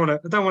effect. I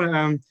don't want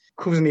to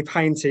cause any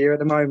pain to you at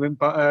the moment,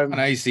 but I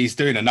know he's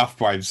doing enough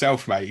by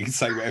himself, mate. You can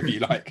say whatever you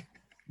like.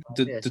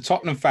 The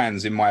Tottenham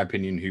fans, in my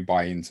opinion, who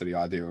buy into the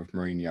idea of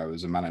Mourinho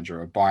as a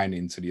manager, are buying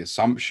into the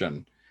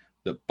assumption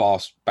that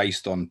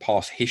based on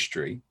past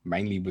history,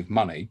 mainly with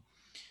money,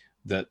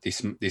 that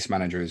this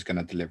manager is going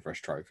to deliver us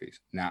trophies.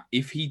 Now,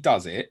 if he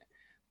does it,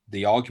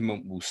 the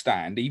argument will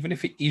stand, even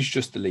if it is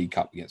just the League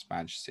Cup against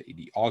Manchester City,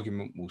 the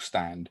argument will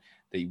stand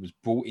that he was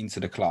brought into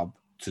the club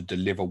to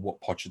deliver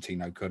what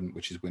Pochettino couldn't,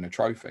 which is win a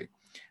trophy.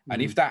 Mm-hmm.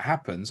 And if that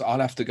happens,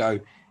 I'll have to go,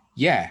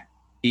 yeah,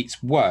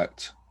 it's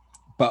worked.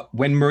 But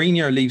when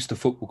Mourinho leaves the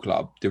football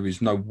club, there is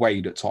no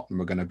way that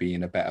Tottenham are going to be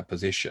in a better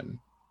position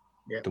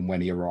than when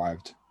he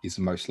arrived, is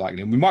the most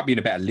likely. And we might be in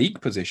a better league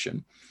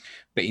position,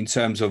 but in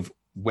terms of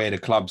where the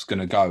club's going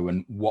to go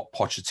and what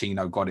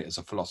Pochettino got it as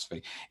a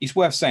philosophy, it's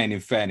worth saying, in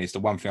fairness, the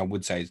one thing I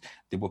would say is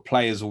there were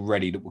players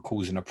already that were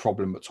causing a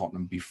problem at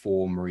Tottenham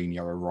before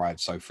Mourinho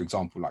arrived. So, for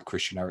example, like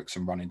Christian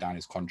Eriksen running down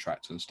his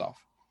contract and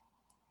stuff.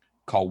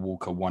 Kyle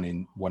Walker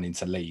wanting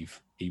to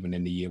leave, even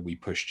in the year we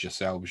pushed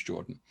yourselves,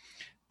 Jordan.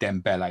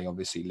 Dembele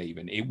obviously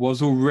leaving. It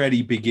was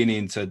already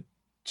beginning to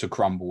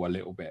crumble a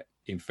little bit,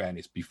 in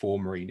fairness, before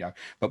Mourinho.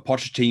 But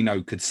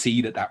Pochettino could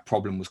see that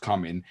problem was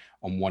coming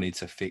and wanted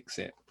to fix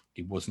it.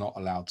 He was not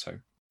allowed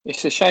to.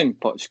 It's a shame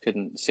Poch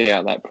couldn't see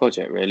out that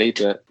project, really.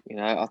 But, you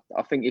know,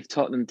 I think if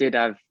Tottenham did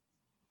have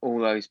all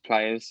those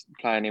players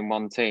playing in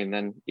one team,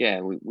 then,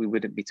 yeah, we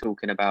wouldn't be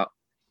talking about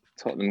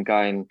Tottenham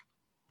going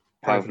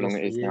however long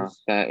it is now,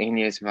 13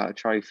 years without a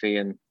trophy.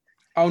 And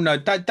oh, no,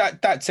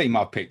 that team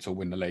I picked will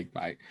win the league,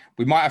 mate.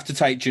 We might have to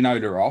take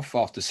Ginola off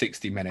after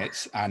 60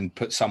 minutes and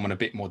put someone a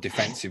bit more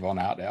defensive on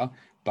out there.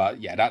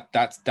 But yeah,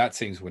 that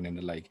team's winning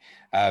the league.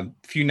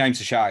 Few names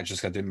to shout out,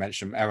 just I didn't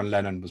mention them. Aaron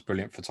Lennon was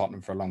brilliant for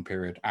Tottenham for a long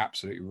period,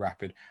 absolutely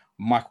rapid.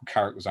 Michael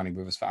Carrick was only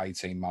with us for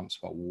 18 months,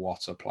 but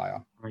what a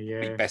player. Oh, yeah.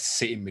 The best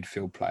sitting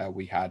midfield player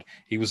we had.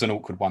 He was an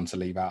awkward one to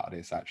leave out of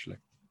this, actually.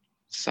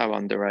 So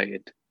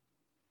underrated.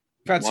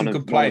 We've had some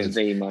good players.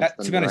 To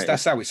be honest,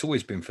 that's how it's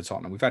always been for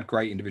Tottenham. We've had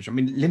great individuals. I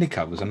mean,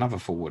 Lineker was another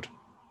forward,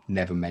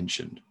 never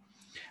mentioned.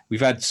 We've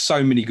had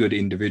so many good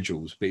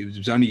individuals, but it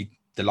was only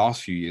the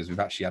last few years we've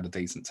actually had a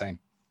decent team.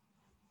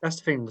 That's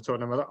the thing with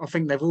Tottenham. I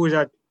think they've always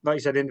had, like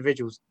you said,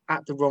 individuals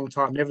at the wrong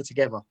time, never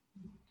together.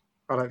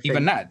 I don't think.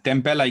 Even that,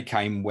 Dembele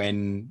came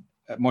when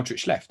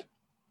Modric left.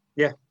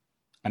 Yeah.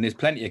 And there's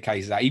plenty of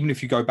cases that, even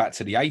if you go back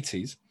to the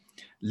 80s,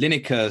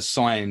 Lineker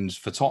signed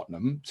for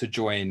Tottenham to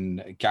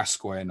join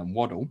Gascoigne and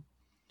Waddle.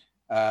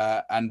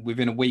 And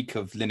within a week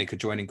of Lineker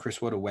joining, Chris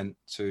Waddle went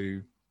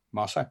to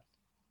Marseille.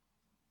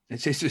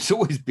 It's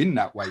always been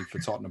that way for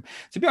Tottenham.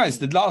 To be honest,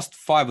 the last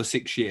 5 or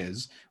 6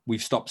 years,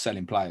 we've stopped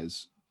selling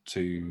players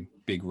to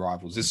big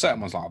rivals. There's certain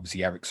ones like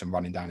obviously Eriksen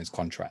running down his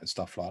contract and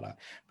stuff like that.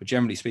 But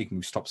generally speaking,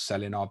 we've stopped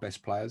selling our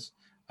best players.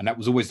 And that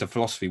was always the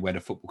philosophy where the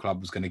football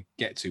club was going to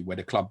get to, where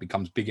the club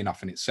becomes big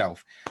enough in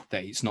itself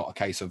that it's not a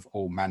case of,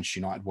 oh, Manchester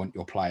United want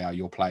your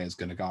player's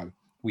going to go.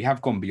 we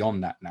have gone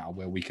beyond that now,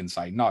 where we can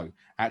say, no,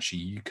 actually,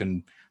 you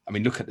can. I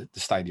mean, look at the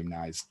stadium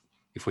now.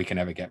 If we can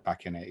ever get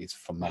back in it, it's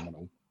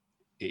phenomenal.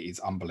 It is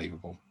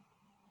unbelievable.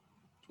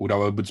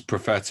 Although I would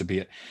prefer to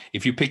be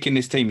if you're picking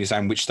this team, you're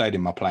saying which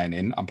stadium am I playing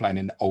in? I'm playing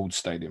in the old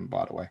stadium,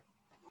 by the way.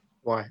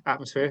 Why?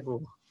 Atmosphere?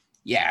 Or...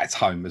 Yeah, it's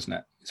home, isn't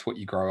it? It's what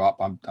you grow up.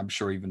 I'm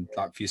sure even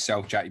like for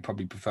yourself, Jack, you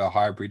probably prefer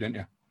hybrid, don't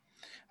you?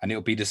 And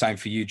it'll be the same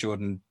for you,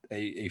 Jordan.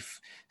 If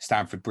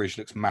Stamford Bridge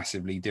looks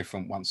massively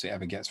different once it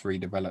ever gets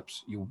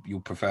redeveloped,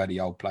 you'll prefer the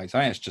old place.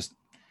 I think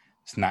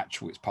it's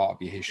natural. It's part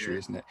of your history,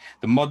 isn't it?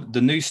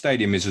 The new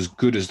stadium is as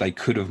good as they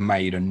could have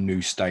made a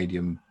new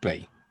stadium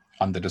be,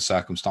 under the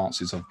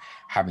circumstances of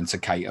having to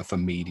cater for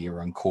media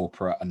and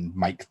corporate and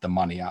make the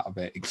money out of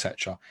it,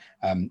 etc.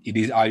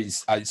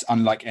 It's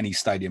unlike any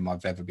stadium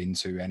I've ever been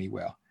to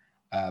anywhere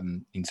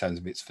in terms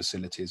of its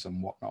facilities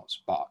and whatnot.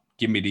 But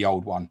give me the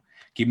old one.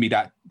 Give me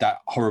that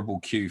horrible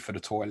queue for the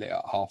toilet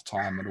at half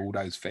time and all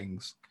those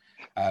things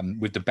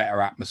with the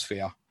better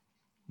atmosphere.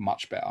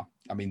 Much better.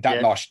 I mean,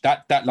 that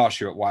last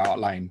year at White Hart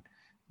Lane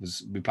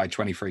we played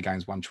 23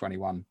 games, won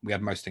 21. We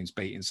had most teams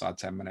beat inside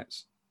 10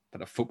 minutes. But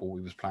the football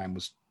we was playing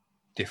was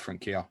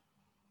different, Kia.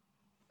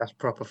 That's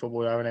proper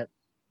football, isn't it?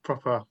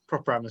 Proper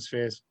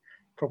atmospheres,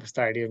 proper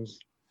stadiums.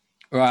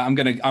 All right, I'm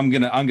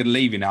gonna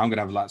leave you now. I'm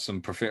gonna have like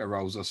some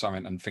profiteroles or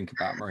something and think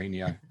about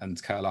Mourinho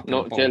and curl up.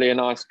 Not jelly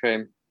and ice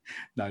cream.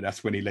 No,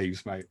 that's when he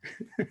leaves, mate.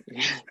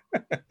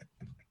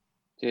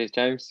 Cheers,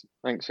 James.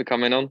 Thanks for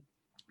coming on.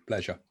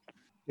 Pleasure.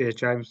 Cheers,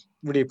 James.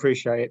 Really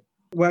appreciate it.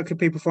 Where can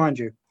people find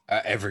you?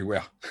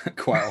 Everywhere,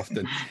 quite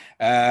often.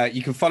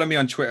 You can follow me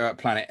on Twitter at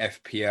Planet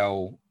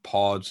FPL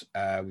Pod.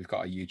 We've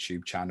got a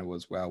YouTube channel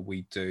as well.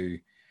 We do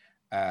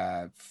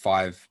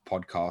 5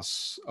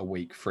 podcasts a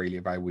week freely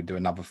available. We do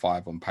another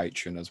 5 on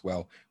Patreon as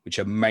well, which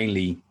are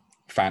mainly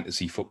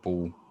fantasy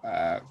football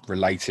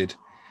related.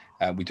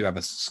 We do have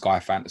a Sky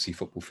Fantasy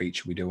Football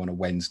feature we do on a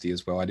Wednesday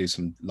as well. I do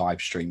some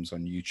live streams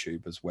on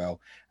YouTube as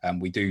well.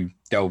 We do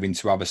delve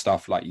into other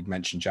stuff, like you'd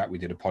mentioned, Jack. We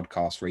did a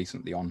podcast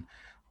recently on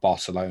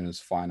Barcelona's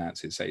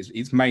finances. So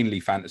it's mainly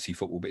fantasy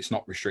football, but it's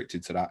not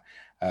restricted to that.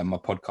 My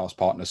podcast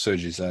partner,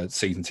 Suj, is a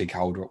season ticket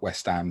holder at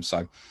West Ham.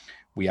 So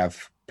we have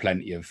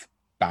plenty of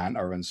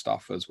banter and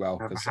stuff as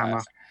well.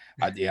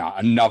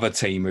 Another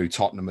team who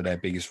Tottenham are their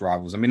biggest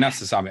rivals. I mean, that's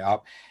to sum it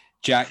up.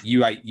 Jack,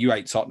 you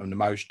hate Tottenham the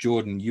most.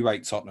 Jordan, you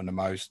hate Tottenham the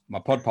most. My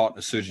pod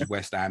partner, Suj, is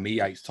West Ham. He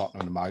hates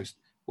Tottenham the most.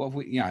 Well,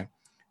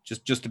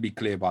 just to be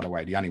clear, by the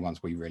way, the only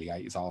ones we really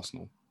hate is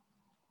Arsenal.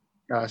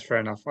 No, that's fair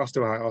enough. I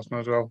still hate Arsenal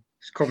as well.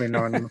 It's commonly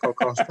known on the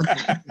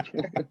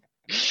podcast.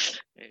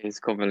 It is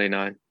commonly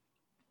known.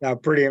 No,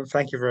 brilliant.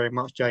 Thank you very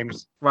much,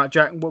 James. Right,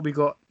 Jack, what we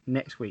got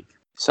next week?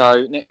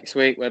 So next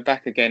week, we're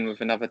back again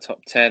with another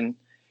top 10.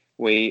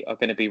 We are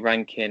going to be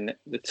ranking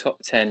the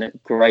top 10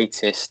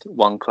 greatest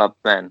one-club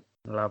men.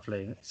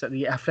 Lovely. So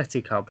the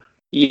Athletic Club.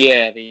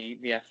 Yeah,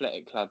 the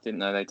Athletic Club, didn't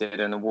they? They did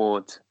an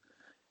award.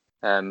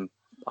 I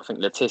think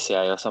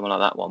Letitia or someone like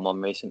that won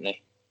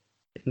recently.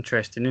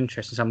 Interesting.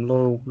 Some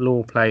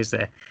loyal players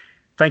there.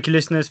 Thank you,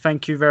 listeners.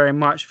 Thank you very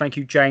much. Thank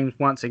you, James,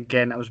 once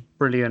again. That was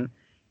brilliant.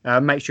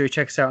 Make sure you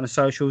check us out on the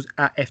socials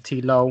at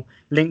FTLOL,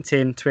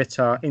 LinkedIn,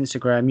 Twitter,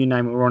 Instagram, you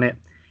name it, we're on it.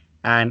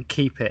 And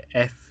keep it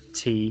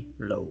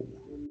FTLOL.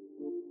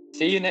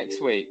 See you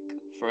next week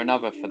for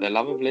another For the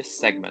Love of List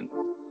segment.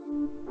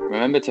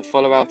 Remember to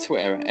follow our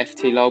Twitter at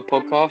FTLOL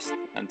Podcast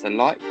and to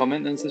like,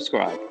 comment and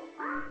subscribe.